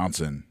Steve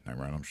Johnson,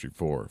 Nightmare on Elm Street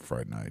 4,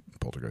 Friday Night,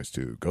 Poltergeist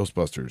 2,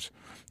 Ghostbusters,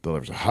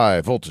 delivers a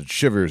high-voltage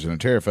shivers and a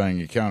terrifying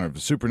encounter of a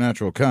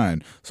supernatural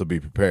kind, so be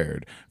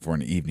prepared for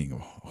an evening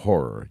of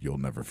horror you'll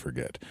never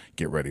forget.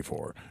 Get ready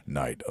for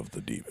Night of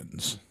the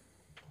Demons.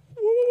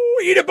 Ooh,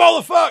 eat a ball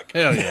of fuck.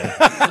 Hell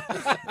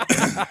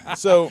yeah.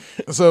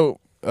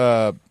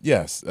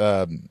 Yes,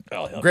 hell,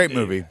 great Dave.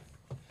 movie.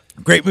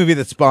 Great movie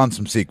that spawned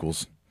some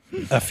sequels.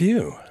 A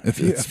few. A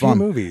few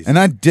movies. And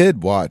I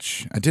did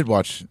watch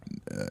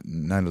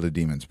Night of the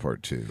Demons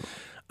Part 2.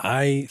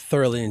 I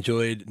thoroughly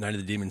enjoyed Night of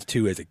the Demons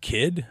 2 as a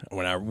kid.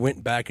 When I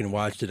went back and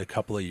watched it a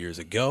couple of years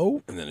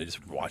ago, and then I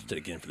just watched it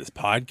again for this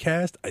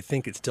podcast, I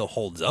think it still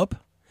holds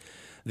up.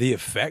 The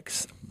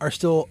effects are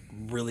still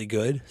really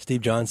good.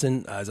 Steve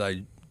Johnson, as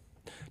I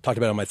talked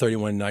about on my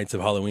 31 Nights of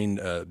Halloween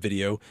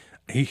video,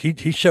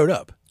 he showed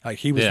up. Like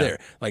he was Yeah. there.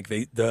 Like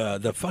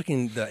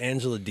the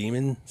Angela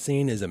Demon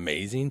scene is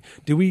amazing.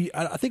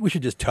 I think we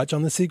should just touch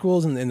on the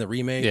sequels and the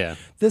remake. Yeah.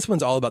 This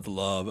one's all about the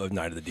love of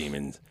Night of the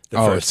Demons. The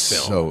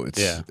first film.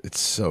 It's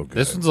so good.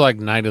 This one's like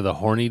Night of the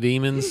Horny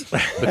Demons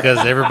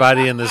because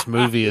everybody in this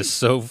movie is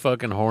so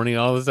fucking horny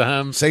all the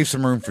time. Save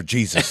some room for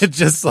Jesus. It's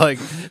just like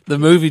the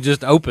movie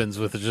just opens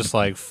with just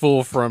like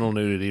full frontal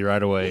nudity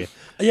right away.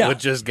 Yeah. With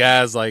just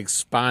guys like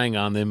spying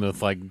on them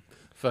with like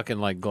fucking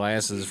like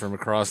glasses from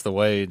across the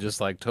way,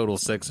 just like total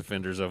sex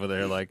offenders over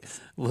there, like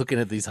looking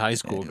at these high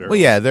school girls. Well,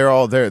 yeah,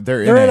 they're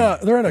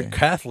They're in a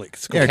Catholic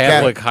school. Yeah,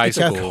 Catholic high It's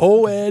a school.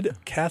 co-ed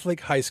Catholic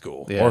high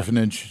school. Yeah.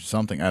 orphanage,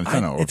 something. I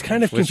don't know. It's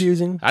kind of Which-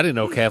 confusing. I didn't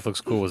know Catholic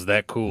school was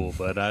that cool,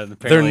 but They're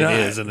apparently not. it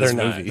is in this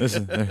They're not.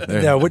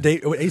 movie. Yeah, what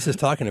Ace is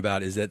talking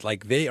about is that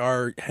like they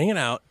are hanging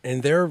out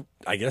in their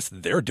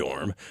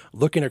dorm,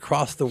 looking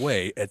across the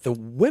way at the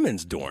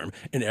women's dorm,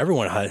 and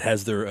everyone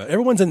has their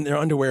everyone's in their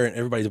underwear, and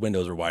everybody's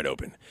windows are wide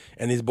open,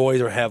 and these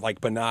boys have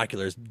like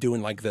binoculars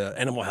doing like the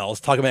Animal House,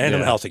 talking about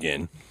Animal House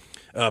again,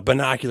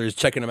 binoculars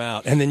checking them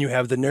out, and then you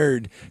have the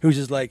nerd who's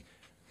just like,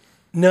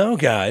 no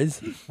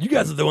guys, you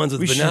guys are the ones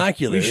with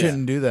binoculars. We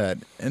shouldn't do that.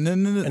 And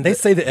then And they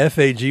say the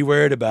FAG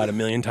word about 1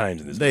 million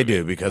times in this they movie.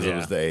 do because it Yeah.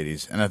 was the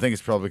 80s. And I think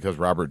it's probably because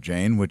Robert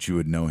Jane, which you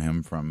would know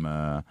him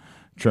from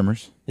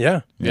Tremors.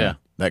 Yeah.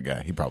 That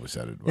guy. He probably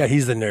said it. Yeah,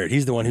 he's the nerd.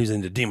 He's the one who's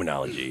into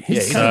demonology. He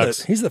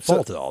sucks. He's the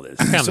fault of all this.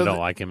 I kind of So don't the-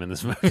 like him in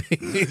this movie.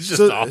 He's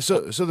just awful.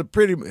 So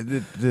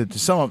to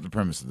sum up the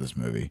premise of this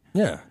movie,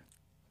 Yeah.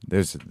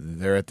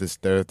 they're at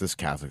this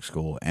Catholic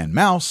school, and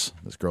Mouse,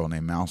 this girl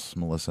named Mouse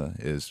Melissa,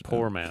 is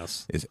Poor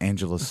mouse. is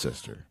Angela's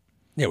sister.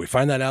 Yeah, we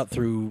find that out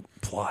through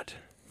plot.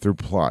 Through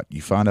plot,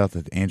 you find out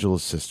that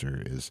Angela's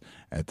sister is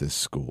at this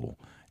school,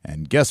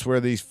 and guess where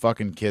these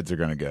fucking kids are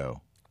going to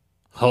go?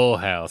 Whole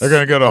house. They're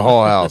going to go to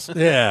Hull House.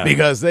 Yeah.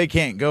 Because they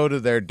can't go to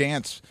their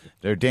dance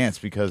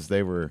because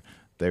they did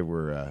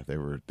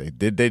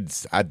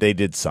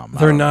something. I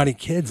They're don't know. naughty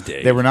kids,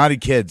 Dave. They were naughty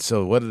kids.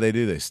 So what did they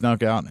do? They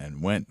snuck out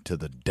and went to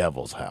the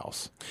devil's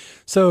house.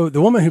 So the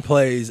woman who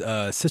plays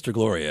Sister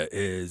Gloria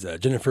is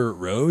Jennifer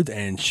Rhodes,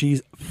 and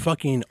she's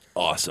fucking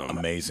awesome.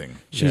 Amazing.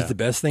 She's the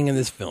best thing in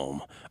this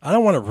film. I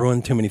don't want to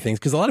ruin too many things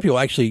because a lot of people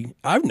actually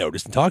I've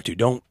noticed and talked to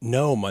don't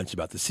know much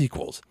about the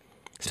sequels.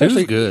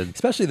 Two's good.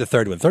 Especially the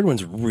third one. Third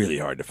one's really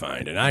hard to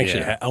find, and I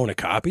actually Yeah. own a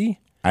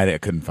copy. I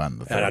couldn't find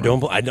the third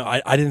And one.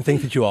 I didn't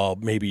think that you all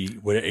maybe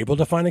were able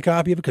to find a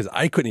copy of it because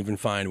I couldn't even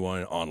find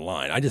one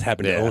online. I just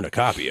happened to Yeah. own a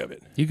copy of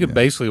it. You could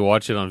basically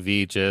watch it on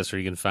VHS, or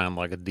you can find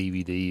like a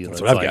DVD. That's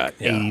what I've like got,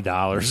 yeah.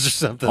 $80 or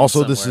something.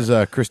 Also, this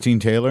somewhere. is Christine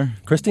Taylor.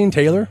 Christine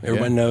Taylor,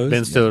 everyone knows.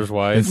 Ben Stiller's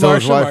wife. Ben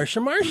Stiller's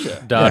Marsha, wife.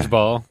 Marsha.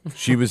 Dodgeball.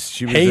 She was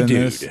Hey, in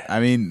Dude. this. I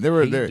mean, there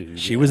were Dude.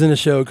 She was in a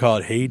show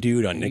called Hey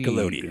Dude on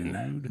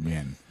Nickelodeon.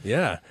 man.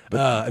 Yeah.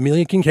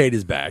 Amelia Kincaid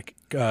is back.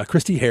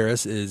 Christy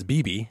Harris is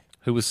BB.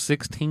 Who was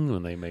 16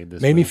 when they made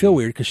this? Made me movie. feel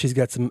weird because she's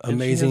got some she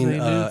amazing has a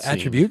nude scene.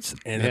 attributes.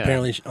 And Yeah.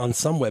 apparently on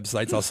some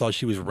websites I saw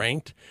she was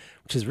ranked,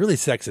 which is really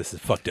sexist. It's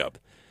fucked up.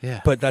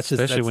 Yeah, But that's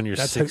just... especially that's- when you're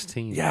that's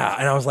 16. Yeah.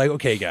 And I was like,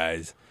 okay,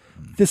 guys,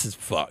 this is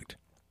fucked.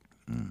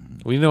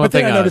 Well, you know But what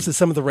then thing I noticed that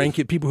some of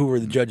the people who were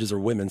the judges are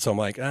women, so I'm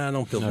like, I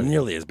don't feel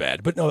nearly as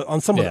bad. But no,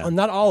 on some Yeah. of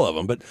not all of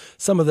them, but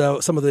some of the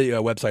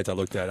websites I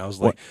looked at, I was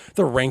like,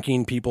 they're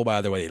ranking people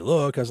by the way they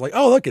look. I was like,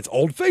 oh look, it's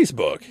old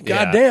Facebook. God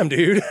Yeah. damn,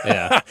 dude.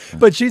 Yeah.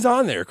 But she's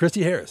on there,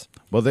 Christy Harris.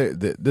 Well,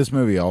 this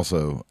movie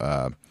also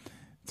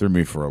threw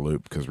me for a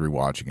loop because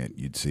rewatching it,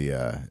 you'd see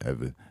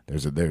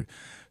there.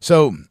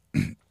 So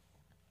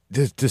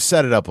to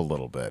set it up a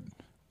little bit,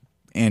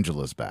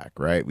 Angela's back,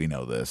 right? We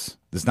know this.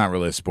 This is not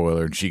really a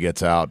spoiler, and she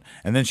gets out,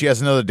 and then she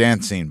has another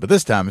dance scene, but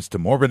this time it's to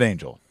Morbid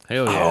Angel.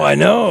 Hell yeah. Oh, I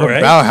know, From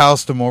right?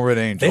 Bauhaus to Morbid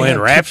Angel. Playing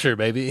have- Rapture,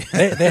 baby.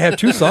 They have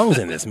 2 songs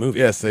in this movie.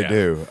 Yes, they Yeah.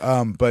 do.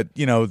 But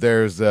you know,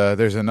 there's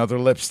another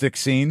lipstick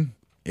scene.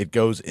 It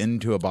goes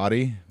into a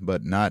body,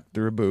 but not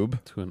through a boob.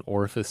 To an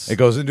orifice. It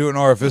goes into an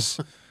orifice,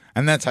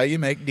 and that's how you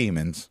make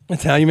demons.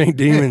 That's how you make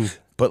demons.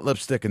 Put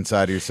lipstick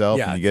inside of yourself,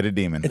 Yeah. and you get a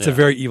demon. It's a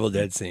very Evil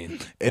Dead scene.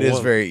 It is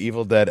very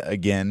Evil Dead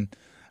again.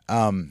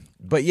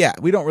 But yeah,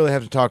 we don't really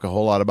have to talk a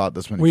whole lot about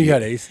this one. What you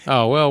got, Ace?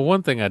 Oh, well,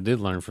 one thing I did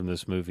learn from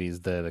this movie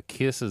is that a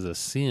kiss is a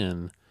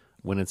sin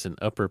when it's an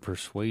upper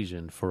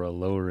persuasion for a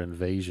lower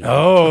invasion.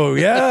 Oh,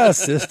 yeah,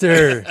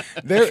 sister.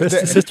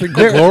 Sister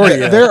There,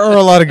 Gloria. there are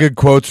a lot of good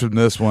quotes from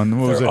this one.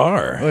 What was There it?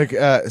 are.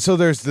 Like, so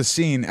there's the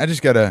scene. I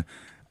just gotta.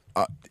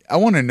 I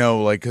want to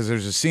know, like, because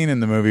there's a scene in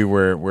the movie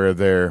where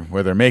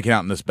they're making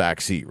out in this back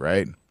seat,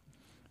 right?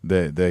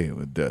 This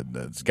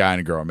guy and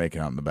a girl are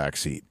making out in the back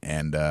seat,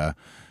 and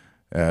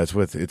it's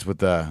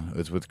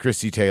with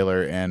Christy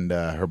Taylor and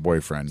her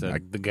boyfriend.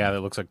 The guy that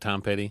looks like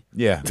Tom Petty.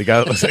 Yeah, the guy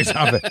that looks like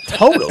Tom Petty.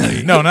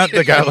 Totally. No, not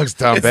the guy that looks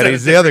Tom Petty.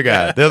 It's the other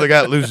guy. The other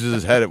guy that loses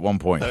his head at one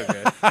point.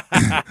 Okay.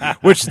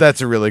 Which that's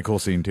a really cool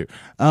scene too.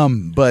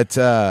 But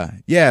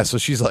yeah, so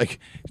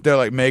they're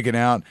like making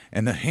out,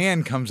 and the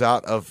hand comes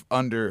out of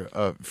under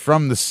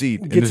from the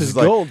seat. And Gets it's his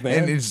like, gold,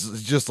 man. And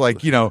it's just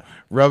like, you know,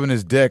 rubbing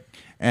his dick.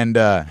 And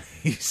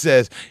he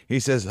says,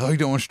 "Oh, you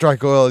don't want to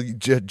strike oil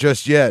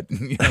just yet.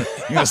 You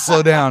gotta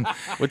slow down."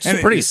 Which And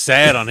is pretty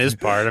sad on his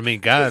part. I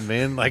mean, God,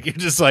 man, like you're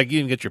just like you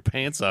didn't get your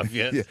pants off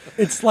yet. Yeah.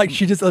 It's like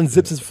she just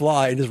unzips his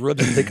fly and just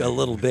rubs his dick a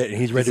little bit, and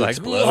he's ready It's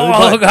to like, explode.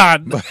 oh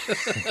God.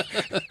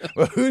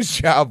 Well, whose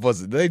job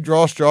was it? Did they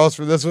draw straws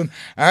for this one?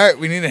 All right,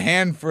 we need a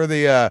hand for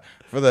the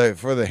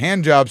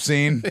hand job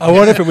scene. I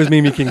wonder if it was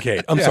Mimi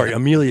Kincaid. I'm sorry,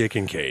 Amelia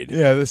Kincaid.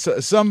 Yeah,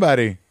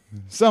 somebody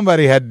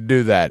had to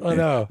do that. I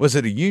know. Was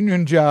it a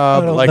union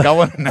job? I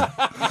want to know.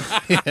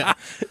 I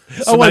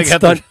Somebody want got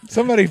stunt.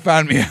 Somebody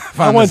find I this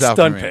want out for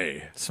stunt me.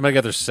 pay. Somebody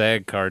got their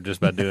SAG card just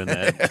by doing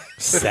that.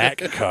 Sack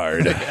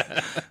card.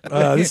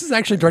 This is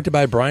actually directed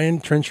by Brian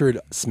Trenchard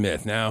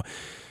Smith. Now,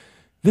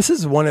 this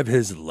is one of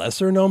his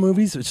lesser known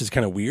movies, which is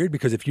kind of weird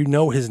because if you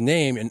know his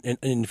name and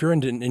if you're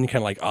into any kind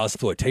of like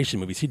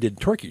exploitation movies, he did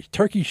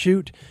Turkey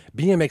Shoot,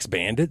 BMX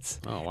Bandits,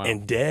 Oh, wow.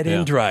 and Dead Yeah.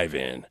 End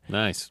Drive-In.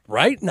 Nice.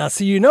 Right? Now,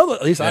 see, you know,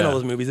 at least I know Yeah.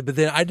 those movies, but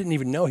then I didn't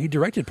even know he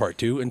directed part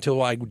 2 until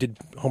I did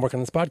homework on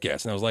this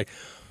podcast. And I was like,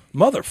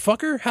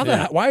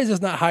 motherfucker, why is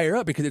this not higher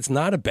up? Because it's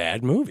not a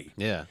bad movie.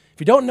 Yeah. If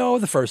you don't know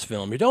the first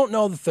film, you don't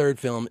know the third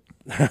film.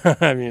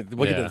 I mean,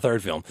 we'll get to Yeah. the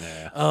third film.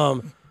 Yeah.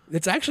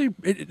 It's actually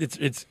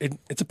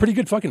it's a pretty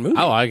good fucking movie.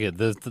 I like it.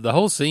 The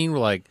whole scene where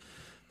like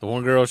the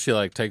one girl, she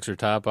like takes her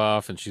top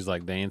off and she's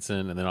like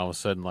dancing, and then all of a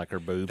sudden like her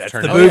boobs That's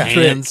turn the into boob trick.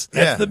 hands.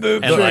 That's Yeah. the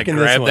boob And trick like in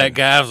this grab one. that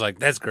guy. I was like,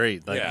 that's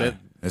great. Like Yeah. that.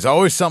 There's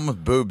always something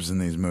with boobs in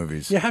these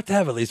movies. You have to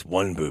have at least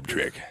one boob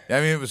trick. I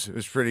mean, it was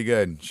pretty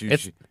good.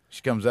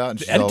 She comes out and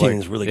she's The all editing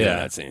like, is really good in Yeah.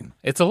 that scene.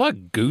 It's a lot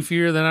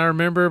goofier than I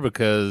remember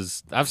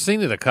because I've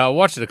seen it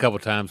watched it a couple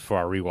times before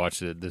I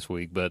rewatched it this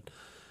week, but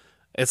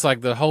it's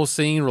like the whole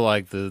scene where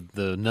like the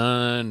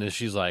nun and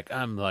she's like,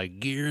 I'm like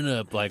gearing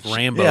up like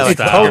Rambo Yeah, like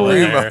style.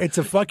 Totally, there. it's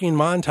a fucking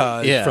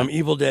montage Yeah. from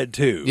Evil Dead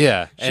 2.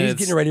 Yeah, and she's it's-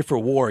 getting ready for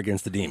war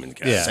against the demons.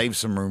 Guys. Yeah. save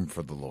some room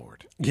for the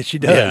Lord. Yeah, she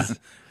does. Yeah.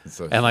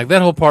 So, And like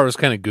that whole part was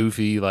kind of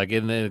goofy, like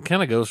and it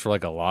kind of goes for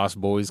like a Lost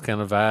Boys kind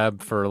of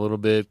vibe for a little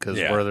bit because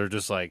Yeah. where they're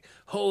just like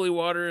holy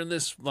water in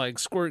this like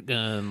squirt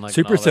gun, like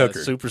Super and all that.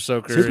 Soaker. Super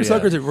Soaker, Super yeah.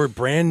 Soakers were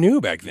brand new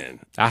back then.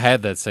 I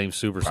had that same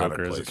Super Product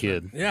Soaker as a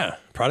placement. kid. Yeah,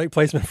 product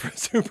placement for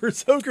Super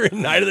Soaker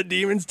and Night of the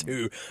Demons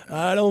 2.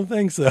 I don't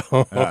think so.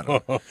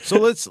 so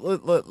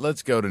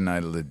let's go to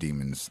Night of the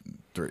Demons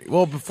 3.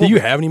 Well, before Do you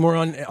have any more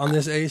on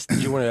this, Ace?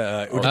 Did you want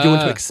to, or did you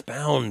want to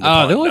expound? The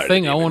upon only Night of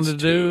thing the I Demons wanted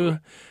to do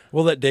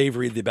We'll let Dave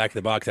read the back of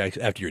the box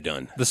after you're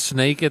done. The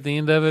snake at the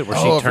end of it, where Oh,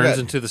 I she turns forgot.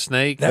 into the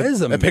snake. That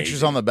is amazing. The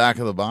picture's on the back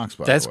of the box,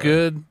 by That's the way.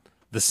 good.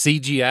 The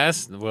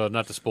CGI, well,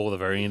 not to spoil the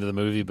very end of the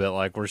movie, but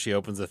like where she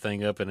opens the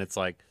thing up and it's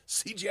like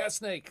CGI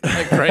snake,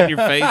 like right in your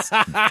face.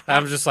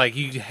 I'm just like,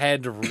 you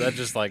had to. That's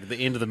just like the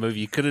end of the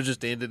movie. You could have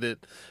just ended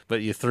it,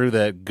 but you threw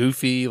that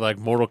goofy like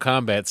Mortal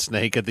Kombat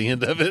snake at the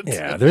end of it.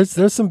 Yeah,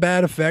 there's some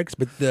bad effects,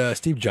 but the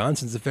Steve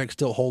Johnson's effects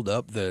still hold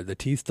up. The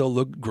teeth still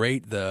look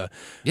great.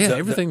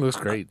 Everything looks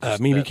great.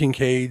 Just Mimi that-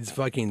 Kincaid's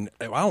fucking,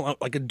 I don't know,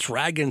 like a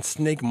dragon,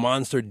 snake,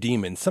 monster,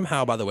 demon.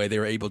 Somehow, by the way, they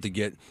were able to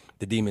get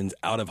the demons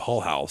out of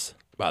Hull House.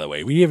 By the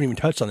way, we haven't even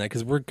touched on that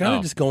because we're kind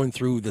of just going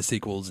through the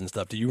sequels and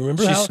stuff. Do you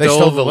remember how? They Stole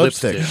stole the the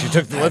lipstick. lipstick. She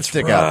took the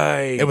lipstick out.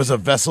 right. It was a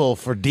vessel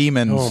for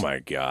demons. Oh my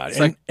god! And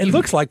like it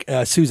looks like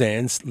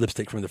Suzanne's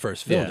lipstick from the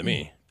first film to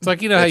me. It's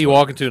like, you know how you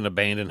walk into an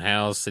abandoned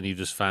house and you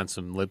just find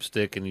some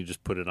lipstick and you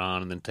just put it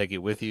on and then take it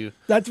with you?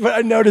 That's what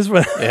I noticed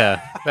when.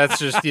 Yeah, that's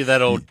just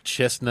that old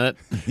chestnut.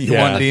 You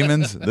Yeah. want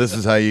demons? This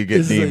is how you get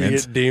This is how you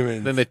demons. get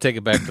demons. Then they take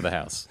it back to the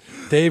house.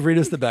 Dave, read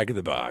us the back of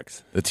the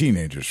box. The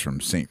teenagers from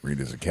St.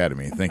 Rita's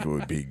Academy think it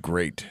would be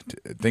great.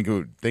 Think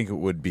it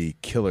would be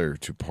killer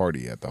to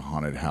party at the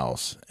haunted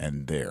house,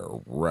 and they're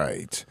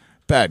right.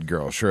 Bad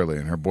girl Shirley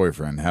and her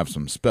boyfriend have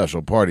some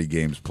special party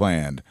games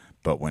planned,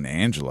 but when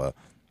Angela,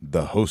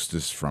 the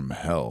hostess from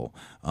hell,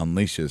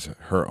 unleashes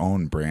her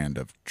own brand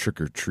of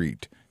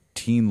trick-or-treat,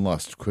 teen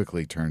lust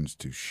quickly turns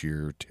to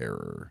sheer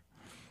terror.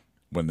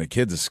 When the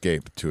kids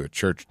escape to a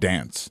church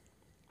dance,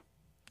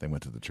 they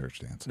went to the church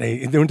dance.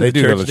 They went to They the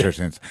do go church. to the church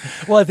dance.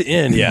 Well, at the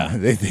end, yeah.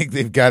 They think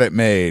they've got it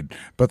made,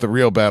 but the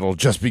real battle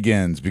just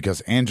begins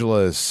because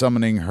Angela is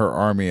summoning her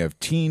army of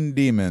teen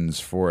demons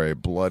for a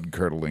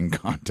blood-curdling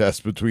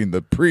contest between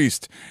the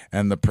priest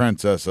and the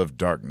princess of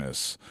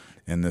darkness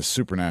in this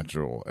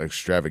supernatural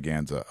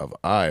extravaganza of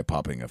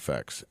eye-popping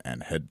effects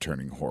and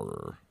head-turning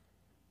horror.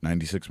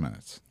 96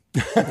 minutes.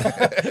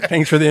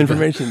 Thanks for the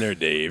information there,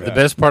 Dave. The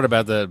best part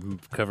about that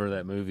cover of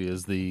that movie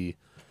is the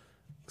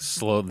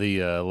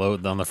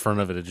load on the front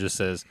of it. It just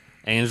says,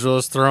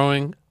 Angela's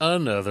throwing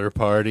another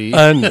party.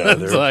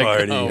 Another It's like,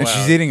 party. oh, And wow.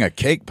 she's eating a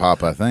cake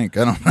pop, I think.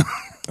 I don't know.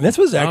 And this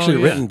was actually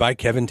yeah. written by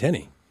Kevin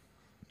Tenney.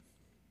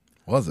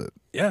 Was it?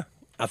 Yeah.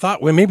 I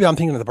thought, well, maybe I'm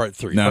thinking of the part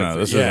 3. No, Part no,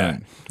 three. this yeah.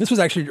 isn't. This was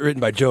actually written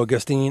by Joe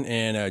Augustine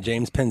and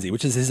James Penzi,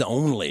 which is his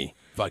only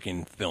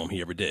fucking film he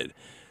ever did.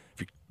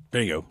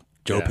 There you go.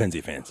 Joe Yeah.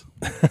 Penzi fans.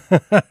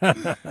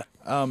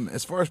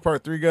 As far as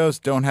part 3 goes,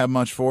 don't have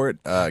much for it.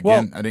 Again,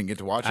 Well, I didn't get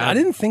to watch it. I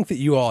didn't think that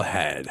you all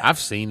had. I've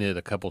seen it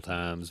a couple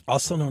times.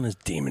 Also known as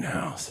Demon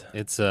House.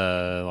 It's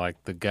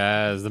like the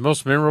guys. The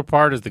most memorable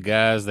part is the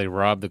guys. They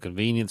rob the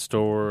convenience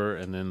store,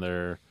 and then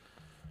they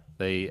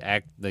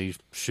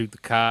shoot the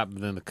cop. And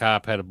then the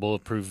cop had a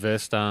bulletproof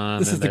vest on.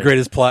 This and is the they're-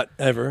 greatest plot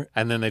ever.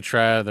 And then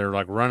they're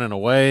like running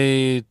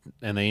away,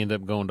 and they end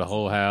up going to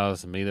Whole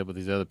House and meet up with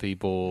these other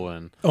people.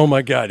 And Oh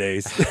my God,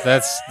 Ace.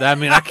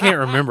 I can't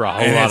remember a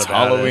whole And lot it's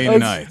about Halloween it.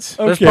 night.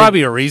 There's Okay.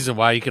 probably a reason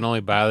why you can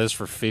only buy this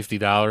for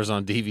 $50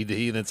 on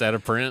DVD that's out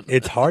of print.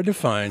 It's hard to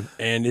find,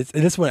 and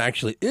this one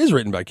actually is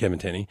written by Kevin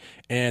Tenney.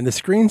 And the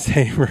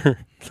screensaver,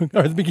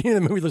 or the beginning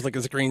of the movie looks like a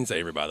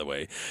screensaver, by the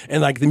way,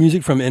 and like the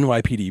music from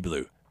NYPD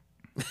Blue.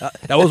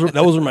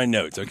 Those were my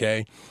notes.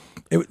 Okay,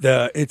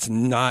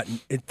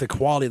 the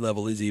quality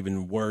level is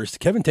even worse.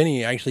 Kevin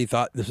Tenney actually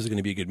thought this was going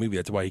to be a good movie.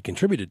 That's why he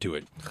contributed to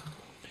it.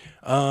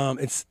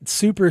 It's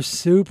super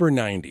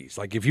 90s.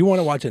 Like if you want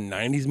to watch a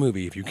 90s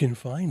movie, if you can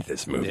find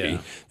this movie,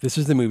 Yeah. this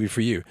is the movie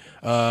for you.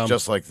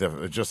 Just like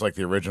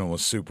the original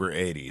was super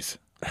 80s.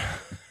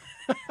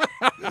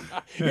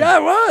 Yeah,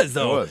 it was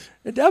though. It was.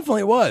 It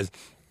definitely was.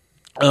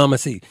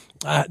 Let's see.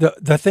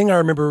 The thing I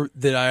remember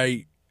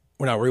that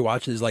when I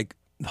rewatched it is like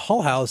the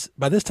Hull House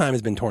by this time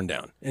has been torn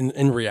down.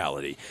 In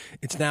reality,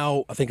 it's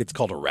now I think it's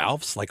called a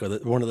Ralph's, like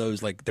one of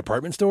those like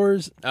department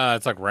stores.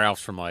 It's like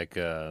Ralph's from like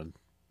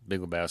Big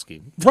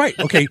Lebowski. Right.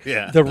 Okay.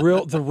 Yeah. The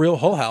real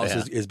Hull House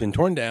Yeah. has been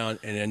torn down,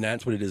 and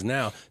that's what it is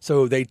now.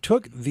 So they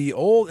took the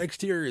old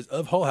exteriors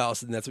of Hull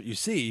House, and that's what you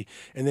see.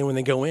 And then when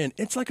they go in,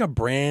 it's like a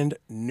brand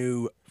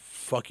new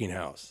fucking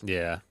house.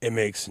 Yeah. It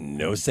makes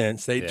no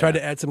sense. They Yeah. tried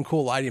to add some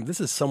cool lighting. This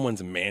is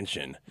someone's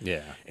mansion.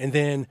 Yeah. And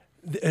then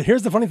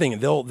here's the funny thing: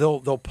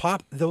 they'll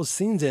pop those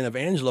scenes in of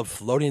Angela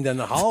floating down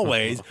the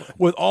hallways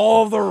with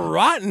all the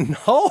rotten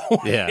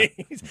hallways. Yeah.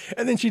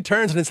 And then she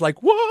turns and it's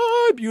like,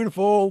 what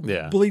beautiful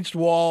Yeah. bleached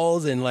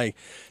walls and like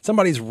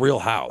somebody's real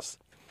house.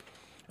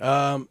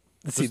 Let's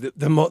see.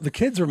 The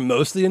kids are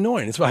mostly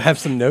annoying. That's why I have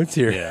some notes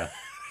here. Yeah.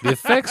 The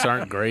effects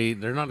aren't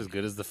great. They're not as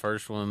good as the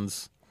first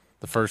ones.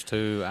 The first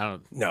two, I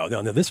don't.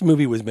 No. This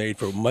movie was made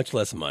for much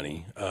less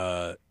money.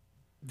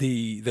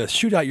 The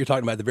shootout you're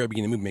talking about at the very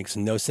beginning of the movie makes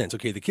no sense.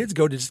 Okay, the kids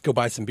go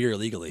buy some beer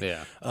illegally.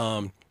 Yeah.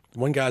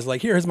 One guy's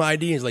like, here's my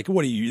ID. He's like,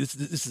 what are you?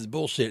 This is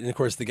bullshit. And of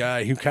course, the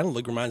guy who kind of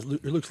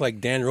looks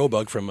like Dan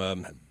Roebuck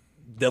from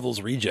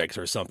Devil's Rejects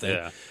or something.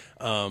 Yeah.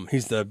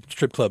 He's the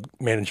strip club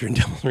manager in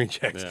Devil's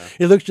Rejects. Yeah.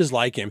 He looks just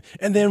like him.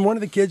 And then one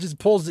of the kids just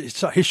pulls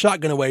his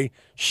shotgun away,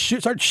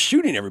 starts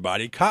shooting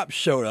everybody. Cops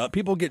showed up.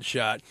 People get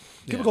shot.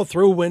 People go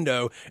through a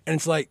window. And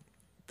it's like,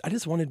 I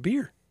just wanted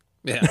beer.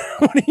 Yeah.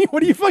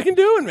 What are you fucking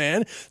doing,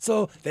 man?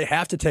 So they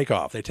have to take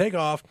off. They take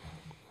off,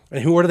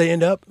 and where do they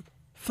end up?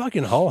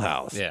 Fucking Hull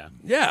House. Yeah.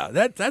 Yeah,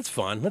 that's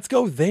fun. Let's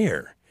go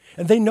there.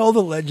 And they know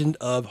the legend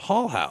of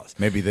Hull House.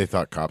 Maybe they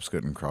thought cops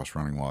couldn't cross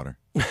running water.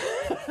 When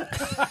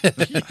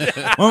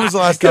was the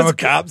last time Because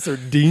cops are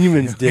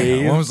demons,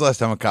 Dave. When was the last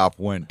time a cop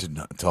went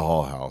to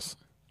Hull House?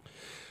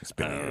 It's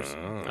been years.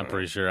 I'm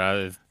pretty sure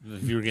if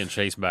you were getting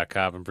chased by a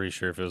cop, I'm pretty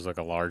sure if it was like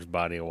a large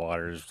body of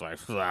water, it's like,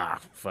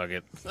 fuck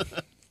it.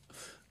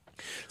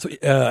 So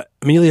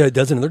Amelia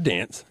does another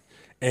dance,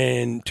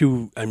 and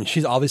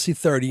she's obviously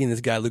 30, and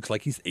this guy looks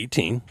like he's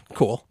 18.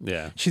 Cool.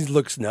 Yeah. She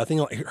looks nothing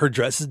like, her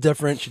dress is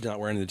different. She's not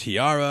wearing the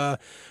tiara.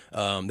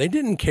 They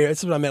didn't care.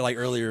 That's what I meant like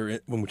earlier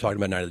when we were talking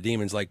about Night of the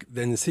Demons. Like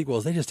in the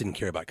sequels, they just didn't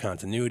care about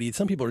continuity.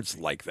 Some people are just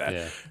like that.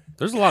 Yeah.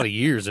 There's a lot of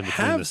years in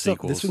between the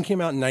sequels. This one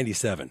came out in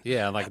 97.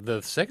 Yeah, like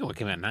the second one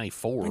came out in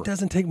 94. It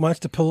doesn't take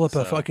much to pull up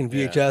a fucking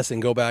VHS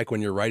and go back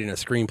when you're writing a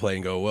screenplay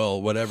and go, well,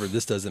 whatever,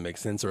 this doesn't make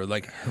sense. Or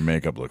like, Her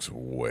makeup looks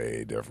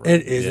way different.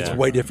 it is. It's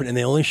way different, and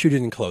they only shoot it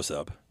in close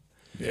up.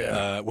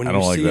 Yeah, When I you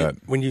don't like see that.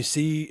 When you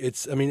see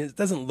it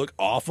doesn't look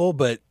awful,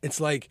 but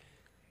it's like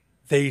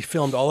they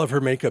filmed all of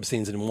her makeup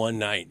scenes in one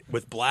night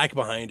with black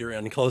behind her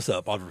and close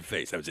up of her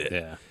face. That was it.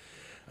 Yeah.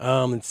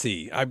 Let's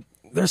see.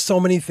 There's so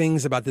many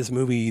things about this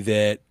movie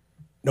that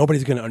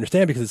nobody's going to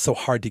understand because it's so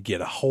hard to get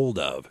a hold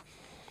of.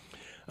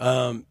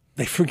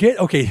 They forget.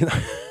 Okay.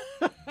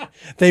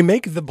 They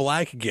make the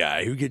black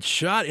guy who gets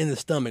shot in the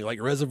stomach,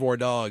 like Reservoir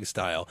Dogs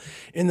style,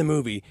 in the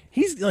movie.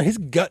 His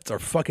guts are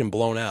fucking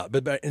blown out.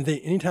 But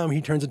anytime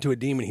he turns into a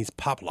demon, he's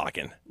pop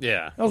locking.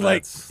 Yeah. I was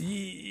like,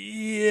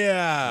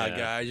 yeah,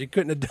 guys, you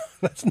couldn't have done.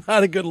 That's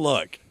not a good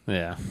look.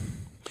 Yeah.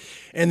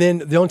 And then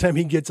the only time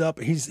he gets up,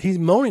 he's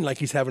moaning like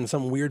he's having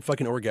some weird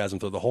fucking orgasm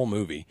through the whole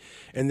movie.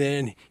 And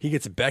then he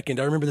gets beckoned.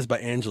 I remember this by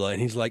Angela,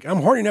 and he's like,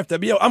 "I'm horny enough to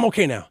be. I'm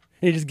okay now."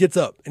 And he just gets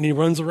up and he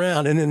runs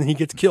around, and then he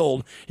gets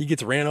killed. He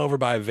gets ran over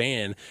by a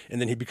van,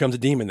 and then he becomes a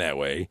demon that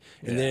way.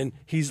 And then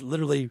he's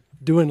literally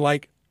doing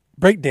like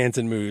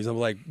breakdancing moves. I'm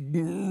like,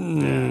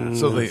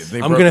 So they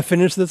I'm broke, gonna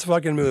finish this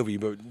fucking movie,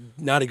 but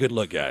not a good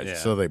look, guys. Yeah.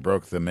 So they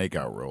broke the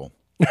makeout rule.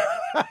 You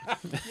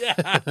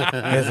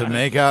have to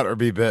make out or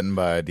be bitten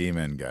by a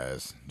demon,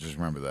 guys. Just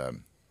remember that.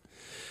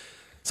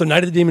 So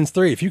Night of the Demons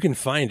 3, if you can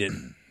find it,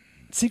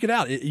 seek it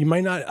out. You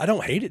might not. I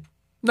don't hate it.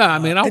 No, I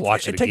mean, I'll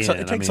watch it takes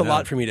again. It takes a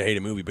lot for me to hate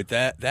a movie, but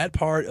that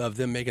part of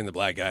them making the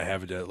black guy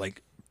having to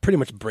like pretty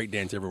much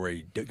breakdance everywhere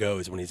he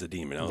goes when he's a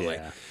demon, I was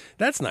like,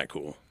 that's not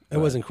cool. It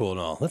wasn't cool at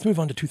all. Let's move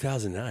on to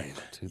 2009.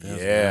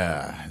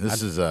 Yeah,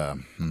 this is I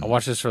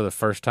watched this for the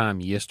first time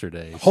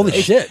yesterday. Holy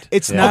shit!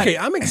 it's not- okay.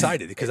 I'm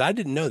excited because I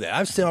didn't know that.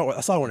 I saw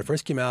it when it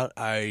first came out.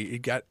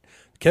 It got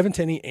Kevin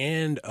Tenney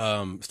and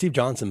Steve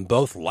Johnson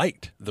both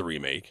liked the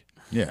remake,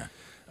 yeah.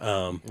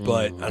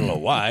 but I don't know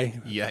why.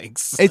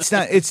 Yikes.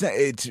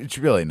 It's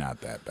really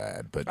not that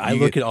bad. But I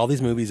look at all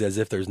these movies as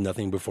if there's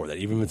nothing before that,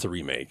 even if it's a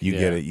remake. you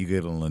get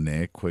a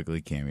Linnea Quigley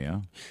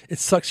cameo. It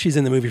sucks she's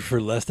in the movie for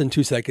less than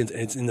 2 seconds,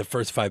 and it's in the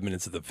first 5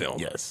 minutes of the film.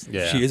 Yes.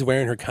 Yeah. She is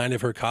wearing her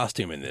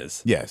costume in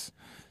this. Yes.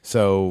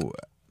 So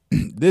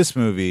this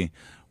movie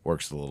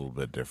works a little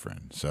bit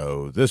different.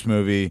 So this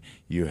movie,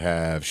 you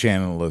have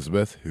Shannon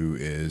Elizabeth, who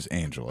is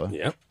Angela.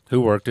 Yep. Who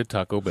worked at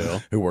Taco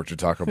Bell? Who worked at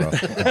Taco Bell.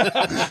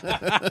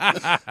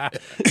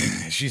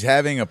 She's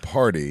having a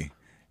party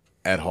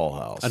at Hull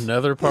House.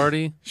 Another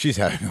party? She's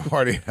having a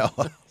party at Hull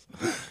House.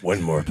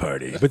 One more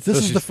party. But this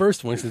is the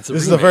first one since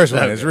This is the first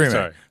one. Okay, It's a remake.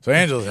 sorry. So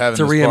Angela's having It's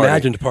a this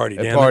reimagined party,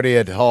 A damn party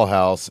at Hull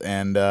House,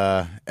 and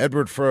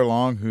Edward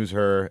Furlong, who's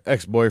her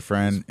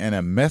ex-boyfriend and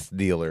a meth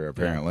dealer,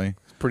 apparently.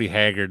 Pretty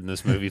haggard in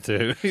this movie,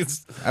 too. I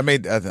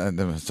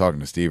was talking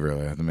to Steve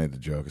earlier. I made the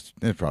joke. It's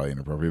probably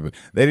inappropriate, but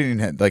they didn't even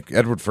have, like,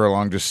 Edward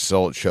Furlong just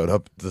showed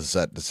up to the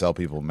set to sell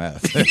people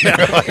meth.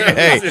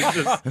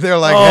 They're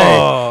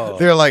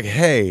like,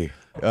 hey,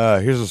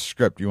 here's a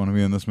script. You want to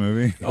be in this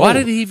movie? Why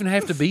did he even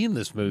have to be in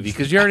this movie?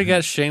 Because you already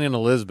got Shannon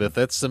Elizabeth.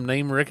 That's some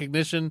name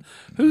recognition.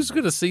 Who's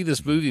going to see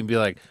this movie and be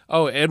like,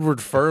 oh, Edward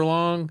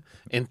Furlong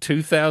in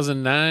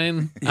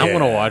 2009? I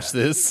want to watch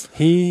this.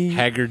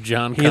 Haggard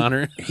John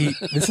Connor.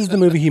 This is the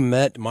movie he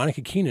met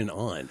Monica Keenan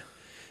on,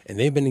 and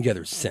they've been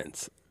together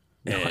since.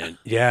 And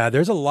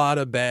there's a lot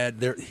of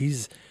bad.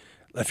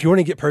 If you want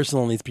to get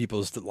personal in these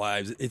people's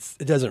lives, it's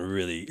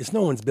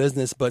no one's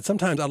business. But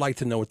sometimes I like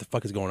to know what the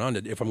fuck is going on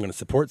if I'm going to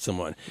support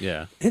someone.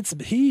 Yeah.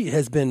 He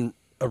has been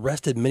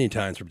arrested many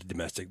times for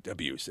domestic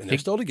abuse, and they're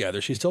still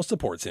together. She still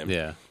supports him.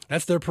 Yeah.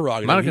 That's their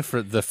prerogative. Monica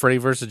for the Freddy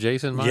vs.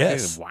 Jason? Monica?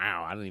 Yes.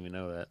 Wow, I didn't even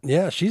know that.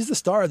 Yeah, she's the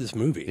star of this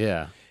movie.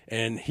 Yeah.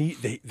 And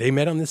they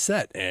met on this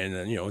set, and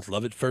it's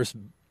love at first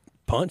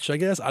punch, I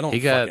guess. I don't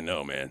fucking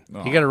know, man.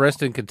 He got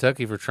arrested in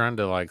Kentucky for trying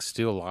to like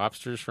steal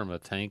lobsters from a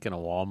tank in a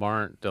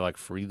Walmart to like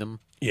free them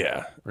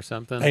Yeah. or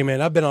something. Hey,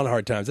 man, I've been on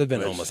hard times. I've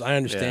been homeless. I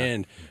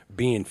understand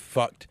being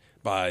fucked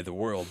by the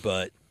world,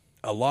 but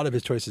a lot of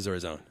his choices are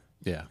his own.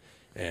 Yeah.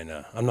 And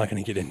I'm not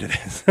going to get into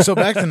this. So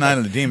back to Night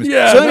of the Demons.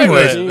 Yeah, So back to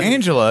anyways, that.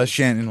 Angela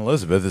Shannon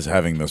Elizabeth is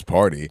having this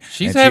party.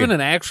 She's and having an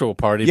actual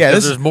party Yeah,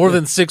 because this- there's more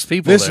than 6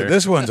 people there.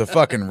 This one's a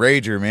fucking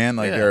rager, man.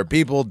 Like Yeah. there are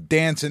people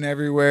dancing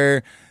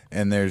everywhere,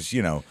 and there's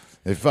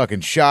there's fucking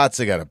shots.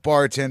 They got a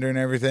bartender and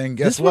everything.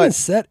 Guess This one what? is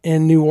set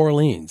in New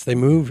Orleans. They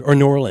moved, or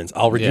New Orleans.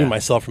 I'll redeem Yeah.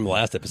 myself from the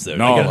last episode.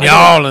 New I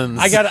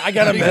Orleans.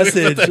 got a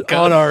message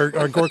on our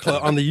Gore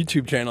Club on the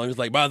YouTube channel. It was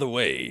like, by the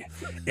way,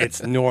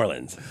 it's New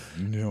Orleans.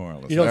 New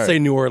Orleans. You don't All say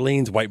right. New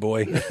Orleans, white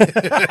boy.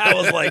 I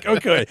was like,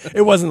 okay.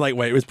 It wasn't like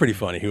white. It was pretty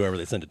funny, whoever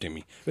they sent it to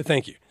me. But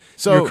thank you.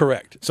 So You're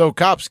correct. So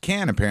cops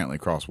can apparently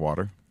cross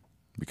water.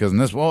 Because in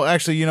this, well,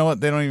 actually, you know what?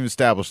 They don't even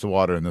establish the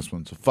water in this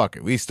one, so fuck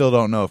it. We still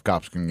don't know if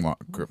cops can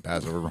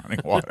pass over running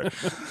water.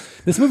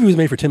 This movie was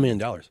made for $10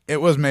 million.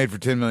 It was made for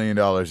 $10 million,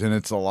 and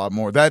it's a lot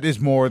more. That is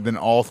more than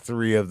all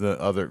 3 of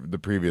the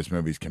previous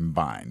movies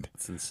combined.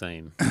 It's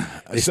insane.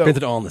 They So- spent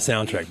it all on the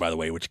soundtrack, by the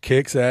way, which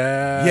kicks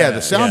ass. Yeah, the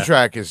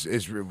soundtrack is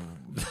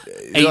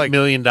 $8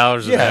 million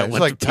of Yeah, that it's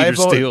went like to Peter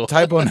Steele.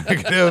 typo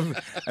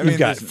negative. I You've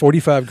got this-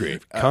 45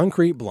 Grave,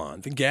 Concrete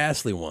Blonde, The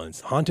Ghastly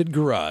Ones, Haunted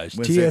Garage,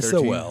 Wednesday 13,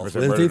 TSOL, Wednesday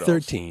Wednesday Murder Dolls.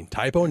 13,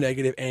 Typo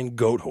Negative, and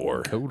Goat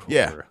Whore.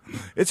 Yeah,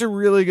 it's a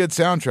really good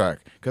soundtrack.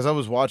 Because I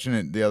was watching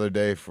it the other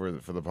day for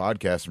the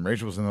podcast, and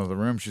Rachel was in the other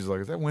room. She's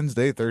like, "Is that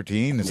Wednesday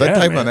 13? Is that Yeah,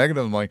 typo man.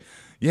 negative?" I'm like,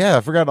 "Yeah,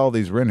 I forgot all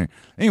these were in here."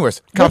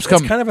 Anyways, Well, cops come.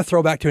 It's kind of a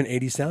throwback to an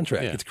 80s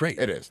soundtrack. Yeah. It's great.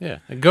 It is. Yeah,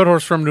 and Goat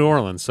Horse from New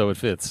Orleans, so it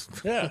fits.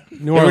 Yeah.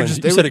 New Orleans.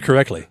 they You said were- it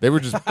correctly. They were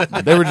just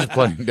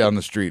playing down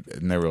the street,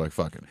 and they were like,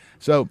 "Fuck it."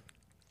 So,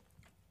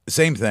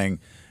 same thing.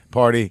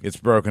 Party gets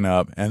broken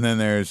up, and then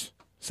there's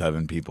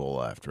 7 people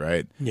left.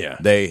 Right? Yeah.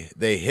 They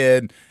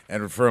hid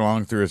Edward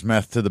Furlong threw his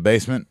meth to the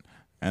basement,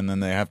 and then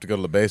they have to go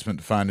to the basement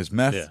to find his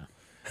meth. Yeah.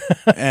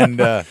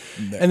 And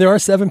And there are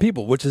 7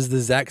 people, which is the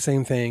exact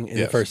same thing in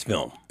the Yes. first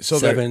film. So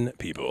 7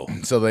 people.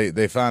 so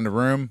they found a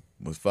room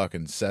with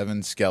fucking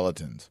 7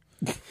 skeletons.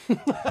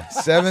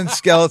 7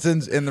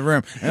 skeletons in the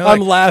room. And they're I'm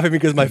like, laughing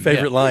because my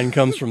favorite line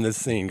comes from this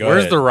scene. Go Where's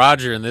ahead. the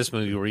Roger in this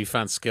movie where you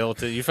find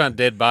you find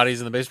dead bodies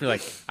in the basement? You're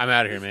like, I'm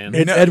out of here, man.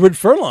 It's Edward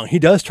Furlong. He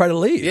does try to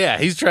leave. Yeah,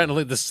 he's trying to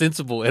lead the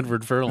sensible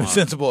Edward Furlong.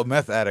 sensible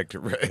meth addict.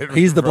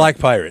 He's the Black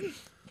Pirate.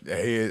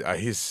 Yeah,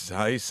 he's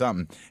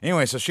something.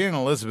 Anyway, so Shannon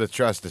Elizabeth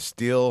tries to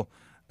steal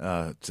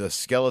the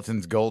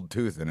skeleton's gold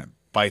tooth, and it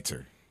bites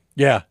her.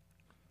 Yeah.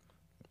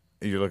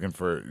 You're looking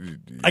for.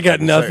 I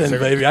got nothing,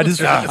 baby. I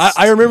just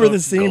I remember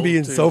the scene Gold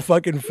being tooth. so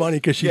fucking funny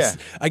because she's. Yeah.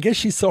 I guess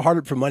she's so hard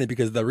up for money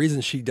because the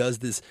reason she does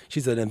this,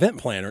 she's an event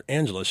planner,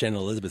 Angela, Shannon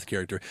Elizabeth's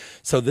character.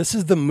 So this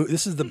is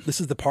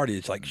the party.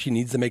 It's like she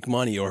needs to make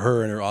money, or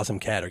her and her awesome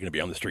cat are going to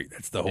be on the street.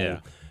 That's the whole Yeah.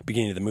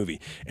 beginning of the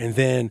movie, and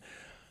then.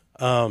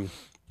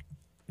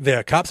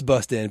 The cops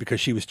bust in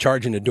because she was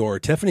charging the door.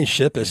 Tiffany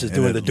Shippish is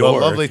doing the door.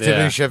 Lovely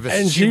Yeah. Tiffany Shippish.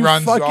 And she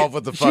runs fucking- off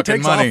with the she fucking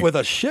takes money. off with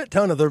a shit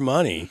ton of their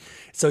money.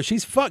 So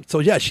she's fucked. So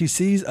yeah, she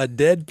sees a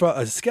dead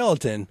a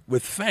skeleton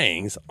with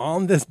fangs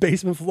on this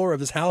basement floor of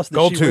this house. That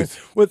Gold she went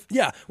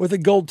tooth. with a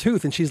gold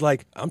tooth, and she's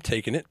like, "I'm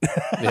taking it."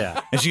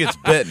 Yeah. and she gets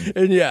bitten.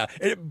 and yeah,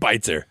 it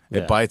bites her.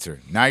 It bites her.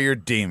 Now you're a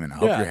demon. I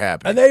hope Yeah. you're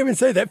happy. And they even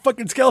say that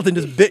fucking skeleton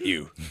just bit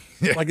you.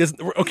 Like this.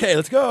 Okay,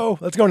 let's go.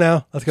 Let's go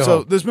now. Let's go. so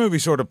home. this movie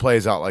sort of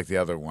plays out like the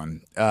other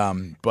one,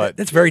 but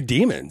It's very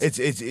demons. it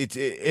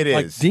is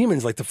like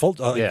demons, like the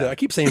Fulci. Yeah. I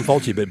keep saying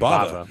Fulci, but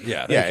Bava. Bava.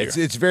 Yeah, yeah, thank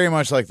you. it's very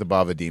much like the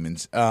Bava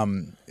demons.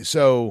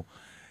 So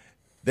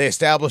they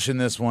establish in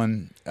this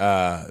one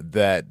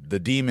that the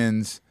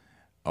demons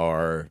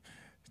are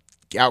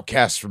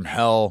outcasts from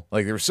hell.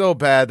 Like they were so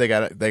bad they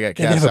got They cast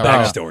have a out. of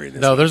hell. backstory in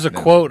this. No, there's a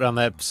quote on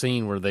that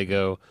scene where they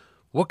go,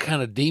 "What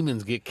kind of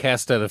demons get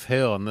cast out of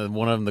hell?" And then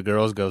one of them, the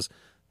girls, goes,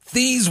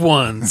 "These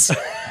ones."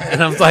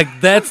 And I'm like,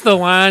 "That's the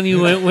line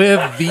you went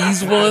with?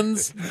 These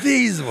ones?"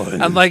 These ones.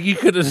 I'm like, you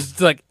could have just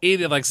like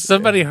idiot. Like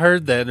somebody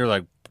heard that and they're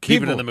like,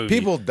 "Keep it in the movie."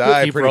 People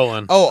die. Keep pretty-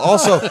 rolling. Oh,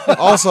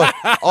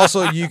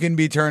 also, you can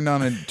be turned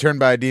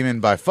by a demon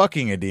by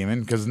fucking a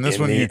demon because in this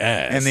In one, the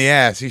ass. in the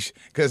ass,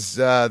 because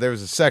there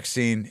was a sex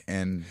scene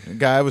and a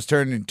guy was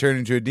turned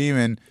into a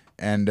demon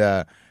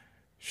and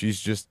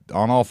she's just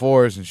on all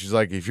fours and she's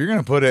like, if you're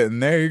gonna put it in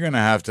there, you're gonna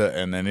have to,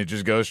 and then it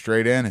just goes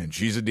straight in and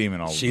she's a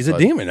demon. She's a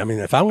demon. I mean,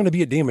 if I'm going to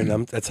be a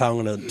demon, that's how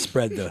I'm going to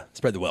spread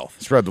the wealth.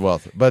 Spread the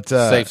wealth, but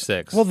Safe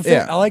sex. Well, the thing,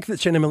 Yeah. I like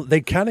that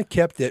they kind of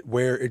kept it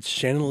where it's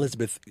Shannon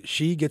Elizabeth.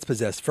 She gets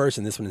possessed first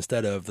in this one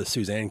instead of the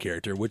Suzanne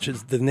character, which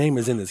is the name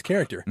is in this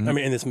character. I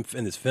mean, in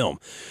this film,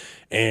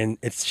 and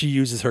she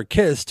uses her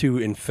kiss to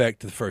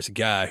infect the first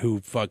guy who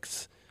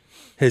fucks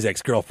his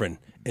ex-girlfriend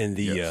in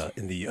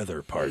the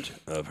other part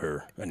of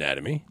her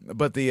anatomy.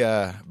 But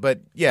yeah,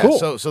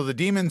 Cool. so the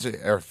demons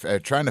are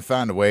trying to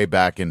find a way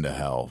back into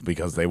hell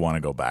because they want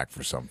to go back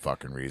for some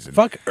fucking reason.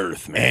 Fuck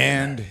Earth, man.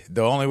 And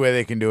the only way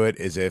they can do it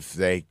is if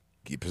they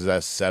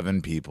possess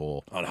 7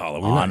 people On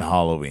Halloween On night.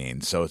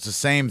 Halloween. So it's the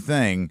same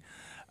thing,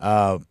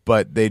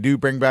 but they do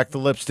bring back the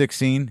lipstick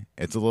scene.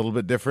 It's a little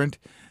bit different.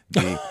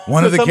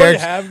 One of the Somebody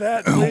characters have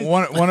that, please?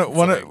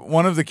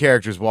 one of the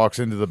characters walks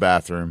into the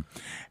bathroom,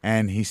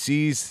 and he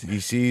sees the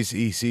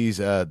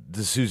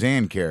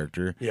Suzanne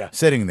character Yeah.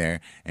 sitting there,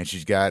 and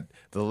she's got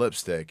the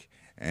lipstick,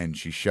 and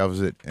she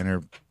shoves it in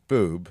her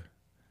boob,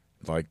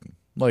 like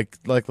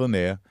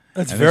Linnea.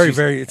 That's And then very, she's-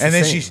 very- it's And the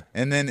then same. she's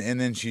and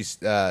then she's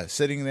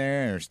sitting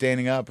there or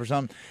standing up or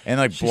something, and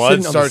like She's blood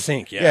sitting on the starts.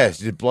 sink, yeah.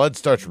 the blood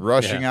starts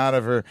rushing out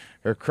of her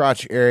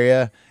crotch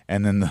area,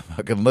 and then the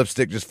fucking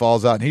lipstick just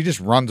falls out, and he just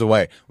runs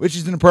away, which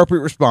is an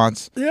appropriate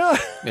response. Yeah.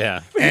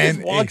 Yeah. He And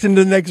just walks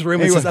into the next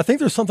room and Anyway. says, "I think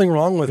there's something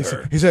wrong with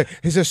her." He's like,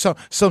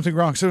 something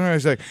wrong.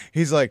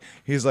 He's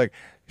like,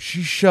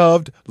 she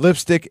shoved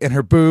lipstick in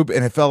her boob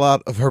and it fell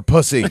out of her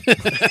pussy.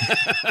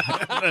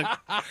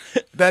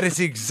 That is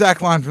the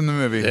exact line from the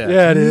movie.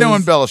 Yeah, it No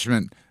is.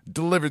 embellishment.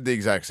 Delivered the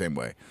exact same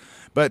way.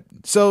 But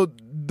so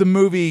the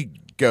movie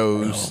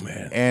goes, Oh,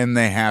 man. and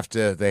they have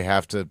to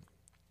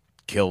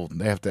kill.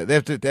 They have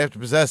to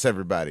possess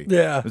everybody.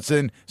 Yeah. But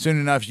soon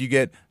enough, you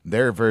get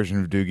their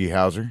version of Doogie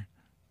Howser.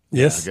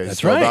 Yes, Okay, that's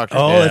Spell right. Doctor.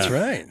 Oh, Yeah. that's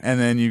right. And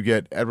then you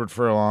get Edward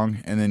Furlong,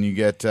 and then you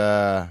get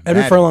Edward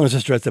Maddie. Furlong is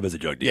just dressed up as a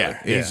drug dealer.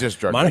 Yeah, he's just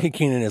drug Monica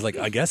Keenan is like,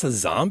 I guess, a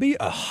zombie,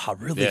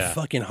 really Yeah.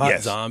 fucking hot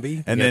Yes.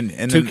 zombie. And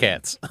then Two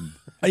cats.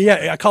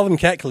 Yeah, I call them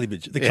cat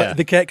cleavage.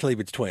 The cat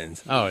cleavage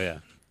twins. Oh yeah.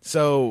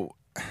 so,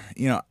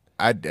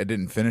 I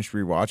didn't finish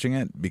rewatching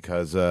it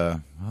because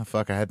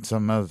fuck, I had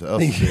something else to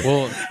do.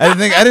 Well, I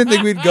didn't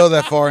think we'd go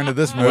that far into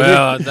this movie.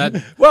 well,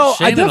 that. Well,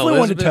 Shane I and definitely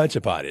wanted to Elizabeth- touch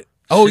upon it.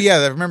 oh yeah,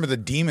 I remember the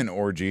demon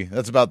orgy.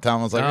 That's about time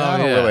I was like, Oh, I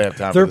don't yeah. really have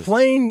time They're for this.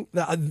 playing.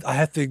 I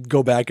have to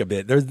go back a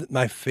bit. There's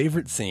my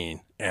favorite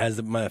scene. It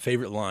has my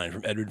favorite line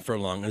from Edward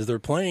Furlong is they're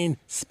playing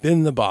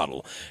Spin the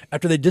Bottle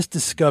after they just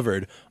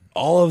discovered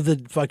all of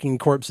the fucking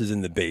corpses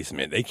in the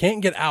basement. They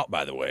can't get out,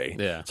 by the way.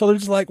 Yeah. So they're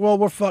just like, well,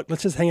 we're fucked.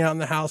 Let's just hang out in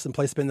the house and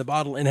play Spin the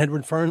Bottle. And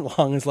Edward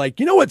Furlong is like,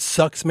 you know what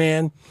sucks,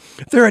 man?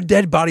 There are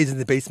dead bodies in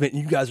the basement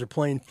and you guys are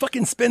playing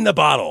fucking Spin the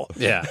Bottle.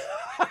 Yeah.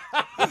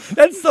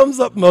 That sums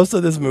up most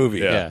of this movie.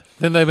 Yeah.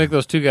 Then they make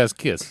those two guys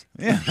kiss.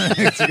 And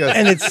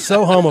it's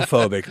so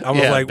homophobic. I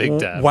was Yeah, like, big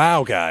time.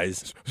 wow,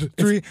 guys.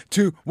 3,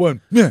 2,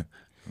 1, yeah.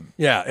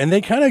 Yeah, and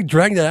they kind of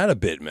dragged that out a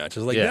bit, Mitch.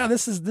 I was like, Yeah. yeah,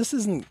 this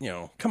isn't,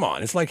 come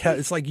on. It's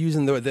like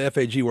using the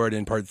FAG word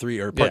in part 3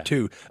 or part Yeah.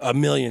 2 a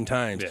million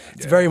times. Yeah.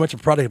 It's very much a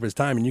product of its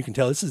time, and you can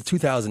tell this is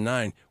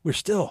 2009. We're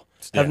still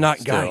have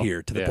not got still.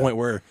 here to the Yeah. point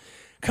where,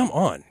 come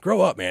on,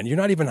 grow up, man.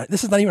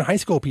 This is not even high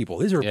school people.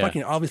 These are Yeah.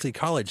 fucking obviously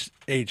college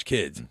age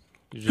kids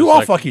You're who just all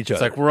like- fuck each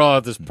It's other. like we're all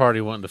at this party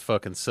wanting to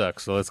fucking suck,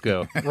 so let's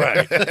go.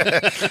 right.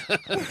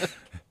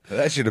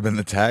 That should have been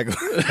the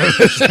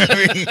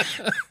tagline.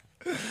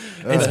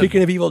 And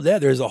speaking of Evil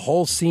Dead, there's a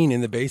whole scene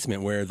in the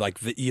basement where like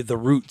the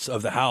roots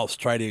of the house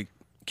try to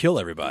kill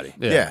everybody.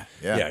 Yeah.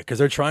 Yeah, because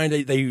they're trying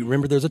to. They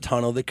remember there's a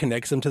tunnel that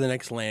connects them to the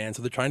next land,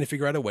 so they're trying to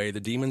figure out a way. The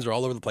demons are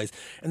all over the place,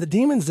 and the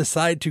demons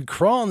decide to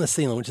crawl on the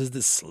ceiling, which is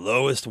the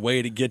slowest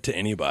way to get to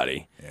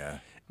anybody. Yeah.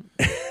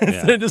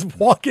 Instead of just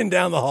walking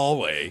down the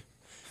hallway.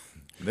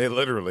 They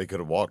literally could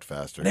have walked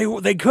faster.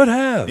 They could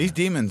have. These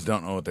demons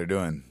don't know what they're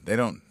doing.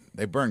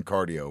 They burn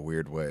cardio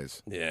weird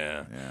ways.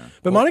 Yeah.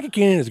 But Monica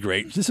Keenan is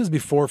great. This was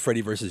before Freddy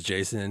versus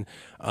Jason.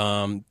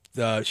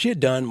 She had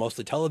done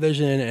mostly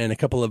television and a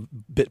couple of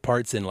bit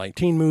parts in like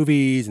teen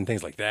movies and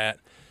things like that.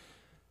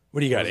 What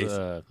do you got, Ace?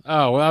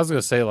 I was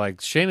gonna say like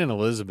Shane and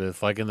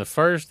Elizabeth, like in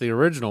the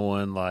original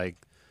one, like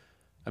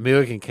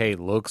Amelia Kincaid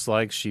looks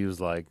like she was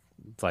like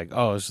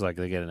oh, it's like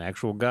they get an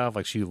actual goth,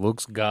 like she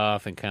looks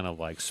goth and kind of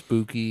like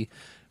spooky,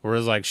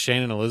 whereas like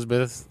Shane and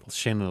Elizabeth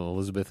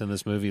in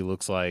this movie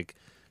looks like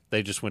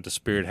they just went to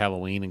Spirit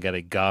Halloween and got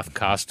a goth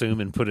costume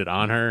and put it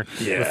on her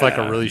with like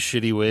a really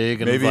shitty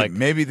wig and it was like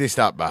Maybe they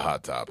stopped by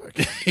Hot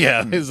Topic.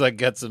 yeah, it was like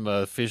got some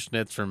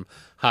fishnets from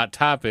Hot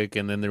Topic,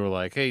 and then they were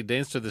like, "Hey,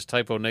 dance to this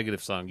Typo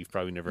Negative song you've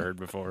probably never heard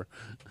before."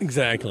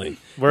 Exactly.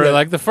 Where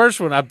like the first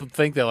one, I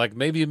think that like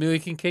maybe Amelia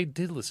Kincaid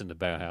did listen to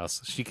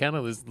Bauhaus. She kind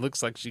of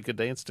looks like she could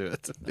dance to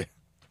it.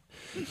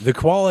 The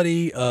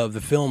quality of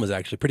the film is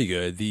actually pretty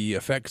good. The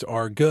effects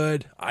are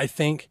good. I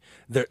think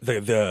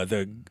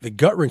the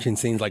gut wrenching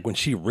scenes, like when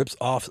she bites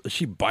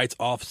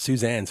off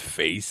Suzanne's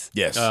face.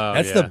 Yes.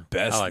 That's yeah. the I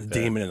best like that.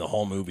 demon in the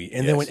whole movie.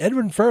 And then when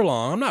Edward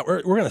Furlong,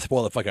 we're going to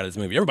spoil the fuck out of this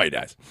movie. Everybody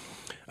dies.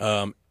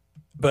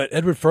 But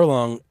Edward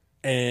Furlong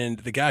and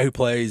the guy who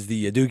plays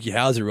the Doogie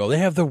Howser role, they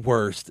have the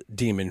worst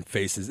demon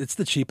faces. It's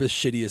the cheapest,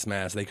 shittiest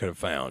mask they could have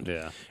found.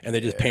 Yeah. And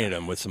they just painted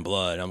them with some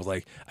blood. And I was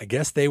like, I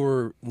guess they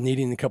were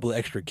needing a couple of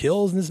extra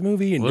kills in this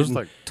movie. And Well, there's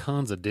didn't- like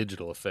tons of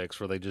digital effects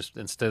where they just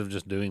instead of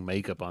just doing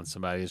makeup on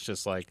somebody, it's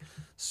just like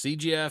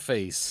CGI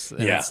face,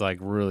 and Yeah. it's like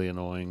really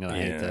annoying. I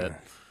hate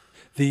that.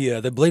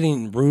 The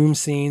bleeding room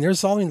scene.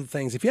 There's all the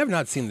things. If you have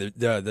not seen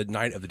the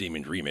Night of the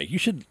Demons remake, you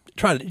should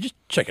try to just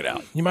check it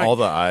out. You might. all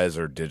the eyes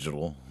are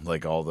digital,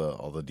 like all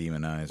the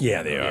demon eyes.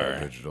 Yeah, they are.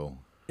 digital.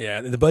 Yeah,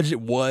 the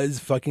budget was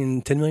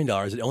fucking $10 million.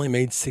 It only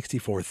made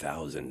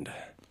 64,000.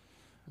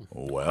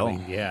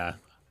 Well, Yeah,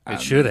 it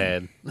should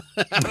have.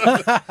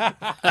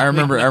 I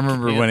remember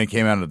when it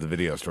came out at the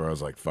video store. I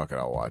was like, "Fuck it,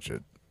 I'll watch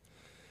it."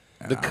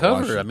 The I watched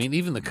cover, it. I mean,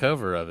 even the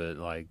cover of it,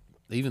 like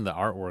even the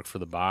artwork for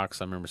the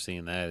box, I remember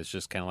seeing that. It's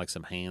just kind of like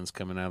some hands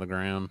coming out of the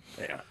ground.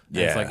 Yeah. And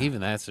it's like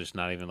even that's just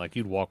not even like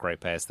you'd walk right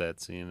past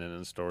that, seeing it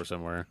in a store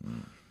somewhere.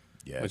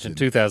 Yeah, Which it in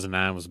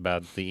 2009 was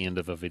about the end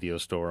of a video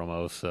store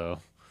almost. So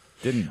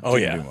didn't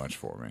do much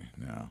for me.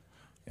 No,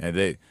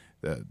 and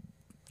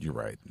you're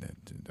right.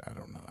 I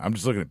don't know. I'm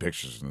just looking at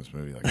pictures from this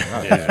movie. Like,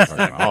 wow, that's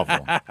fucking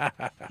awful.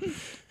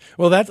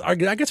 Well,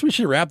 I guess we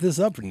should wrap this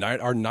up for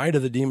our Night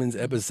of the Demons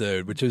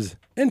episode, which is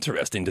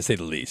interesting to say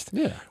the least.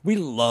 Yeah. We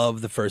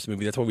love the first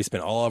movie. That's why we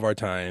spent all of our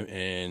time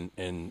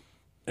and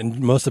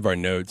most of our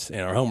notes and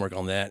our homework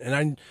on that.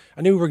 And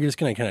I knew we were just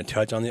going to kind of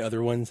touch on the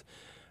other ones.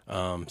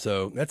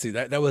 So that's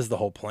it. That was the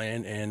whole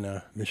plan,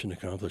 and mission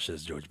accomplished,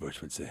 as George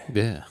Bush would say.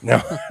 yeah,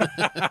 No,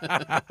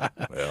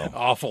 well,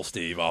 awful,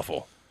 Steve,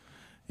 awful.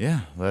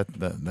 Yeah,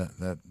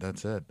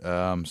 that's it.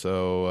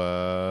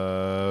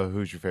 So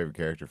who's your favorite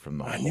character from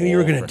the? I knew you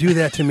were going to do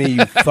that to me,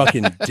 you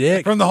fucking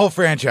dick. From the whole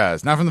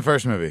franchise, not from the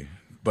first movie,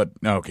 but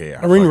okay.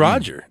 Yeah, Irene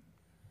Roger.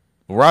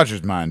 Well,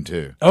 Roger's mine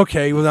too.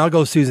 Okay, well then I'll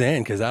go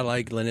Suzanne because I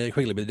like Linnea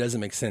Quigley, but it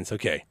doesn't make sense.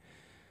 Okay.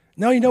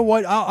 No, you know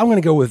what? I'm going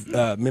to go with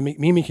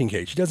Mimi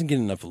Kincaid. She doesn't get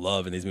enough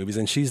love in these movies,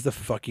 and she's the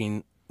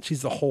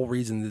whole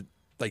reason that,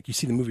 like, you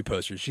see the movie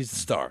posters. She's the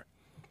star.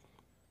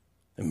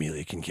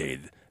 Amelia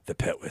Kincaid, the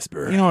pet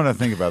whisperer. You know what I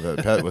think about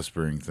that pet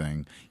whispering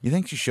thing? You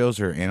think she shows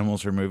her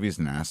animals her movies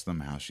and asks them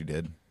how she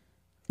did?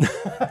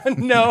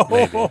 No.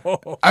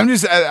 I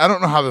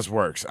don't know how this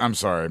works. I'm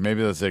sorry.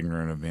 Maybe that's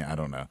ignorant of me. I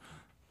don't know.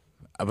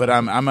 But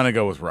I'm going to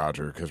go with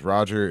Roger because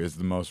Roger is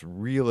the most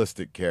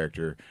realistic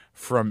character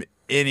from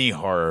any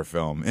horror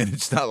film. And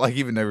it's not like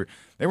they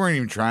weren't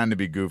even trying to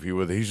be goofy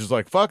with it. He's just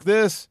like, fuck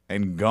this,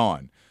 and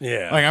gone.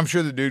 Yeah. Like, I'm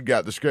sure the dude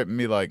got the script and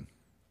be like,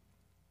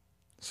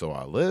 so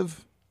I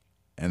live,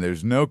 and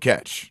there's no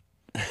catch.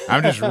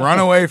 I'm just run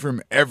away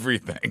from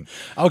everything.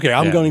 Okay,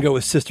 I'm going to go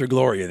with Sister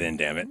Gloria then,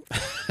 damn it.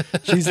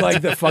 She's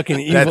like the fucking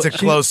evil. That's a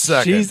close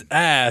second. She's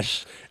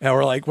Ash, and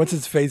we're like, what's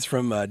his face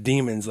from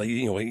Demons? Like,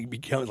 you know, he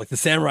becomes like the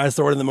samurai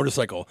sword and the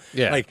motorcycle.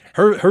 Yeah. Like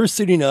her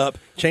suiting up,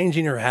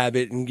 changing her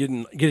habit, and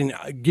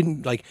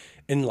getting like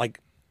in like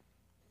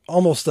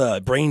almost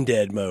brain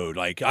dead mode.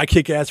 Like, I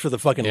kick ass for the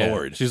fucking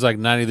Lord. She's like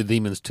Night of the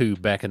Demons 2,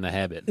 back in the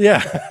habit. Yeah.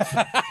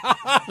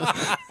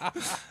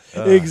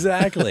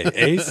 Exactly.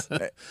 Ace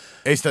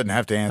Ace doesn't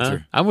have to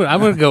answer. I'm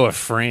gonna go with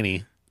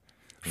Franny.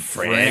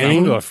 Franny? I'm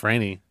gonna go with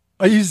Franny.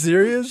 Are you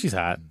serious? She's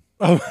hot.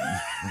 Oh.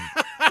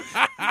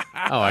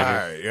 I like All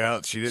her. right, yeah,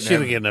 she She didn't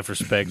didn't get enough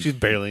respect. She's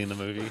barely in the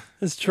movie.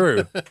 It's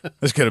true.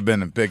 This could have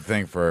been a big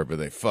thing for her, but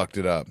they fucked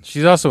it up.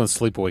 She's also in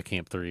Sleepaway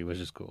Camp 3, which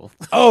is cool.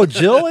 Oh,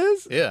 Jill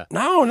is? Yeah.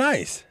 No,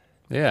 nice.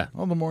 Yeah.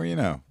 Well, the more you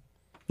know.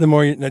 The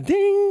more you, now,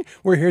 ding,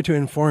 we're here to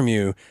inform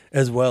you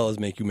as well as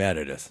make you mad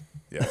at us.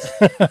 Yes.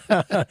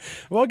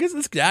 Well, I guess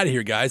let's get out of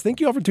here, guys. Thank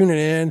you all for tuning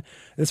in.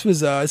 This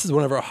is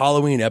one of our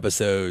Halloween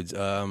episodes.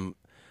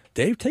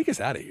 Dave, take us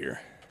out of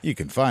here. You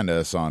can find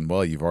us on,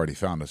 well, you've already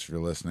found us if you're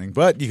listening,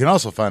 but you can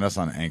also find us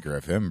on Anchor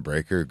FM,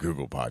 Breaker,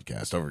 Google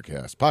Podcast,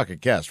 Overcast,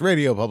 Pocket Cast,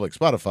 Radio Public,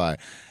 Spotify,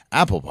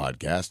 Apple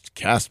Podcasts,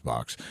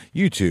 CastBox,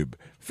 YouTube,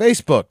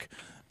 Facebook,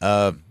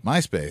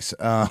 MySpace.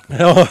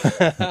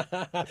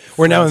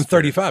 We're now in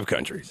 35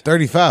 countries.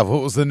 35.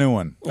 What was the new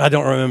one? I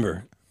don't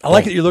remember. I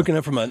like that you're looking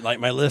up from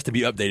my list to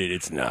be updated.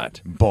 It's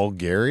not.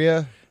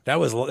 Bulgaria? That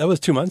was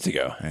 2 months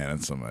ago. Man,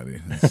 that's somebody.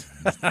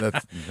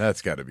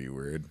 That's got to be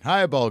weird.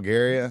 Hi,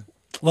 Bulgaria.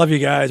 Love you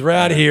guys. We're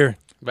out of here.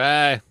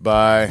 Bye.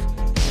 Bye.